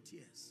ashamed of your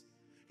tears,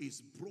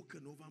 is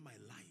broken over my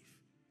life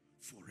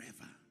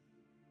forever.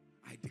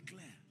 I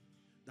declare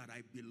that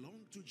I belong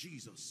to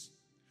Jesus.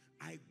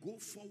 I go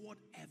forward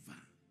ever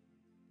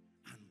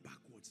and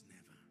backwards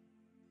never.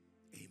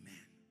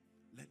 Amen.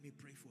 Let me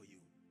pray for you.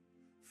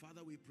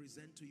 Father, we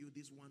present to you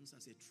these ones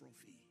as a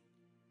trophy.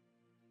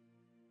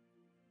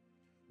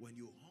 When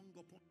you hung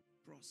upon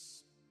the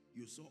cross,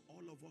 you saw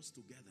all of us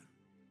together.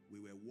 We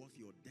were worth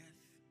your death.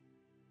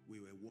 We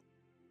were worth.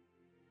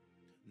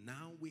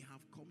 Now we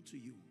have come to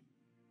you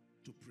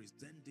to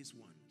present these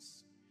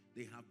ones.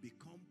 They have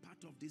become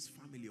part of this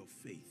family of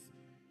faith.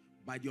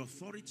 By the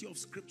authority of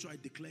Scripture, I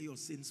declare your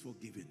sins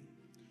forgiven.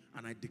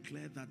 And I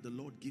declare that the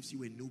Lord gives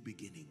you a new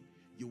beginning.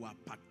 You are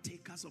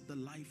partakers of the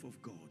life of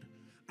God.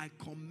 I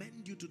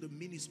commend you to the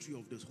ministry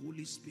of the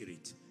Holy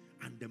Spirit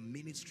and the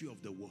ministry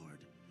of the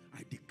Word.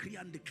 I decree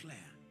and declare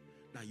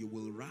that you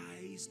will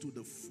rise to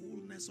the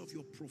fullness of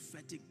your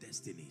prophetic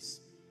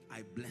destinies.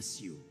 I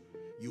bless you.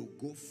 You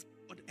go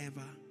forward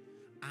ever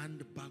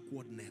and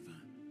backward never.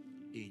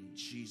 In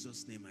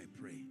Jesus' name I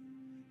pray.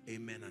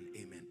 Amen and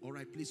amen. All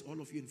right, please, all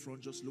of you in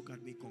front, just look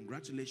at me.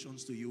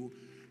 Congratulations to you.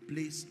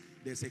 Please,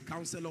 there's a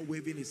counselor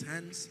waving his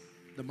hands.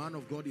 The man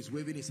of God is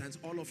waving his hands.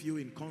 All of you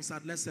in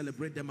concert, let's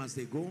celebrate them as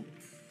they go.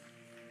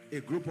 A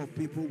group of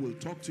people will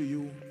talk to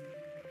you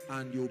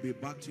and you'll be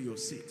back to your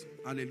seat.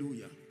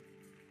 Hallelujah.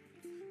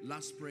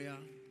 Last prayer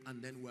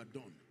and then we're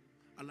done.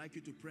 I'd like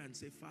you to pray and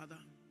say, Father,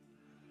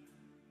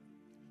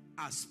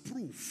 as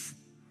proof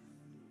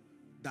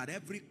that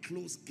every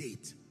closed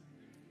gate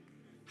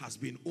has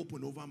been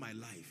opened over my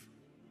life,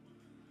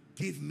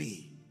 give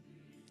me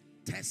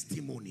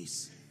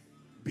testimonies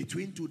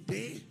between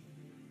today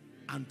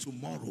and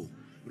tomorrow.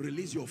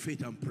 Release your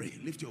faith and pray.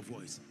 Lift your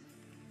voice.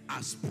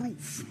 As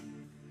proof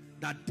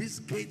that these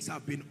gates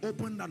have been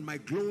opened and my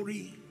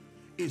glory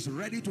is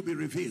ready to be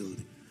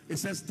revealed. It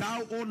says,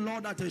 thou, O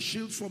Lord, art a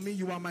shield for me.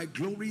 You are my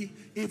glory,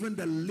 even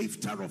the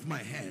lifter of my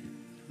head.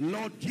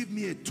 Lord, give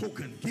me a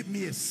token. Give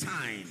me a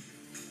sign.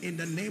 In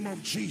the name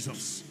of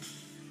Jesus,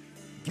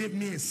 give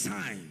me a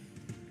sign.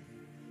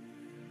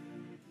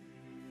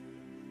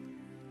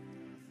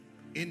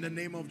 In the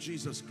name of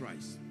Jesus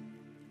Christ.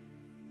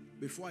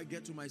 Before I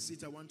get to my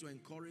seat, I want to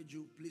encourage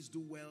you. Please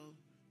do well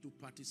to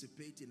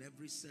participate in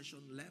every session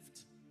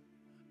left.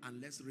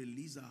 And let's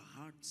release our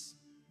hearts.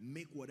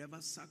 Make whatever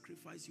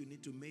sacrifice you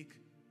need to make.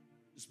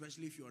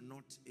 Especially if you are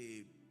not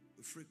a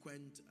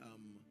frequent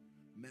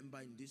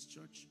member in this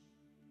church.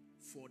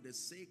 For the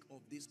sake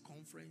of this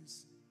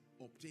conference,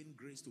 obtain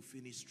grace to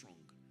finish strong.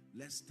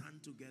 Let's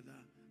stand together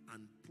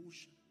and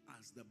push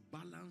as the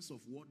balance of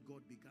what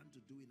God began to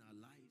do in our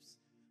lives,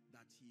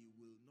 that He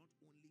will not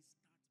only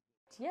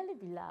start. Dearly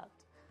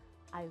beloved,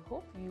 I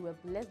hope you were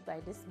blessed by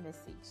this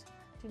message.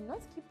 Do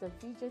not keep the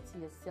video to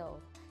yourself.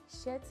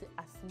 Share to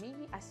as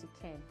many as you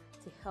can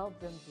to help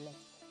them bless.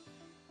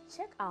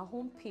 Check our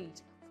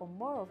homepage for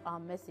more of our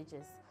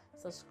messages.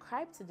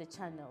 Subscribe to the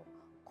channel,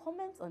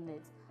 comment on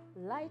it,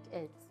 like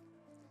it.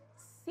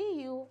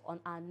 See you on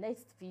our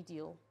next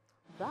video.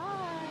 Bye.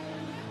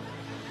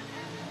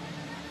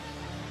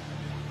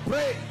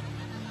 Pray,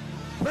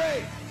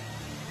 pray,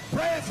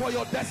 pray for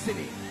your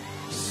destiny.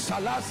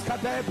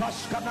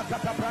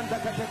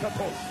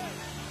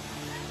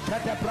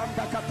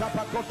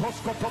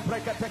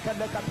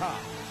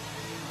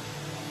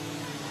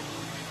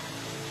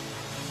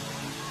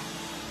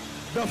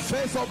 The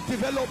phase of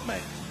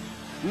development.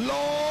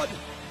 Lord,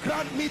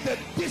 grant me the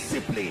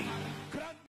discipline